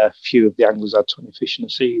water where few of the anglers had 20 fish in a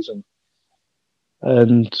season.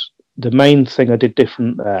 And the main thing I did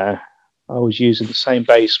different there, I was using the same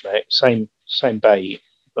bait, same bait,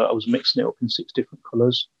 but I was mixing it up in 6 different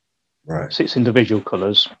colours, right? 6 individual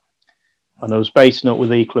colours, and I was baiting up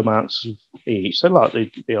with equal amounts of each. So like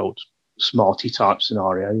the old Smarty type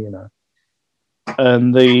scenario, you know.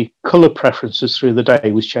 And the colour preferences through the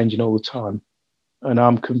day was changing all the time, and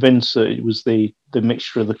I'm convinced that it was the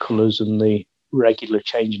mixture of the colours and the regular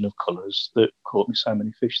changing of colours that caught me so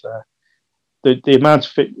many fish there. The amount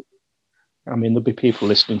of it, I mean, there'll be people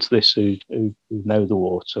listening to this who know the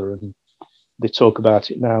water, and they talk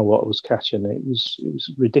about it now, what I was catching. It was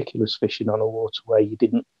ridiculous fishing on a water where you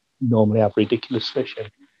didn't normally have ridiculous fishing.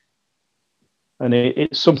 And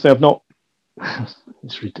it's something I've not,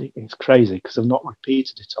 it's ridiculous, it's crazy because I've not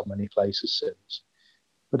repeated it on many places since.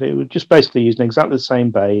 But it was just basically using exactly the same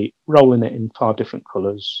bait, rolling it in 5 different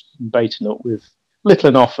colours, and baiting up with little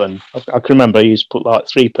and often. I can remember I used to put like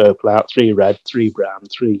 3 purple out, 3 red, 3 brown,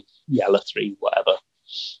 3 yellow, 3 whatever,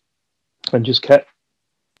 and just kept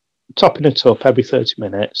topping it up every 30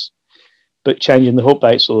 minutes, but changing the hook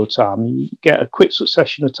baits all the time. You get a quick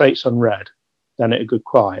succession of takes on red, then it a good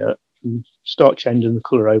quiet, and start changing the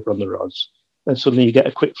colour over on the rods. Then suddenly you get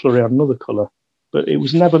a quick flurry on another colour. But it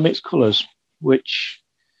was never mixed colours, which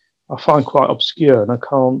I find quite obscure, and I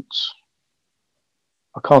can't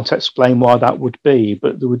explain why that would be,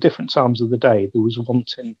 but there were different times of the day there was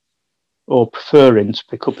wanting or preferring to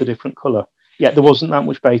pick up a different colour. Yet there wasn't that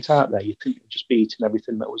much bait out there. You'd think they'd just be eating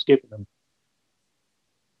everything that was given them.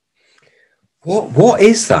 What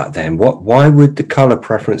is that then? Why would the colour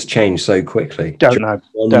preference change so quickly? Don't know.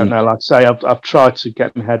 Like I say, I've tried to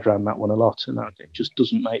get my head around that one a lot, and it just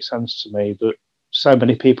doesn't make sense to me. But so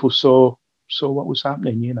many people saw what was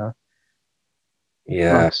happening, you know.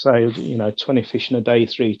 Yeah. Like I say, you know, 20 fish in a day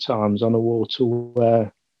 3 times on a water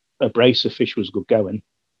where a brace of fish was good going.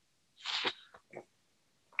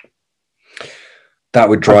 That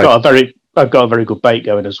would drive. I've got a very good bait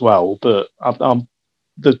going as well, but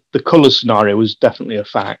the colour scenario was definitely a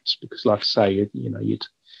fact because, like I say, you'd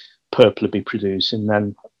purple be producing,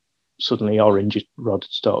 then suddenly orange rod would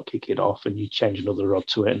start kicking off, and you'd change another rod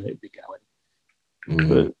to it, and it'd be going.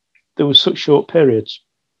 But there was such short periods.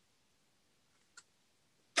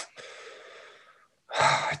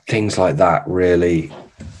 Things like that really,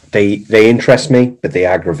 they interest me, but they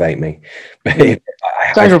aggravate me. It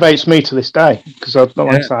aggravates me to this day because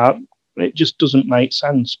it just doesn't make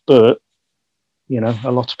sense. But you know,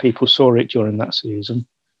 a lot of people saw it during that season.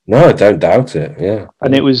 No, I don't doubt it. Yeah,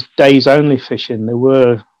 and it was days only fishing. There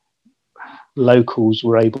were locals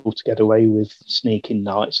were able to get away with sneaking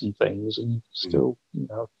nights and things, and still, you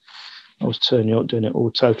know, I was turning up doing it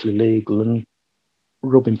all totally legal and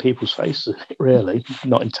rubbing people's faces, really,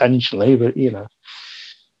 not intentionally, but you know,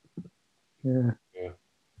 yeah.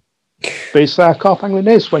 But it's how carp angling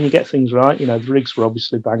is when you get things right. You know, the rigs were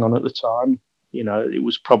obviously bang on at the time. You know, it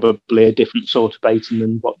was probably a different sort of baiting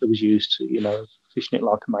than what they was used to. You know, fishing it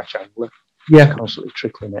like a match angler, constantly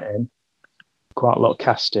trickling it in, quite a lot of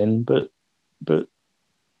casting, but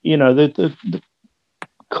you know, the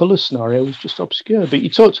colour scenario was just obscure. But you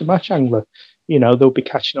talk to a match angler, you know, they'll be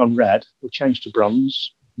catching on red, they'll change to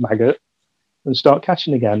bronze, maggot, and start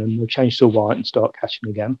catching again, and they'll change to white and start catching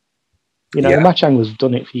again. You know, the match anglers have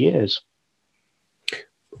done it for years.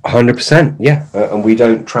 100%, yeah, and we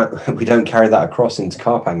don't carry that across into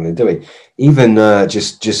carp angling, do we? Even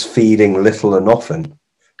just feeding little and often,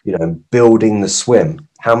 you know, building the swim.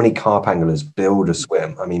 How many carp anglers build a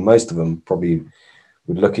swim? I mean, most of them probably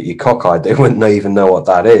would look at you cockeyed. They wouldn't even know what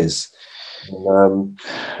that is.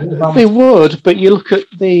 They would, but you look at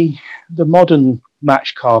the modern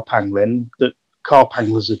match carp angling that carp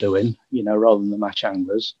anglers are doing, you know, rather than the match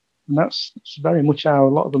anglers, and that's very much how a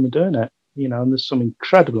lot of them are doing it. You know, and there's some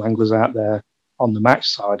incredible anglers out there on the match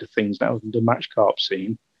side of things now, the match carp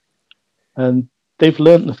scene, and they've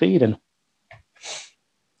learnt the feeding.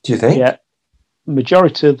 Do you think? Yeah,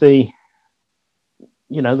 majority of the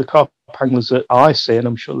carp anglers that I see, and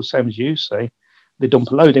I'm sure the same as you see, they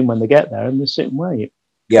dump a load in when they get there and they sit and wait.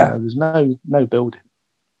 Yeah. There's no building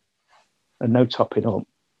and no topping up.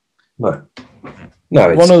 No.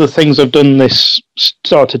 One of the things I've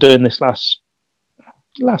started doing this last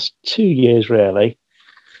 2 years really,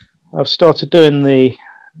 I've started doing the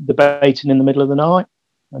baiting in the middle of the night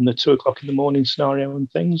and the 2 o'clock in the morning scenario and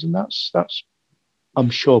things, and that's I'm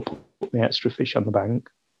sure put me extra fish on the bank,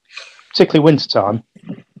 particularly wintertime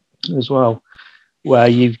as well, where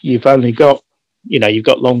you've only got you've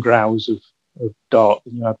got longer hours of dark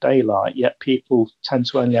than you have daylight, yet people tend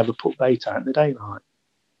to only ever put bait out in the daylight.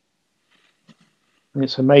 And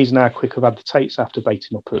it's amazing how quick I've had the takes after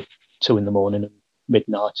baiting up at 2 in the morning and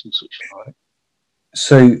midnight and such like.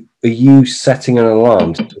 So are you setting an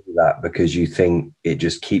alarm to do that because you think it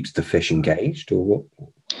just keeps the fish engaged, or what?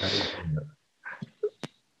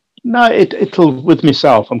 No, it'll, with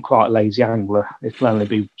myself, I'm quite a lazy angler. It'll only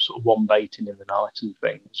be sort of one baiting in the night and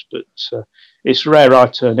things, but it's rare I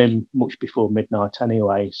turn in much before midnight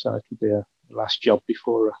anyway, so it'll be a last job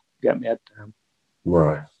before I get my head down.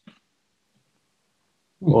 Right.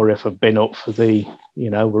 Or if I've been up for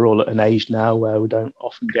we're all at an age now where we don't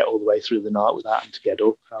often get all the way through the night without having to get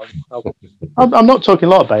up. I'm not talking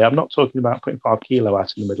a lot of bait. I'm not talking about putting 5 kilo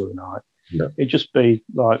out in the middle of the night. No. It'd just be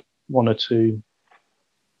like 1 or 2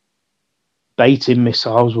 baiting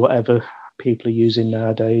missiles, whatever people are using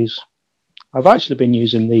nowadays. I've actually been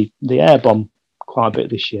using the air bomb quite a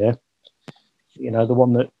bit this year. The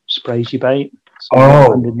one that sprays your bait.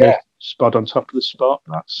 The spot on top of the spot.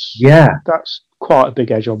 That's quite a big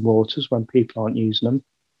edge on waters when people aren't using them.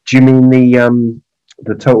 Do you mean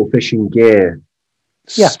the Total Fishing Gear?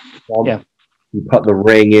 Yeah. Spot? Yeah. You put the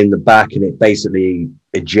ring in the back and it basically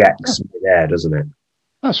ejects mid-air, doesn't it?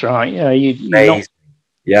 That's right. Yeah. You've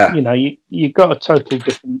got a total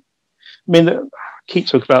different. I mean, I keep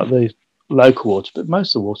talking about the local water, but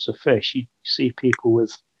most of the water fish, you see people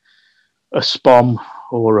with a spom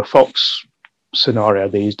or a fox scenario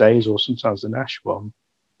these days, or sometimes an ash one,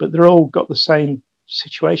 but they're all got the same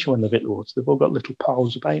situation when they've hit the water. They've all got little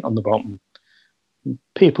piles of bait on the bottom.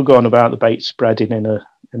 People going about the bait spreading in a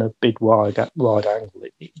big wide angle.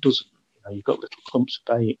 It doesn't. You've got little clumps of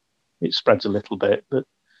bait. It spreads a little bit, but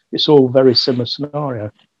it's all very similar scenario.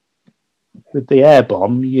 With the air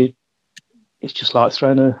bomb, it's just like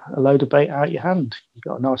throwing a load of bait out your hand. You've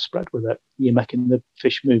got a nice spread with it. You're making the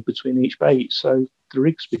fish move between each bait, so the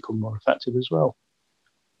rigs become more effective as well.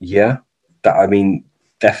 Yeah,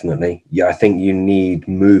 definitely. Yeah, I think you need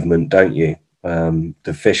movement, don't you?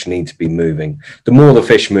 The fish need to be moving. The more the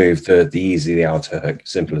fish move, the easier they are to hook.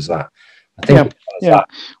 Simple as that. I think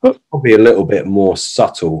that's probably a little bit more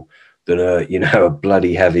subtle than a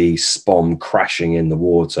bloody heavy spom crashing in the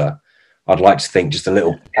water. I'd like to think just a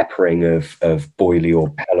little peppering of boilie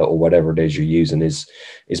or pellet or whatever it is you're using is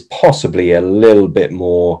possibly a little bit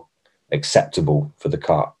more acceptable for the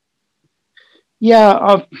carp. Yeah,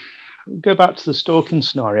 I'll go back to the stalking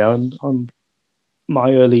scenario. And on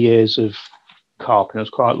my early years of carping, I was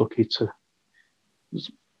quite lucky to.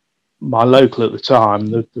 My local at the time,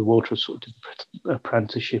 the water sort of did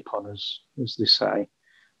apprenticeship on, as they say.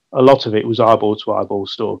 A lot of it was eyeball to eyeball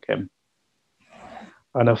stalking.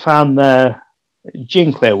 And I found there,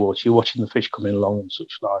 gin clear water, you're watching the fish coming along and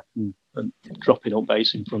such like, and dropping up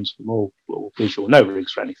baits in front of them, all visual, no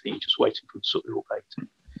rigs or anything, you're just waiting for them to suck their up bait.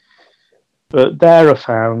 But there I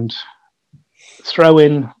found, throw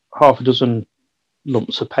in half a dozen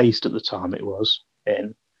lumps of paste at the time it was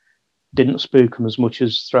in, didn't spook them as much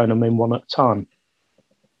as throwing them in one at a time.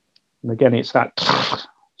 And again, it's that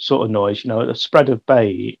sort of noise, a spread of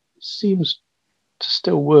bait seems to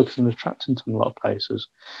still work as an attractant in a lot of places.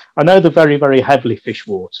 I know the very, very heavily fished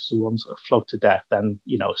waters, the ones that are flogged to death, then,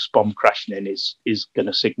 a spom crashing in is going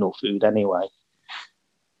to signal food anyway.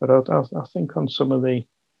 But I think on some of the,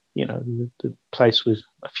 the place with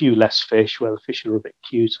a few less fish, where the fish are a bit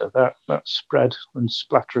cuter, that spread and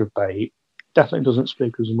splatter of bait definitely doesn't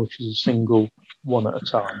speak as much as a single one at a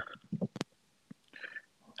time.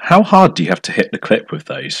 How hard do you have to hit the clip with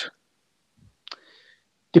those?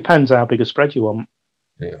 Depends how big a spread you want,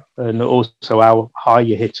 and also how high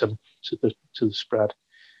you hit them to the spread.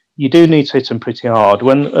 You do need to hit them pretty hard.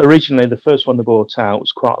 When originally the first one they brought out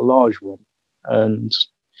was quite a large one, and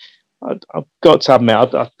I've got to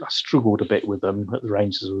admit I struggled a bit with them at the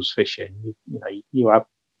ranges I was fishing. You have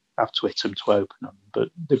to hit them to open them,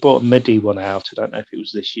 but they brought a midi one out. I don't know if it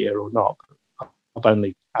was this year or not. I've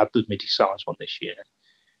only had the midi size one this year.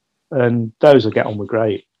 and those will get on with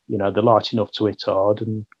great. They're light enough to hit hard,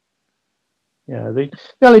 and the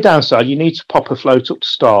only downside, you need to pop a float up to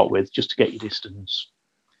start with just to get your distance.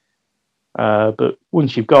 But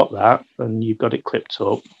once you've got that and you've got it clipped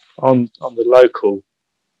up on the local,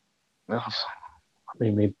 my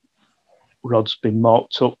rod's been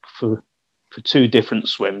marked up for 2 different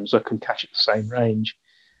swims. I can catch at the same range,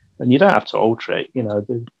 and you don't have to alter it.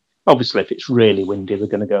 Obviously, if it's really windy, they're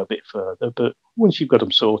going to go a bit further. But once you've got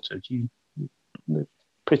them sorted, they're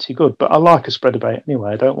pretty good. But I like a spreader bait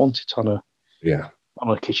anyway. I don't want it on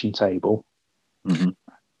a kitchen table. Mm-hmm.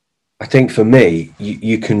 I think for me,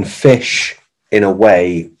 you can fish in a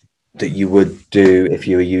way that you would do if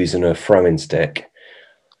you were using a throwing stick.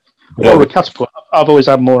 Or a catapult. I've always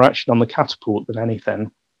had more action on the catapult than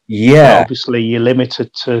anything. Yeah. But obviously, you're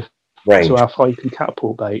limited to range. how far you can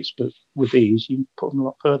catapult baits, but with these, you can put them a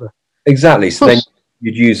lot further. Exactly. So then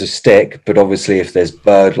you'd use a stick, but obviously, if there's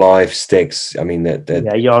bird life sticks, I mean,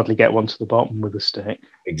 you hardly get one to the bottom with a stick.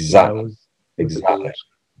 Exactly. Exactly.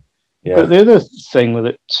 Yeah. But the other thing with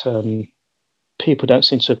it, people don't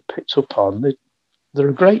seem to have picked up on, they're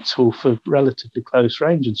a great tool for relatively close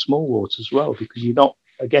range and small water as well, because you're not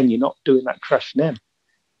doing that crashing in.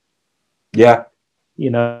 Yeah.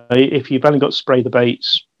 If you've only got to spray the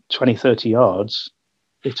baits 20, 30 yards,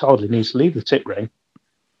 it hardly needs to leave the tip ring.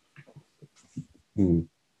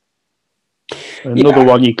 Another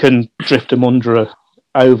one, you can drift them under a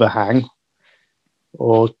overhang,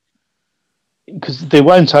 or because they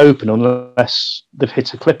won't open unless they've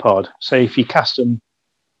hit a clipboard. So if you cast them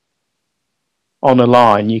on a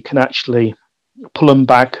line, you can actually pull them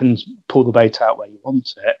back and pull the bait out where you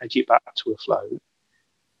want it, edge it back to a float.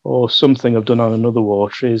 Or something I've done on another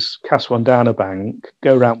water is cast one down a bank,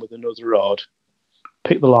 go around with another rod,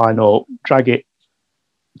 pick the line up, drag it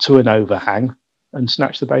to an overhang, and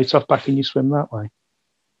snatch the bait off back in your swim that way.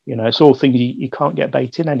 It's all things you can't get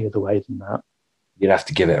bait in any other way than that. You'd have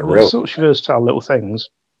to give it a real... Such versatile little things.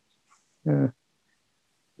 Yeah.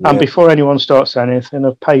 And before anyone starts saying anything,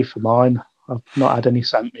 I've paid for mine. I've not had any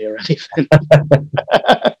sent me or anything.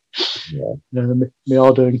 My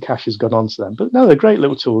order and cash has gone on to them. But no, they're great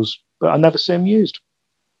little tools, but I never see them used.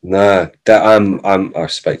 No, I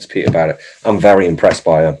spoke to Pete about it. I'm very impressed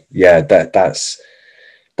by them. Yeah, that's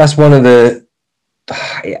one of the...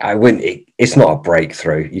 it's not a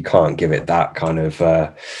breakthrough. You can't give it that kind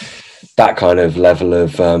of level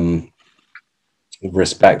of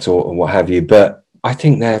respect or what have you. But I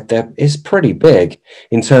think they're is pretty big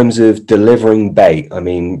in terms of delivering bait. I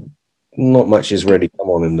mean, not much has really come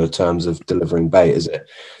on in the terms of delivering bait, is it?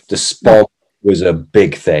 The Spom was a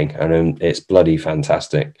big thing, and it's bloody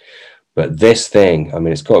fantastic. But this thing, I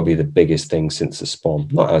mean, it's got to be the biggest thing since the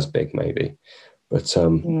Spom. Not as big, maybe, but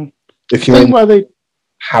if you think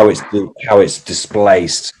how it's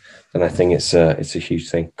displaced, then I think it's a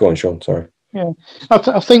huge thing. Go on, Sean. Sorry. Yeah,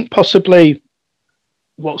 I think possibly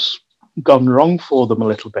what's gone wrong for them a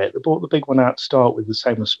little bit. They bought the big one out to start with, the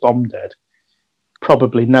same as Spom did,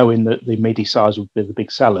 probably knowing that the midi size would be the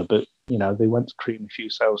big seller, but they went to cream a few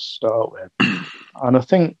sales to start with. And I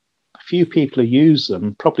think a few people who use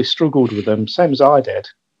them probably struggled with them, same as I did.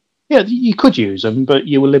 Yeah, you could use them, but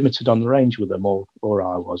you were limited on the range with them, or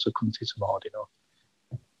I was. I couldn't hit them hard enough.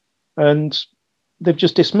 And they've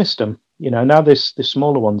just dismissed them. Now there's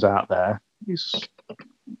smaller ones out there. It's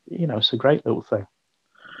a great little thing.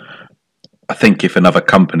 I think if another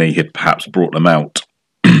company had perhaps brought them out,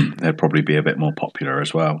 they'd probably be a bit more popular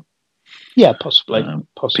as well. Yeah, possibly.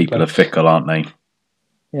 People are fickle, aren't they?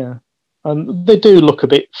 Yeah. And they do look a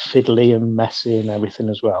bit fiddly and messy and everything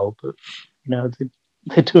as well, but,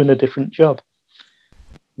 they're doing a different job.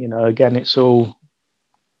 Again, it's all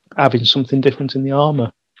having something different in the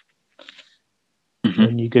armour. Mm-hmm.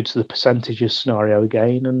 And you go to the percentages scenario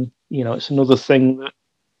again, and, it's another thing that,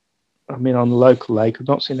 on the local lake, I've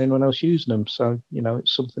not seen anyone else using them. So,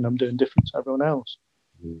 it's something I'm doing different to everyone else.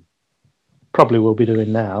 Probably will be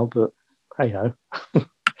doing now, but hey-ho.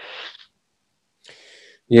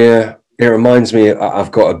 Yeah, it reminds me,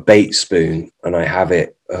 I've got a bait spoon and I have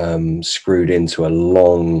it screwed into a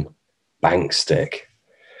long bank stick,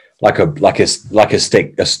 like a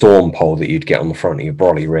stick, a storm pole that you'd get on the front of your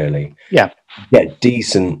brolly, really. Yeah. Yeah,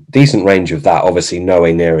 decent range of that. Obviously,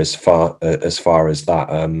 nowhere near as far as that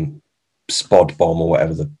spod bomb or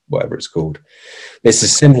whatever it's called. It's a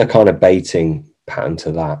similar kind of baiting pattern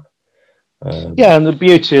to that. Yeah, and the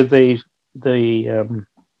beauty of the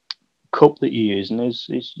cup that you're using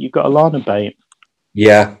is you've got a line of bait.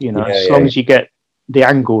 Yeah. As long as you get the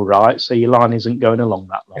angle right, so your line isn't going along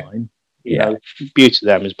that line. The beauty of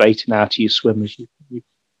them is baiting out of your swim, as you're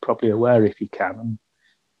probably aware if you can, and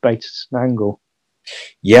bait at an angle.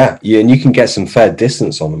 Yeah, and you can get some fair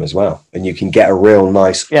distance on them as well, and you can get a real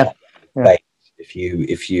nice Yeah. bait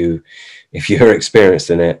if you're experienced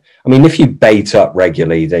in it. I mean, if you bait up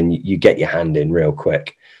regularly, then you get your hand in real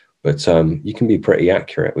quick. But you can be pretty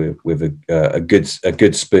accurate with a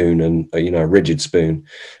good spoon and a rigid spoon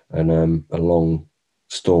and a long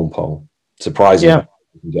storm pole. Surprising, Yeah.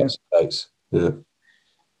 you can get some baits. Yeah.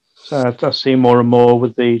 So I see more and more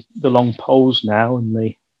with the long poles now and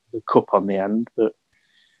the cup on the end. But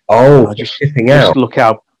Shipping just out. look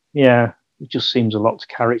out. Yeah, it just seems a lot to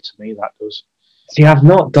carry to me. That does. See, I've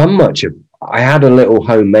not done much of. I had a little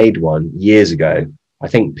homemade one years ago. I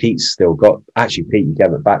think Pete's still got. Actually, Pete, you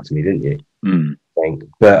gave it back to me, didn't you? Mm. I think.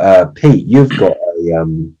 But Pete, you've got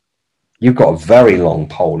a very long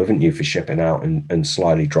pole, haven't you, for shipping out and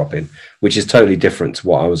slightly dropping, which is totally different to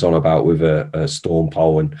what I was on about with a storm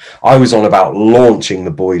pole, and I was on about launching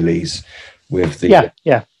the boilies with the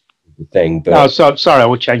thing. But sorry, I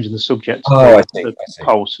was changing the subject. I see.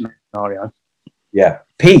 Pole scenario. Yeah,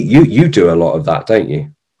 Pete, you do a lot of that, don't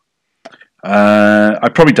you? I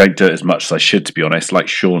probably don't do it as much as I should, to be honest. Like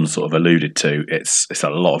Sean sort of alluded to, it's a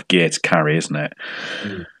lot of gear to carry, isn't it?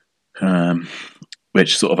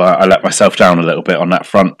 Which sort of I let myself down a little bit on that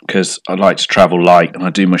front because I like to travel light and I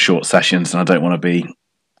do my short sessions and I don't want to be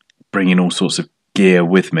bringing all sorts of gear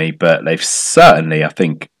with me. But they've certainly, I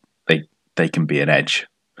think, they can be an edge.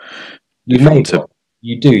 You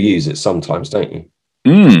do use it sometimes, don't you?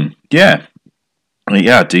 Yeah.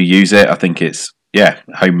 I do use it. I think it's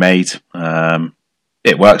homemade.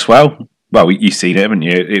 It works well. Well, you've seen it, haven't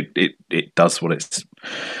you? It does what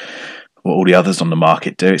all the others on the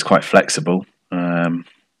market do. It's quite flexible.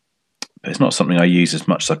 But it's not something I use as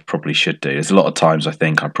much as I probably should do. There's a lot of times I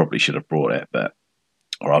think I probably should have brought it,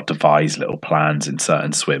 or I'll devise little plans in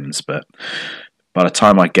certain swims. But by the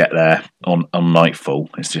time I get there on nightfall,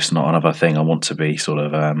 it's just not another thing I want to be sort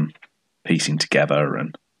of piecing together.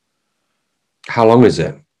 And how long is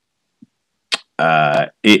it?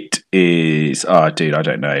 It is. Oh, dude, I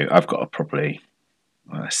don't know. I've got probably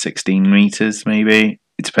 16 meters, maybe.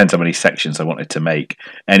 It depends how many sections I wanted to make.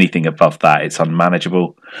 Anything above that, it's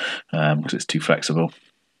unmanageable because it's too flexible.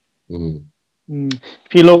 If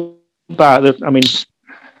you look back,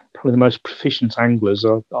 probably the most proficient anglers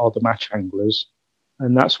are the match anglers,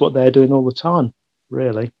 and that's what they're doing all the time,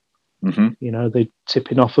 really. Mm-hmm. They're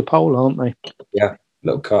tipping off a pole, aren't they? Yeah,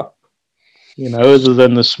 little cut. Other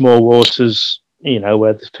than the small waters,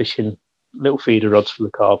 where they're fishing little feeder rods for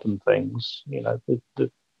the carp and things,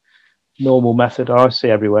 the normal method I see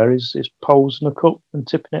everywhere is poles and a cup and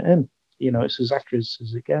tipping it in. It's as accurate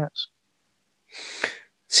as it gets.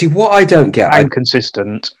 See, what I don't get... And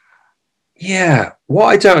consistent. Yeah, what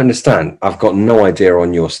I don't understand, I've got no idea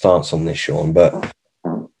on your stance on this, Sean, but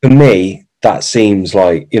for me, that seems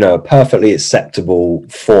like, a perfectly acceptable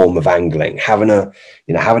form of angling. Having a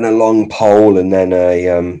long pole and then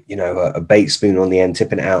a bait spoon on the end,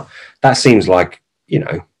 tipping it out. That seems like,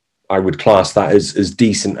 I would class that as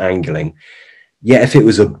decent angling. Yet if it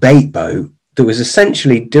was a bait boat that was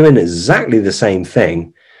essentially doing exactly the same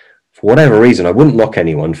thing, for whatever reason, I wouldn't knock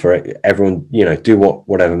anyone for it. Everyone, do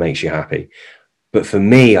whatever makes you happy. But for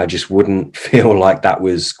me, I just wouldn't feel like that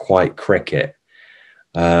was quite cricket.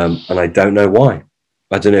 And I don't know why.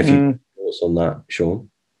 I don't know if you have thoughts on that, Sean.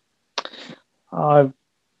 I've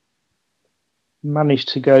managed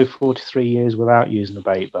to go 43 years without using a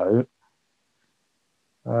bait boat.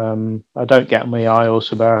 I don't get my eye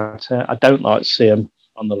horse about it. I don't like to see them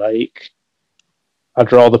on the lake.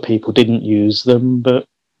 I'd rather people didn't use them, but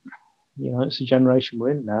it's a generation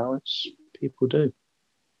we're in now. It's people do.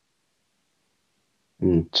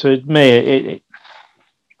 To me,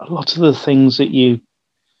 a lot of the things that you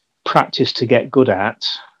practice to get good at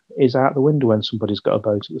is out the window when somebody's got a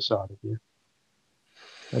boat at the side of you.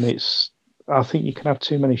 And I think you can have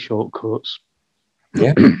too many shortcuts.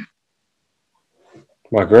 Yeah.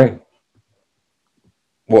 I agree.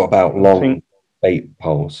 What about long bait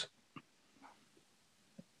poles?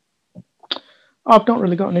 I've not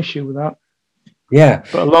really got an issue with that. Yeah.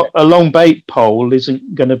 But a long bait pole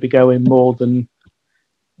isn't going to be going more than,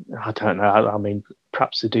 I don't know,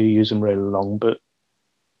 perhaps they do use them really long, but,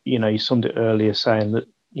 you summed it earlier saying that,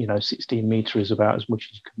 16 metre is about as much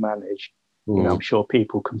as you can manage. I'm sure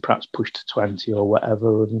people can perhaps push to 20 or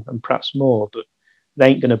whatever and perhaps more, but they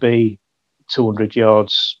ain't going to be 200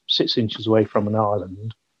 yards, 6 inches away from an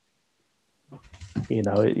island. You're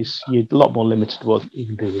a lot more limited to what you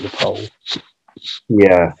can do with a pole.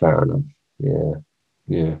 Yeah, fair enough.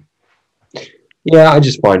 Yeah. I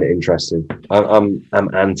just find it interesting. I'm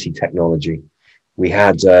anti-technology. We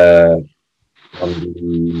had on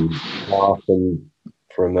the half and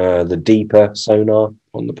from the Deeper sonar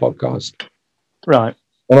on the podcast. Right.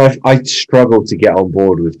 And I struggle to get on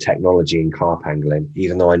board with technology in carp angling,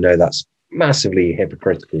 even though I know that's massively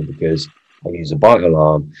hypocritical because I use a bite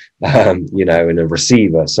alarm, and a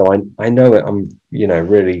receiver. So I know it. I'm,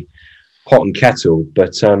 really pot and kettle,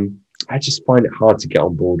 but I just find it hard to get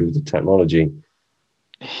on board with the technology.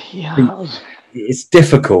 Yeah. It's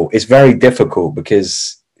difficult. It's very difficult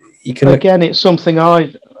because you can. Again, it's something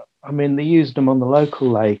I mean, they used them on the local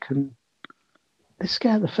lake and they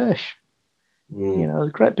scare the fish. A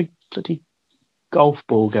great big bloody golf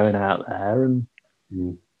ball going out there. And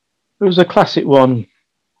there was a classic one.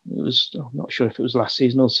 I'm not sure if it was last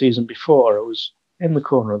season or the season before. I was in the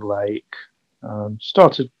corner of the lake,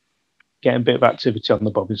 started getting a bit of activity on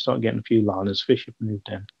the bobbin, started getting a few liners, fish had moved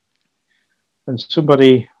in. And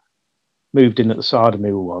somebody moved in at the side of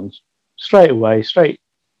me with one, straight to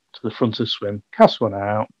the front of the swim, cast one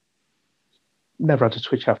out, never had a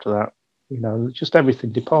twitch after that. Just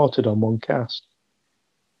everything departed on one cast.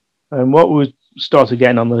 And what we started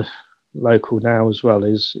getting on the local now as well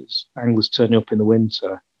is anglers turning up in the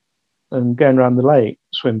winter and going around the lake,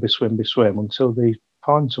 swim until they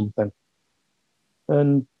find something.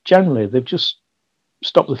 And generally, they've just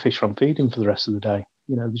stopped the fish from feeding for the rest of the day.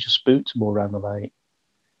 They just spooked them all around the lake.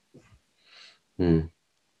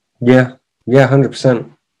 Yeah, 100%.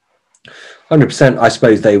 100%. I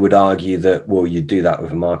suppose they would argue that, well, you'd do that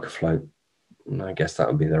with a marker float. And I guess that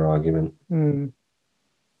would be their argument. Yeah,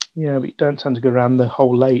 but you don't tend to go around the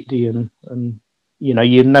whole lake, do you? And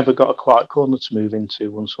you've never got a quiet corner to move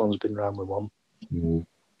into once one's been around with one.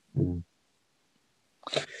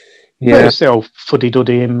 Yeah, but it's the old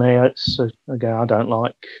fuddy-duddy in me. It's again, I don't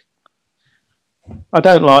like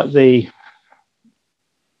the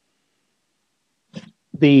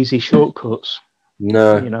easy shortcuts.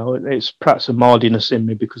 No, it's perhaps a mildness in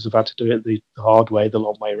me because I've had to do it the hard way, the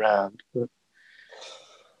long way round. But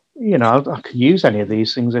I could use any of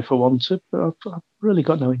these things if I wanted, but I've really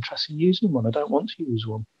got no interest in using one. I don't want to use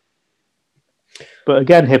one. But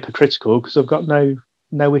again, hypocritical because I've got no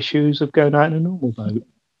issues of going out in a normal boat.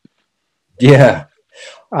 Yeah.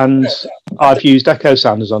 And I've used echo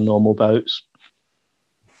sounders on normal boats.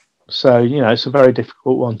 So, it's a very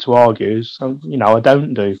difficult one to argue. So, I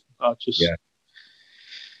don't do. I just,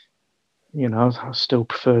 I still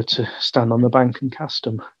prefer to stand on the bank and cast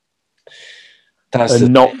them.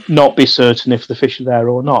 And not be certain if the fish are there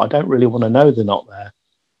or not. I don't really want to know they're not there.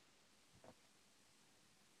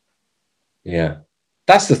 Yeah.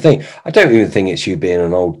 That's the thing. I don't even think it's you being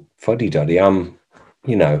an old fuddy-duddy. I'm,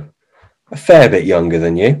 a fair bit younger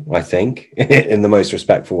than you, I think, in the most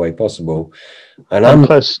respectful way possible. And I'm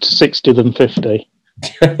closer to 60 than 50.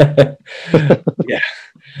 Yeah.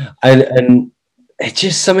 And it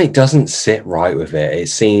just, something doesn't sit right with it. It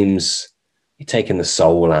seems you're taking the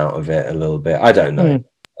soul out of it a little bit. I don't know.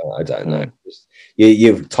 I don't know.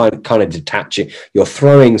 You're kind of detaching. You're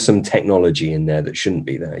throwing some technology in there that shouldn't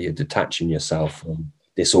be there. You're detaching yourself from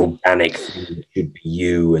this organic thing that should be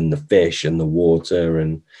you and the fish and the water.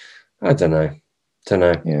 And I don't know.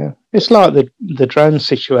 Yeah, it's like the drone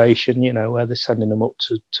situation, where they're sending them up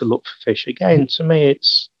to look for fish. Again, to me,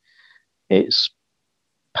 it's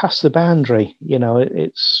past the boundary.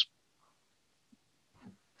 It's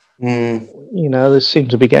they seem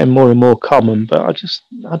to be getting more and more common, but I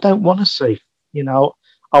don't want to see.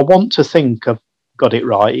 I want to think I've got it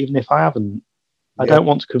right, even if I haven't. I don't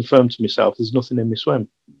want to confirm to myself there's nothing in my swim.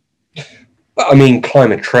 But I mean,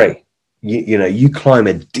 climb a tree. You climb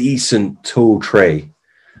a decent tall tree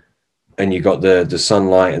and you got the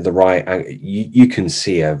sunlight at the right angle, you can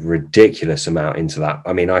see a ridiculous amount into that.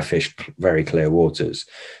 I mean, I fish very clear waters.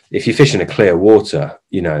 If you fish in a clear water,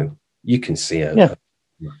 you can see a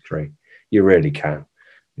tree. You really can.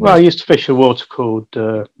 Well, I used to fish a water called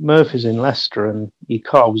Murphy's in Leicester, and your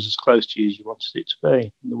car was as close to you as you wanted it to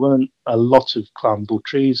be. There weren't a lot of climbable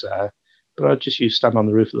trees there, but I just used to stand on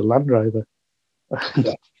the roof of the Land Rover.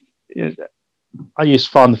 I used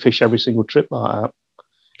to find the fish every single trip like that.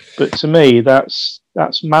 But to me, that's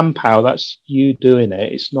manpower. That's you doing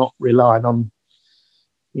it. It's not relying on,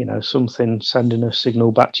 something sending a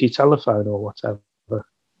signal back to your telephone or whatever.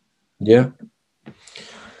 Yeah.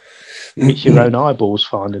 It's your own eyeballs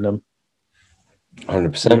finding them.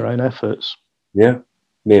 100%. Your own efforts. Yeah.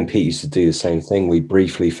 Me and Pete used to do the same thing. We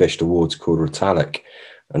briefly fished a water called Rotalic,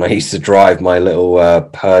 and I used to drive my little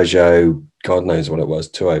Peugeot, God knows what it was,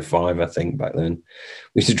 205, I think, back then.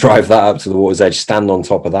 We used to drive that up to the water's edge, stand on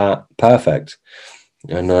top of that. Perfect.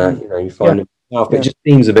 And, you find it. But it just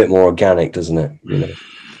seems a bit more organic, doesn't it?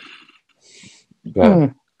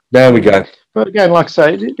 But there we go. But again, like I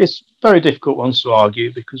say, it's very difficult ones to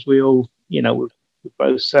argue because we all,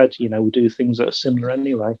 both said, we do things that are similar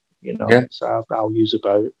anyway. Yeah. So I'll use a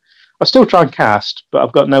boat. I still try and cast, but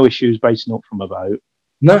I've got no issues baiting up from a boat.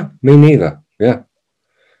 No, me neither. Yeah.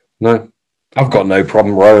 No, I've got no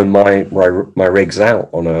problem rowing my rigs out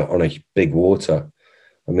on a big water.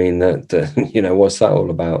 I mean, what's that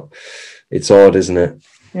all about? It's odd, isn't it?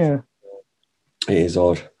 Yeah. It is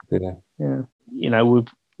odd. Yeah. Yeah.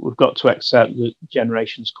 We've got to accept that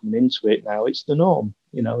generations coming into it now, it's the norm.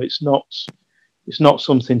 It's not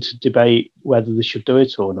something to debate whether they should do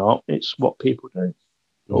it or not. It's what people do,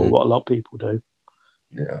 or what a lot of people do.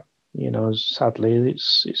 Yeah. Sadly,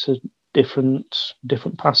 it's a different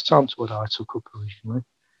pastime to what I took up originally.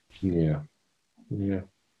 Yeah. Yeah.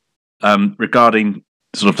 Regarding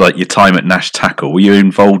sort of like your time at Nash Tackle, were you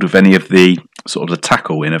involved with any of the sort of the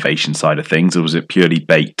tackle innovation side of things, or was it purely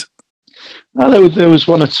bait? No, there was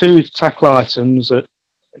one or two tackle items that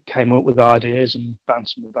came up with ideas and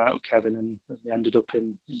bounced them about with Kevin, and they ended up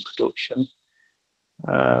in production.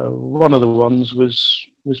 One of the ones was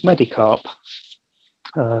Medicarp.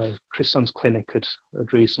 Chris Sun's Clinic had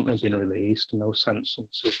recently been released, and I was sent some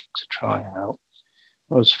to try out.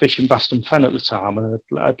 I was fishing Baston Fen at the time, and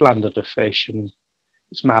I'd landed a fish, and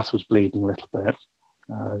its mouth was bleeding a little bit.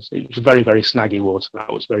 It was very, very snaggy water.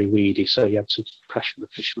 That was very weedy, so you had to pressure the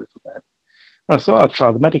fish a little bit. And I thought I'd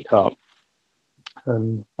try the Medicarp.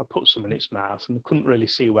 And I put some in its mouth, and I couldn't really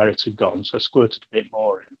see where it had gone, so I squirted a bit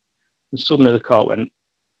more in. And suddenly the carp went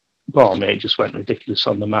balmy. It just went ridiculous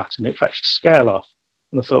on the mat, and it fetched the scale off.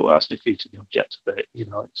 And I thought, well, that's defeated the objective of it.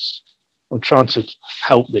 I'm trying to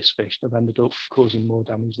help this fish, and I've ended up causing more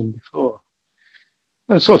damage than before.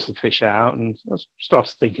 And I sorted the fish out, and I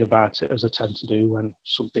started thinking about it, as I tend to do when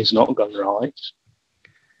something's not gone right.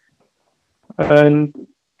 And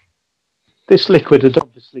this liquid had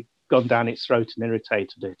obviously gone down its throat and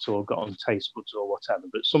irritated it, or got on taste buds or whatever,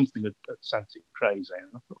 but something had sent it crazy. And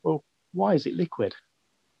I thought, well, why is it liquid?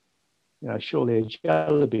 Surely a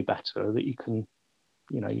gel would be better, that you can,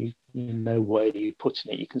 you know where you're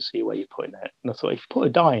putting it, you can see where you're putting it. And I thought, if you put a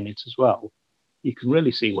dye in it as well, you can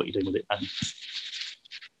really see what you're doing with it then.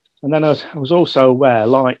 And then I was also aware,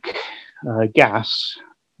 like gas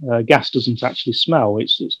doesn't actually smell.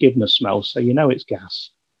 It's given a smell, so it's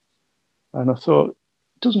gas. And I thought,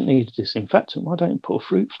 it doesn't need a disinfectant. Why don't you put a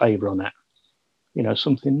fruit flavour on it?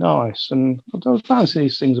 Something nice. And I was bouncing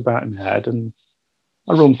these things about in my head, and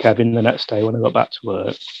I rung Kevin the next day when I got back to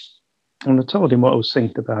work. And I told him what I was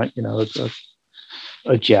thinking about,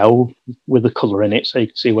 a gel with a colour in it so you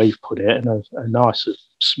can see where you've put it, and a nicer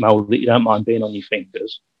smell that you don't mind being on your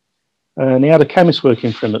fingers. And he had a chemist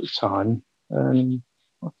working for him at the time. And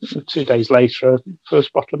I think 2 days later, the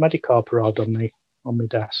first bottle of Medicarp arrived on my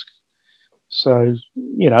desk. So,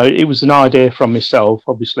 it was an idea from myself.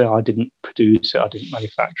 Obviously, I didn't produce it. I didn't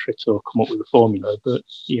manufacture it or come up with a formula, but,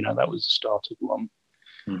 that was the start of one.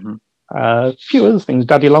 Mm-hmm. A few other things.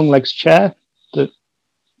 Daddy Longlegs chair that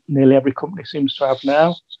nearly every company seems to have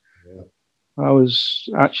now. Yeah.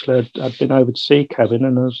 I'd been over to see Kevin,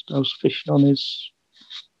 and I was fishing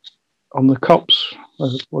on the cops.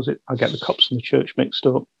 I get the cops and the church mixed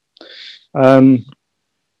up.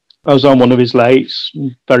 I was on one of his lakes,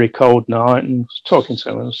 very cold night, and was talking to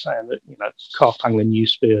him and was saying that, carp angling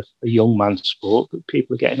used to be a young man's sport, but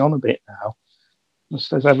people are getting on a bit now. I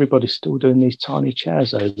says, everybody's still doing these tiny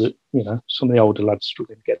chairs, though, that, some of the older lads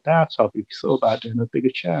struggling to get out of. If you thought about doing a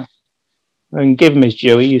bigger chair. And give him his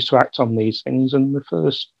due, he used to act on these things, and the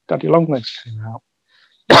first Daddy Longlegs came out.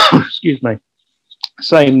 Excuse me.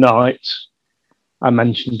 Same night, I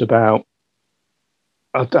mentioned about,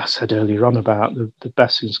 I said earlier on about the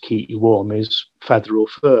best things to keep you warm is feather or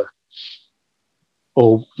fur,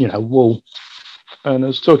 or, wool. And I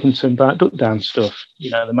was talking to him about duck down stuff.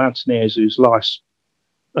 The mountaineers whose lives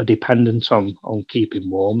are dependent on keeping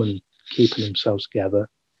warm and keeping themselves together,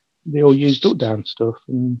 they all use duck down stuff,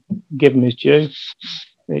 and give him his due.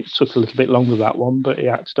 It took a little bit longer, that one, but he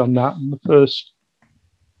acted on that. And the first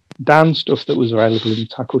down stuff that was available in the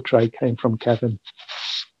tackle trade came from Kevin.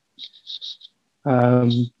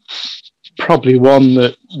 Probably one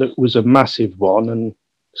that was a massive one, and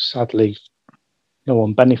sadly no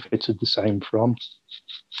one benefited the same from.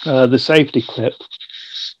 The safety clip.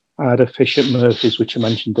 I had a fish at Murphy's, which I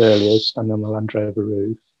mentioned earlier, standing on the Land Rover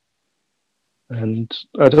roof, and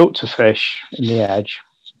I'd hooked a fish in the edge,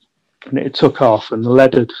 and it took off, and the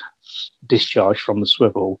lead had discharged from the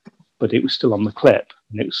swivel, but it was still on the clip,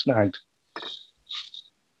 and it was snagged.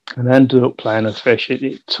 And I ended up playing a fish.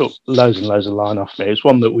 It took loads and loads of line off me. It was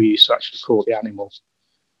one that we used to actually call the animal.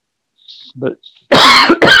 But,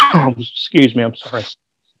 excuse me, I'm sorry.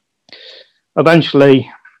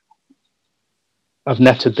 Eventually, I've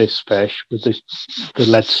netted this fish with the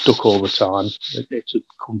lead stuck all the time. It had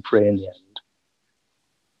come free in the end.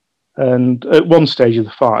 And at one stage of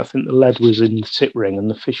the fight, I think the lead was in the tip ring and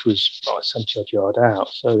the fish was like a 70 odd yard out.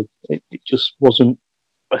 So it just wasn't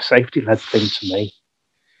a safety lead thing to me.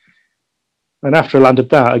 And after I landed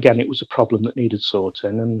that, again, it was a problem that needed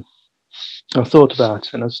sorting. And I thought about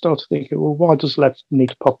it and I started thinking, well, why does lead need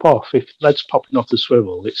to pop off? If lead's popping off the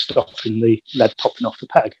swivel, it's stopping the lead popping off the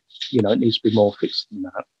peg. You know, it needs to be more fixed than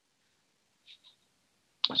that.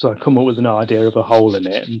 So I come up with an idea of a hole in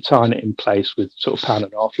it and tying it in place with sort of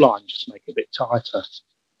 £1.5 line, just to make it a bit tighter.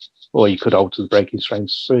 Or you could alter the breaking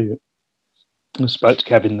strength suit. I spoke to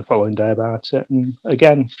Kevin the following day about it. And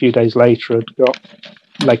again, a few days later, I'd got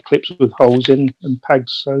leg clips with holes in and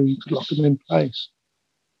pegs so you could lock them in place.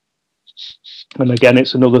 And again,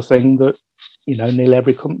 it's another thing that, you know, nearly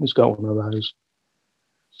every company's got one of those.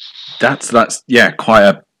 That's quite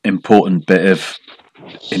an important bit of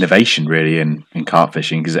innovation really in carp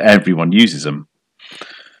fishing because everyone uses them.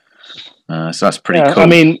 So that's pretty cool. I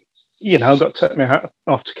mean, you know, I've got to take my hat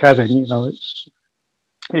off to Kevin. You know,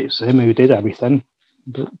 it's him who did everything,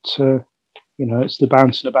 but you know, it's the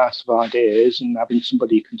bouncing about of ideas and having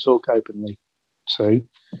somebody you can talk openly to.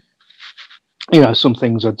 You know, some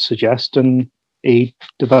things I'd suggest, and he'd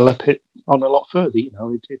develop it on a lot further. You know,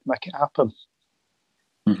 he'd make it happen.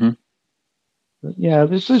 Mm-hmm. But yeah,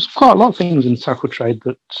 there's quite a lot of things in the tackle trade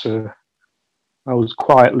that I was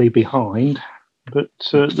quietly behind. But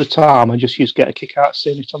at the time, I just used to get a kick out of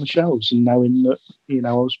seeing it on the shelves and knowing that, you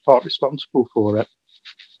know, I was part responsible for it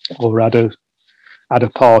or had a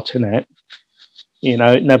part in it. You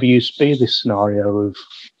know, it never used to be this scenario of,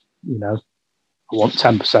 you know, I want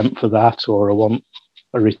 10% for that or I want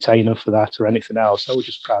a retainer for that or anything else. I was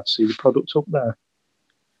just proud to see the product up there.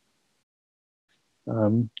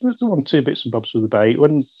 There's one or two bits and bobs with the bait.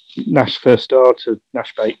 When Nash Bait first started,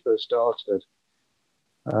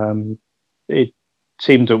 it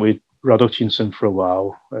teamed up with Rod Hutchinson for a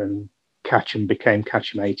while, and Catchem became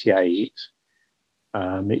Catchem 88.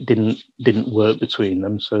 It didn't work between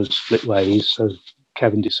them, so split ways. So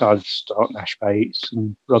Kevin decided to start Nash Baits,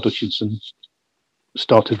 and Rod Hutchinson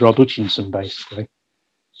started Rod Hutchinson basically.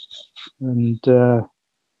 And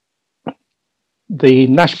the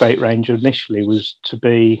Nash Bait range initially was to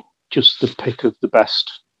be just the pick of the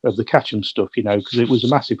best of the Catchem stuff, you know, because it was a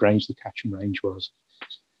massive range, the Catchem range was.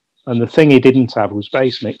 And the thing he didn't have was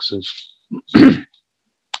base mixers. And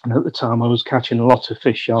at the time I was catching a lot of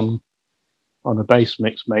fish on a base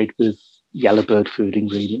mix made with yellowbird food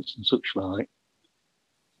ingredients and such like.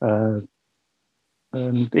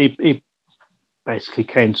 And he basically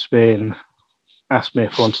came to me and asked me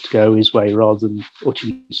if I wanted to go his way rather than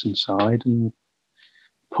Hutchinson's side, and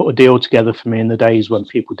put a deal together for me in the days when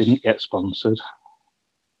people didn't get sponsored.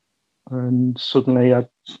 And suddenly, it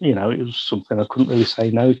was something I couldn't really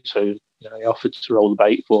say no to. You know, he offered to roll the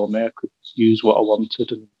bait for me. I could use what I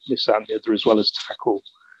wanted and this, that, and the other, as well as tackle.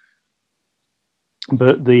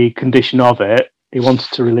 But the condition of it, he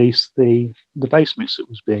wanted to release the base mix that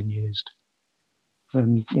was being used.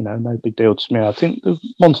 And, you know, no big deal to me. I think the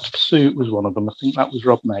Monster Pursuit was one of them. I think that was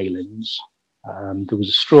Rob Malin's. There was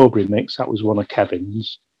a strawberry mix. That was one of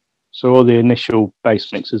Kevin's. So all the initial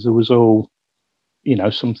base mixes, there was all, you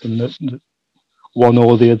know, something that one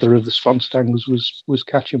or the other of the sponsored anglers was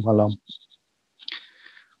catching well on.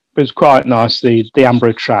 But it was quite nice. The Amber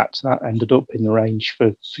Attract, that ended up in the range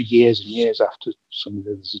for years and years after some of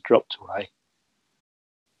the others had dropped away.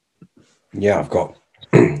 Yeah, I've got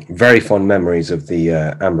very fond memories of the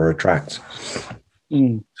Amber Attract.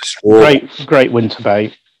 Great winter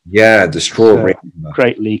bait. Yeah, the strawberry.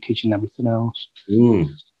 Great leakage and everything else. Were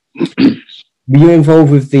you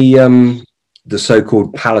involved with the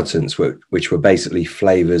so-called palatants, which were basically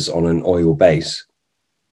flavours on an oil base?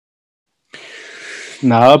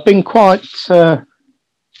 No, I've been quite... I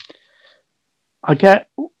get,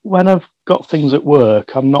 when I've got things at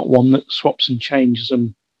work, I'm not one that swaps and changes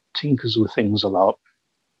and tinkers with things a lot.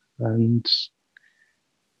 And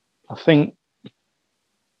I think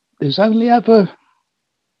there's only ever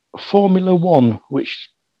Formula One, which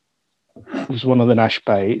was one of the Nash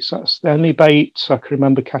baits. That's the only bait I can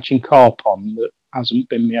remember catching carp on that hasn't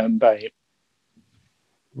been my own bait.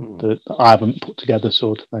 That I haven't put together,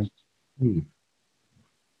 sort of thing.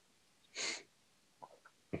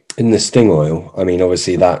 In the sting oil, I mean,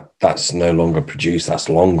 obviously that's no longer produced. That's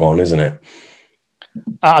long gone, isn't it?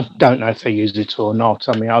 I don't know if they use it or not.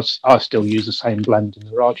 I mean, I still use the same blend in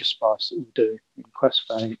the Raja Spice that we do in Quest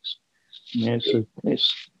baits. Yeah,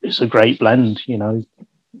 it's a great blend, you know.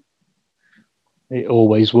 It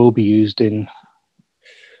always will be used in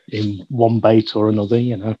one bait or another,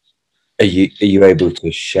 you know. Are you able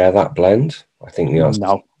to share that blend? I think the answer.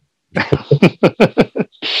 No.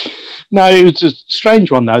 No, it was a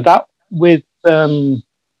strange one though. That with on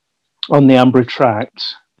the amber extract,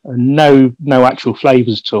 no actual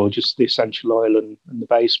flavours at all, just the essential oil and the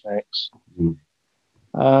base mix.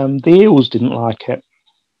 The eels didn't like it.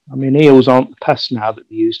 I mean, eels aren't the pests now that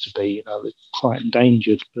they used to be. They're quite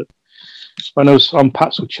endangered. But when I was on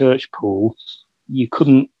Patswell Church Pool, you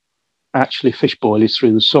couldn't actually fish boilies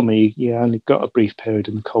through the summer. You only got a brief period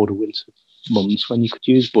in the colder winter months when you could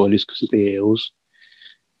use boilies because of the eels.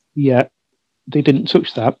 Yeah, they didn't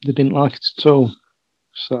touch that. They didn't like it at all.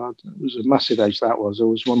 So it was a massive edge that was. I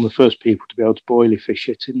was one of the first people to be able to boilie fish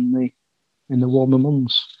it in the warmer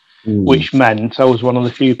months, which meant I was one of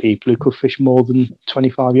the few people who could fish more than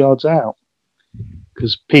 25 yards out.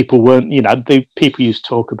 Because people weren't, people used to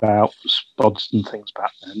talk about spods and things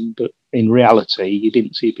back then, but in reality, you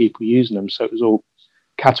didn't see people using them. So it was all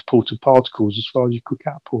catapulted particles as far as you could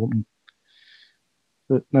catapult them.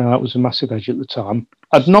 But no, that was a massive edge at the time.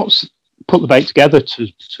 I'd not put the bait together to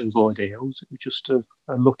avoid eels. It was just a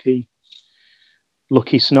lucky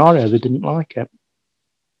scenario. They didn't like it.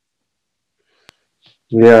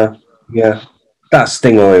 Yeah. That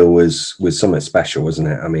sting oil was something special, wasn't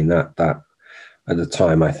it? I mean, that at the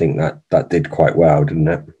time, I think that did quite well, didn't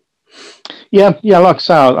it? Yeah. Like I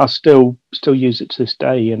say, I still use it to this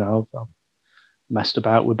day. I've messed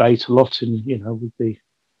about with bait a lot, and with the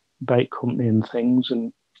bait company and things,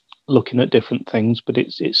 and looking at different things. But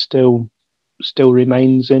it still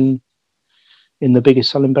remains in the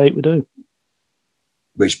biggest selling bait we do.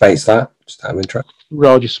 Which bait's that? Just out of interest.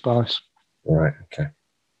 Roger Spice. Right. Okay.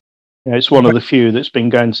 Yeah, it's one of the few that's been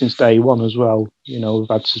going since day one as well. We've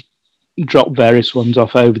had to drop various ones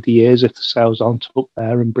off over the years if the sales aren't up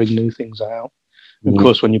there, and bring new things out. Of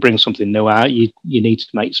course, when you bring something new out, you need to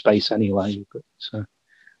make space anyway. But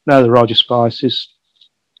no, the Roger Spice has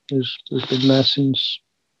been there since,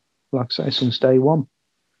 like I say, since day one.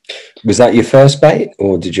 Was that your first bait,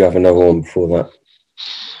 or did you have another one before that?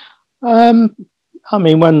 I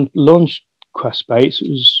mean, when launched Quest Baits, it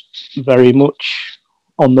was very much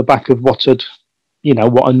on the back of what I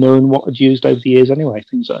knew and what I'd used over the years anyway,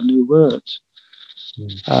 things that I knew worked.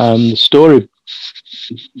 The story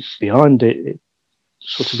behind it,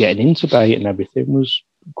 sort of getting into bait and everything, was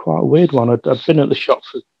quite a weird one. I'd been at the shop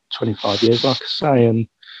for 25 years, like I say, and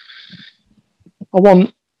I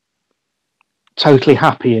wasn't totally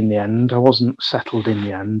happy in the end. I wasn't settled in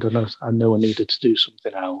the end, and I knew I needed to do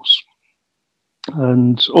something else.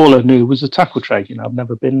 And all I knew was the tackle trade. I've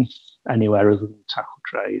never been anywhere other than the tackle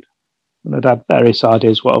trade. And I'd had various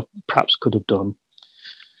ideas what I perhaps could have done.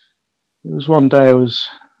 It was one day I was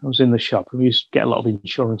in the shop, and we used to get a lot of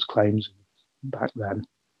insurance claims back then.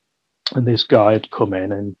 And this guy had come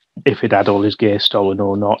in, and if he'd had all his gear stolen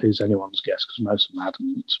or not is anyone's guess, because most of them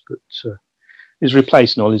hadn't. But he's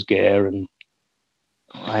replacing all his gear, and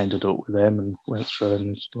I ended up with him and went through,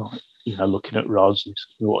 and it's like, looking at rods, and he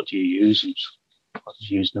said, "What do you use?" And I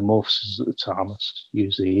was using Amorphouses at the time. I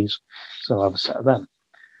used these, so I'll have a set of them.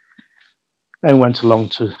 Then went along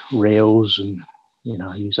to reels, and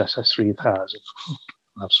I use SS3000. I'll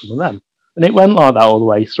have some of them, and it went like that all the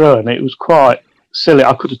way through, and it was quite silly.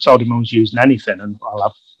 I could have told him I was using anything, and I'll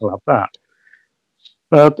have that.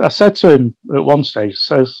 But I said to him at one stage,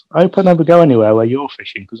 "I hope I never go anywhere where you're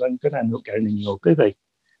fishing, because I'm going to end up going in your bivvy."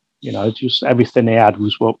 Just everything he had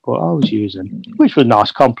was what I was using, which was a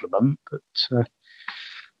nice compliment.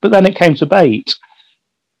 But then it came to bait,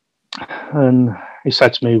 and he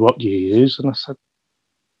said to me, "What do you use?" And I said,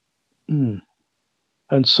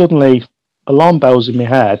 And suddenly, alarm bells in my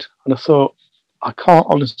head, and I thought, I can't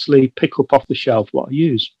honestly pick up off the shelf what I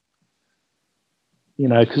use.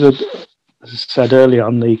 Because as I said earlier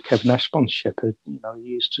on the Kevin Nash sponsorship, he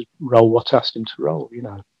used to roll what I asked him to roll,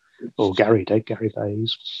 or Gary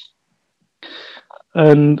Bays.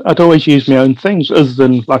 And I'd always use my own things, other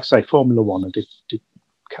than, like I say, Formula One. I did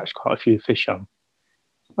catch quite a few fish on.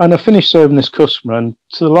 And I finished serving this customer, and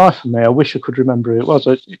to the life of me, I wish I could remember who it was.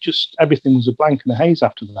 Everything was a blank and a haze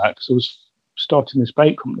after that, because I was starting this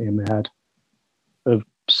bait company in my head of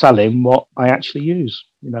selling what I actually use.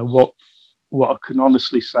 What I can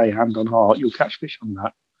honestly say, hand on heart, you'll catch fish on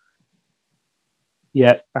that.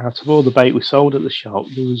 Yet, out of all the bait we sold at the shop,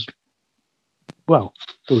 there was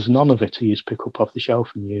none of it I used to pick up off the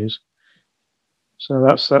shelf and use. So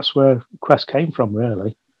that's where Quest came from,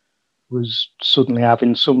 really, was suddenly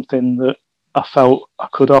having something that I felt I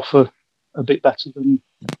could offer a bit better than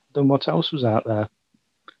what else was out there.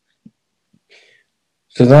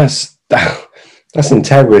 So that's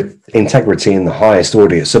integrity in the highest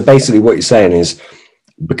order. So basically what you're saying is,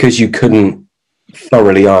 because you couldn't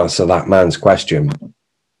thoroughly answer that man's question,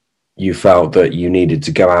 you felt that you needed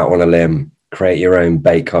to go out on a limb, create your own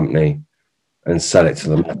bait company, and sell it to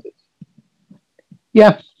the masses.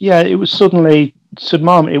 Yeah, it was suddenly,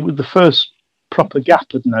 it was the first proper gap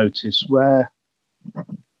I'd noticed where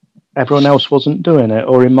everyone else wasn't doing it,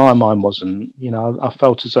 or in my mind wasn't. You know, I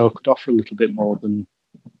felt as though I could offer a little bit more than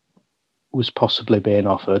was possibly being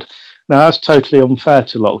offered. Now, that's totally unfair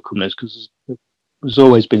to a lot of companies because there's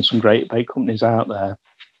always been some great bait companies out there.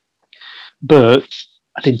 But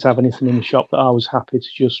I didn't have anything in the shop that I was happy to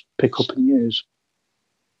just pick up and use.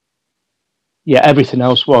 Yeah, everything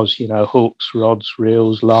else was, you know, hooks, rods,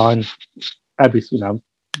 reels, line, everything, you know,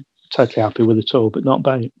 totally happy with it all, but not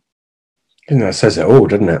bait. And that says it all,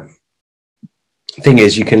 doesn't it? Thing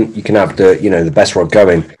is, you can have the best rod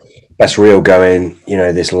going, best reel going, you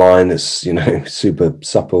know, this line that's, you know, super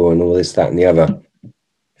supple and all this, that, and the other.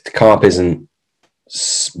 If the carp isn't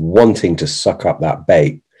wanting to suck up that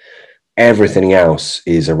bait, everything else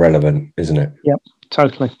is irrelevant, isn't it? Yep,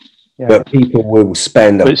 totally. Yeah. But people will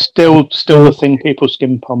spend. But it's still the thing people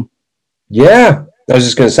skimp on. Yeah, I was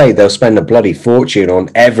just going to say they'll spend a bloody fortune on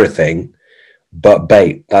everything but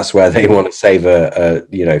bait. That's where they want to save a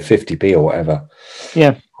 50p or whatever.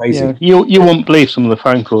 Yeah, crazy. Yeah. You won't believe some of the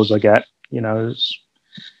phone calls I get. You know, it's,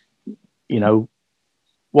 you know,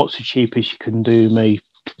 what's the cheapest you can do me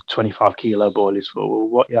 25 kilo boilies for? Well,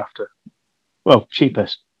 what you after? Well,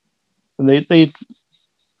 cheapest. And they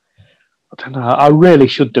I don't know. I really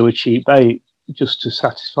should do a cheap bait just to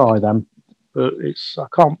satisfy them, but I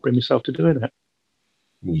can't bring myself to doing it.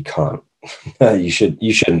 You can't. You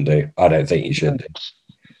shouldn't do. I don't think you should do.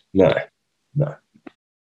 No. No,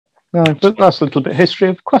 but that's a little bit of history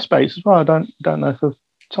of quest baits as well. I don't know if I've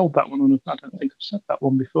told that one, or I don't think I've said that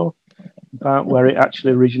one before about where it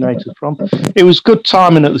actually originated from. It was good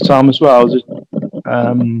timing at the time as well.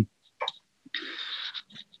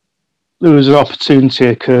 There was an opportunity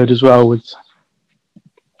occurred as well with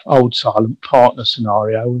old silent partner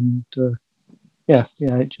scenario, and it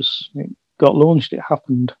got launched. It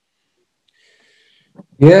happened.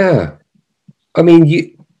 Yeah, I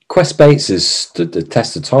mean, Quest Baits has stood the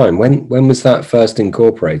test of time. When was that first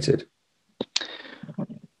incorporated?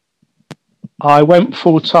 I went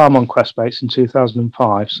full time on Quest Baits in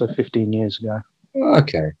 2005, so 15 years ago.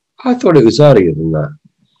 Okay, I thought it was earlier than that.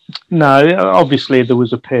 No, obviously there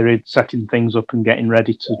was a period setting things up and getting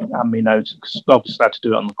ready to hand me notes, because obviously I had to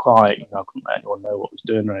do it on the quiet. You know, I couldn't let anyone know what I was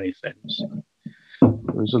doing or anything. So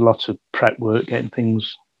there was a lot of prep work, getting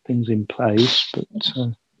things in place. But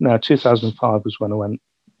no, 2005 was when I went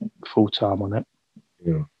full time on it.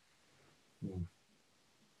 Yeah.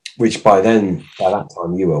 Which by that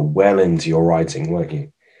time you were well into your writing, weren't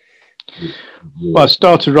you? Well, I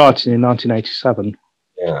started writing in 1987.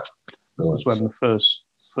 Yeah. That was when the first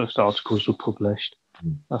articles were published.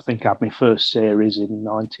 I think I had my first series in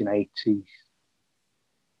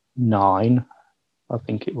 1989. I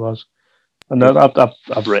think it was. And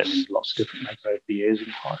I've written lots of different names over the years in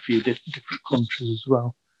quite a few different countries as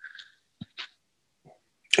well.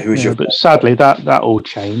 But sadly, that all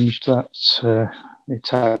changed. It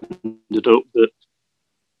ended up that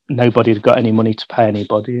nobody had got any money to pay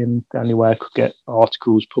anybody, and the only way I could get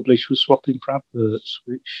articles published was swapping for adverts,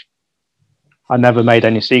 which I never made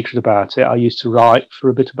any secret about it. I used to write for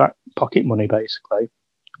a bit of back pocket money, basically.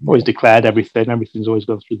 Always declared everything's always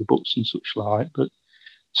gone through the books and such like. But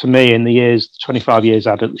to me, in the 25 years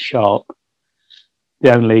I had at the shop,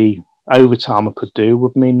 the only overtime I could do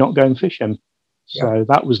would mean not going fishing. So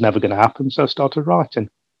that was never going to happen. So I started writing.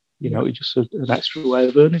 You know, it's just an extra way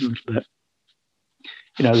of earning a little bit.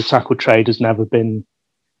 You know, the tackle trade has never been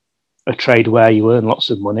a trade where you earn lots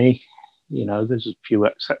of money. You know, there's a few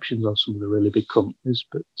exceptions on some of the really big companies,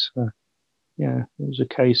 but it was a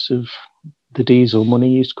case of the diesel money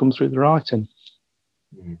used to come through the writing.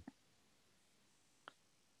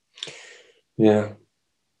 Yeah.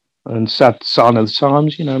 And sad sign of the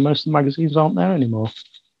times, you know, most of the magazines aren't there anymore.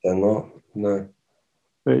 They're not, no.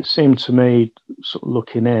 But it seemed to me, sort of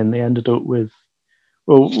looking in, they ended up with,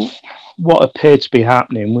 well, what appeared to be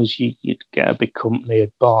happening was you'd get a big company,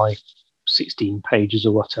 would buy 16 pages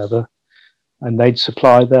or whatever, and they'd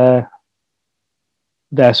supply their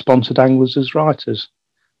sponsored anglers as writers.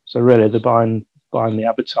 So really, they're buying the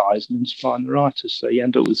advertising and supplying the writers. So you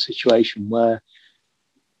end up with a situation where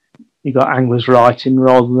you got anglers writing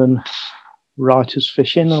rather than writers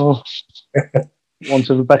fishing, or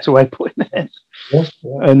want of a better way of putting it. Yeah.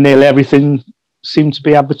 And nearly everything seemed to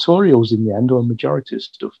be advertorials in the end, or a majority of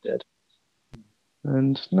stuff did.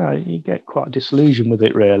 And no, you get quite a disillusion with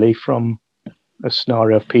it, really, from a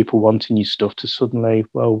scenario of people wanting your stuff to suddenly,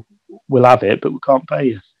 well, we'll have it, but we can't pay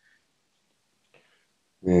you.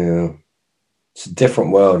 Yeah. It's a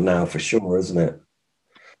different world now for sure, isn't it?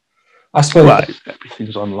 I suppose. Well,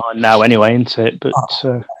 everything's online now anyway, isn't it? But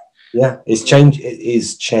Yeah, it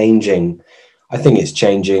is changing. I think it's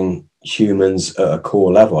changing humans at a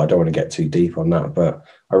core level. I don't want to get too deep on that, but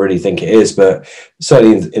I really think it is. But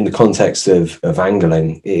certainly in the context of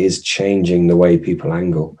angling, it is changing the way people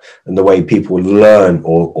angle and the way people learn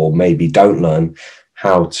or maybe don't learn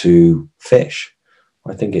how to fish.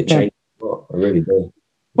 I think it changed a lot. I really do.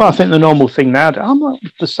 Well, I think the normal thing now, I'm not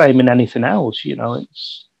the same in anything else.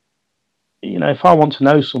 It's, if I want to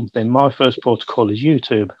know something, my first protocol is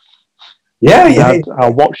YouTube. Yeah.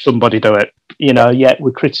 I'll watch somebody do it. Yet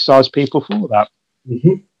we criticise people for that.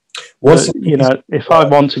 Mm-hmm. But, if I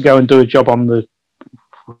want to go and do a job on I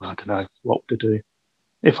don't know what to do.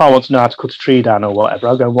 If I want to know how to cut a tree down or whatever,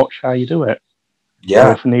 I'll go and watch how you do it. Yeah.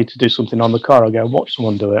 Or if I need to do something on the car, I'll go and watch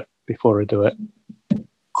someone do it before I do it.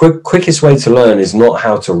 Quickest way to learn is not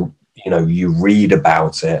how to, you read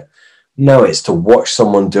about it. No, it's to watch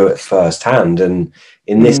someone do it firsthand. And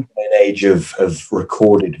in this day and age of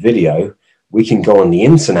recorded video, we can go on the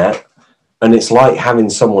internet and it's like having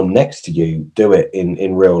someone next to you do it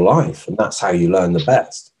in real life. And that's how you learn the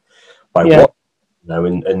best. By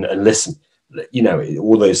watching, and listen,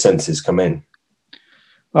 all those senses come in.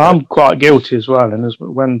 Well, I'm quite guilty as well. And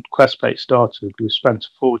when Questbait started, we spent a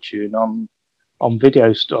fortune on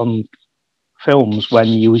videos, on films when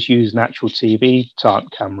you was using actual TV type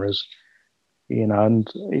cameras, and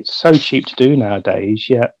it's so cheap to do nowadays,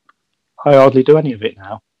 yet I hardly do any of it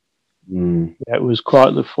now. Yeah, it was quite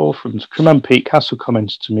at the forefront. I remember Pete Castle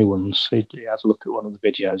commented to me once, he had a look at one of the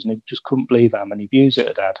videos and he just couldn't believe how many views it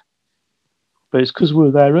had had. But it's because we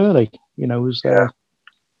were there early, was there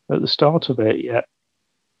at the start of it, yet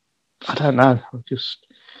I don't know,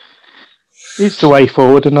 it's the way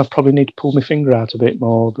forward, and I probably need to pull my finger out a bit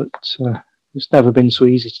more, but it's never been so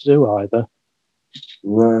easy to do either.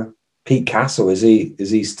 Pete Castle, is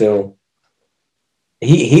he still?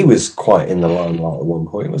 He was quite in the limelight at one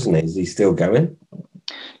point, wasn't he? Is he still going?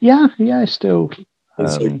 Yeah, still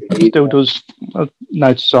still does. I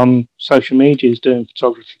notice on social media he's doing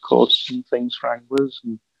photography courses and things for anglers,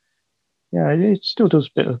 and it still does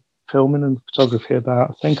a bit of filming and photography about.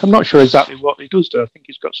 I think I'm not sure exactly what he does do. I think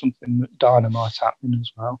he's got something at Dynamite happening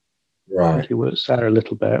as well. Right. I think he works there a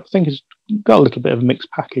little bit. I think he's got a little bit of a mixed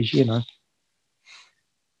package, Yeah,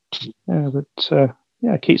 but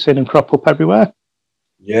I keep seeing him crop up everywhere.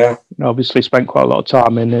 Yeah. Obviously spent quite a lot of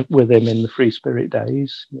time with him in the Free Spirit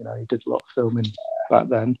days. He did a lot of filming back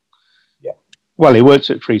then. Yeah. Well, he works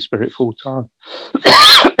at Free Spirit full time.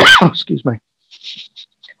 Excuse me.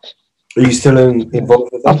 Are you still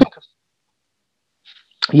involved with that?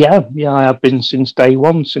 I have been since day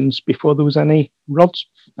one, since before there was any rods,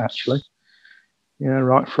 actually.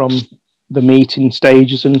 Right from the meeting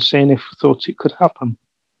stages and seeing if we thought it could happen.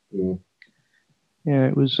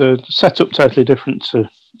 It was set up totally different to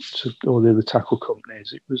all the other tackle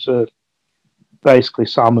companies. It was basically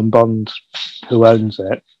Simon Bond, who owns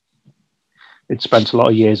it. He'd spent a lot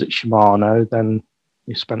of years at Shimano, then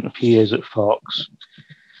he spent a few years at Fox,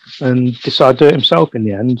 and decided to do it himself in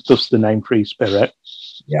the end, thus the name Free Spirit.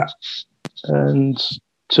 Yeah. And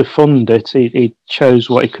to fund it, he chose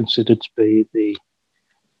what he considered to be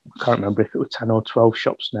I can't remember if it were 10 or 12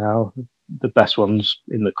 shops now, the best ones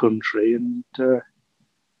in the country, and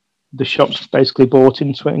the shops basically bought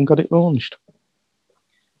into it and got it launched.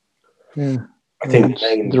 Yeah. I think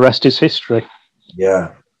the rest is history.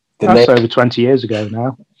 Yeah. That's over 20 years ago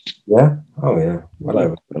now. Yeah? Oh, yeah. Well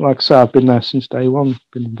over. Like I say, I've been there since day one,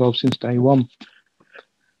 been involved since day one.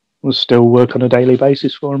 I still work on a daily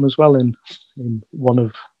basis for them as well in one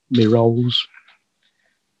of my roles.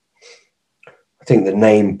 I think the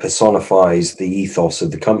name personifies the ethos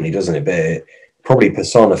of the company, doesn't it? But it probably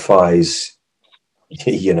personifies,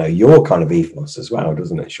 your kind of ethos as well,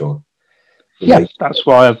 doesn't it, Sean? That's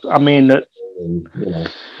why I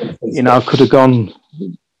could have gone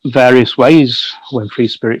various ways when Free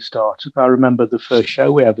Spirit started. I remember the first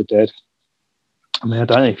show we ever did. I don't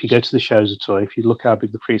know if you go to the shows at all, if you look how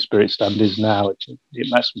big the Free Spirit stand is now, it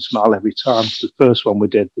makes me smile every time. The first one we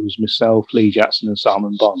did, there was myself, Lee Jackson and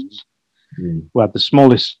Simon Bond. We had the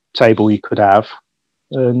smallest table you could have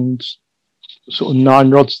and sort of 9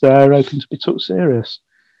 rods there open to be took serious.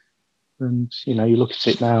 And, you look at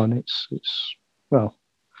it now and it's a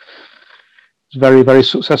very, very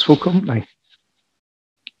successful company.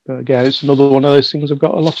 But again, it's another one of those things I've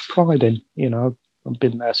got a lot of pride in. I've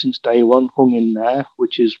been there since day one, hung in there,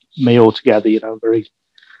 which is me altogether, a very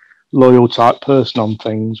loyal type person on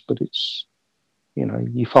things, but it's,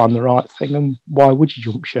 you find the right thing and why would you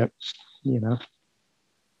jump ship,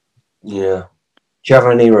 Yeah. Do you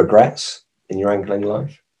have any regrets in your angling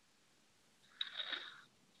life?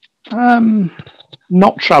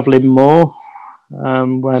 Not travelling more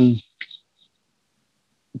when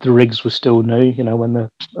the rigs were still new. You know, when a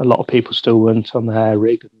lot of people still weren't on the hair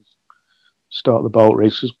rig and start the bolt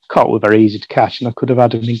rigs. Because carp were very easy to catch, and I could have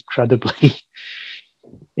had an incredibly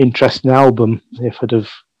interesting album if I'd have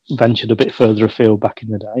ventured a bit further afield back in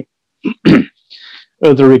the day.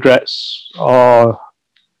 Other regrets are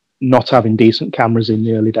not having decent cameras in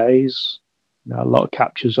the early days. You know, a lot of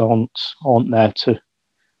captures aren't there to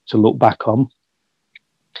look back on.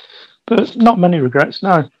 But not many regrets,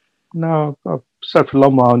 no. No, I've said for a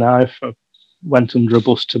long while now, if I went under a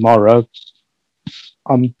bus tomorrow,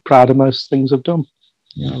 I'm proud of most things I've done.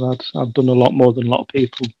 You know, I've done a lot more than a lot of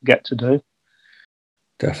people get to do.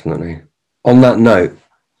 Definitely. On that note,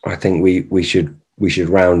 I think we should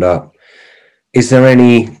round up. Is there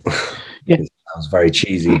any? Yeah. It sounds very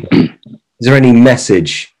cheesy. But is there any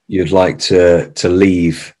message you'd like to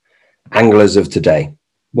leave anglers of today?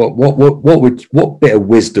 What bit of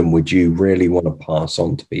wisdom would you really want to pass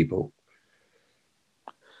on to people?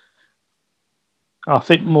 I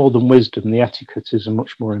think more than wisdom, the etiquette is a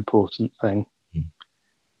much more important thing.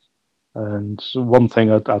 And one thing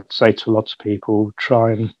I'd say to lots of people,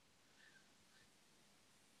 try and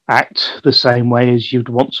act the same way as you'd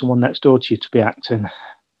want someone next door to you to be acting.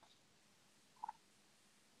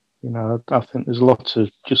 You know, I think there's a lot to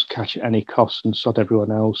just catch at any cost and sod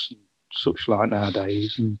everyone else and such like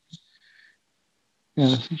nowadays. And you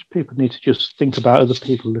know, people need to just think about other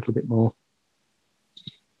people a little bit more.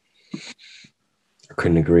 I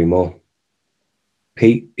couldn't agree more.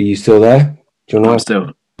 Pete, are you still there? Do you want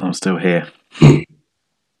to I'm still here.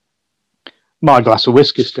 My glass of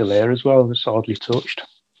whiskey's still here as well. It's hardly touched.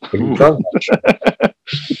 Have you drunk much? Have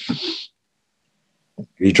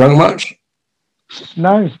you drunk much?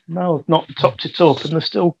 No, I've not topped it up, and there's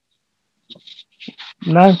still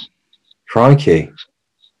no. Crikey.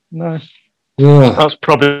 No. Yeah. That's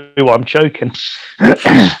probably why I'm choking.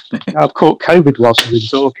 I've caught COVID whilst I've been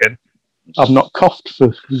talking. I've not coughed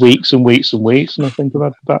for weeks and weeks and weeks, and I think I've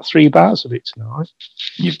had about 3 bouts of it tonight.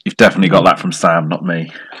 You've definitely got that from Sam, not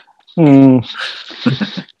me. Yeah,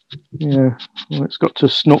 well, it's got to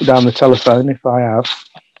snook down the telephone if I have.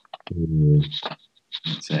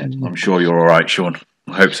 That's it. I'm sure you're all right, Sean.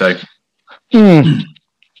 I hope so.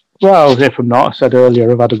 Well, if I'm not, I said earlier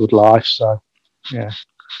I've had a good life, so yeah,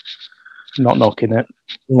 not knocking it.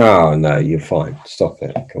 No, you're fine. Stop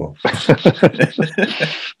it. Come on.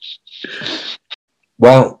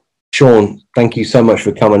 Well, Sean, thank you so much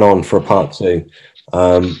for coming on for a part 2.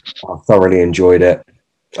 I thoroughly enjoyed it.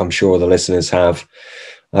 I'm sure the listeners have.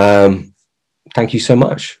 Thank you so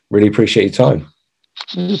much. Really appreciate your time.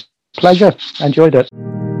 Pleasure. Enjoyed it.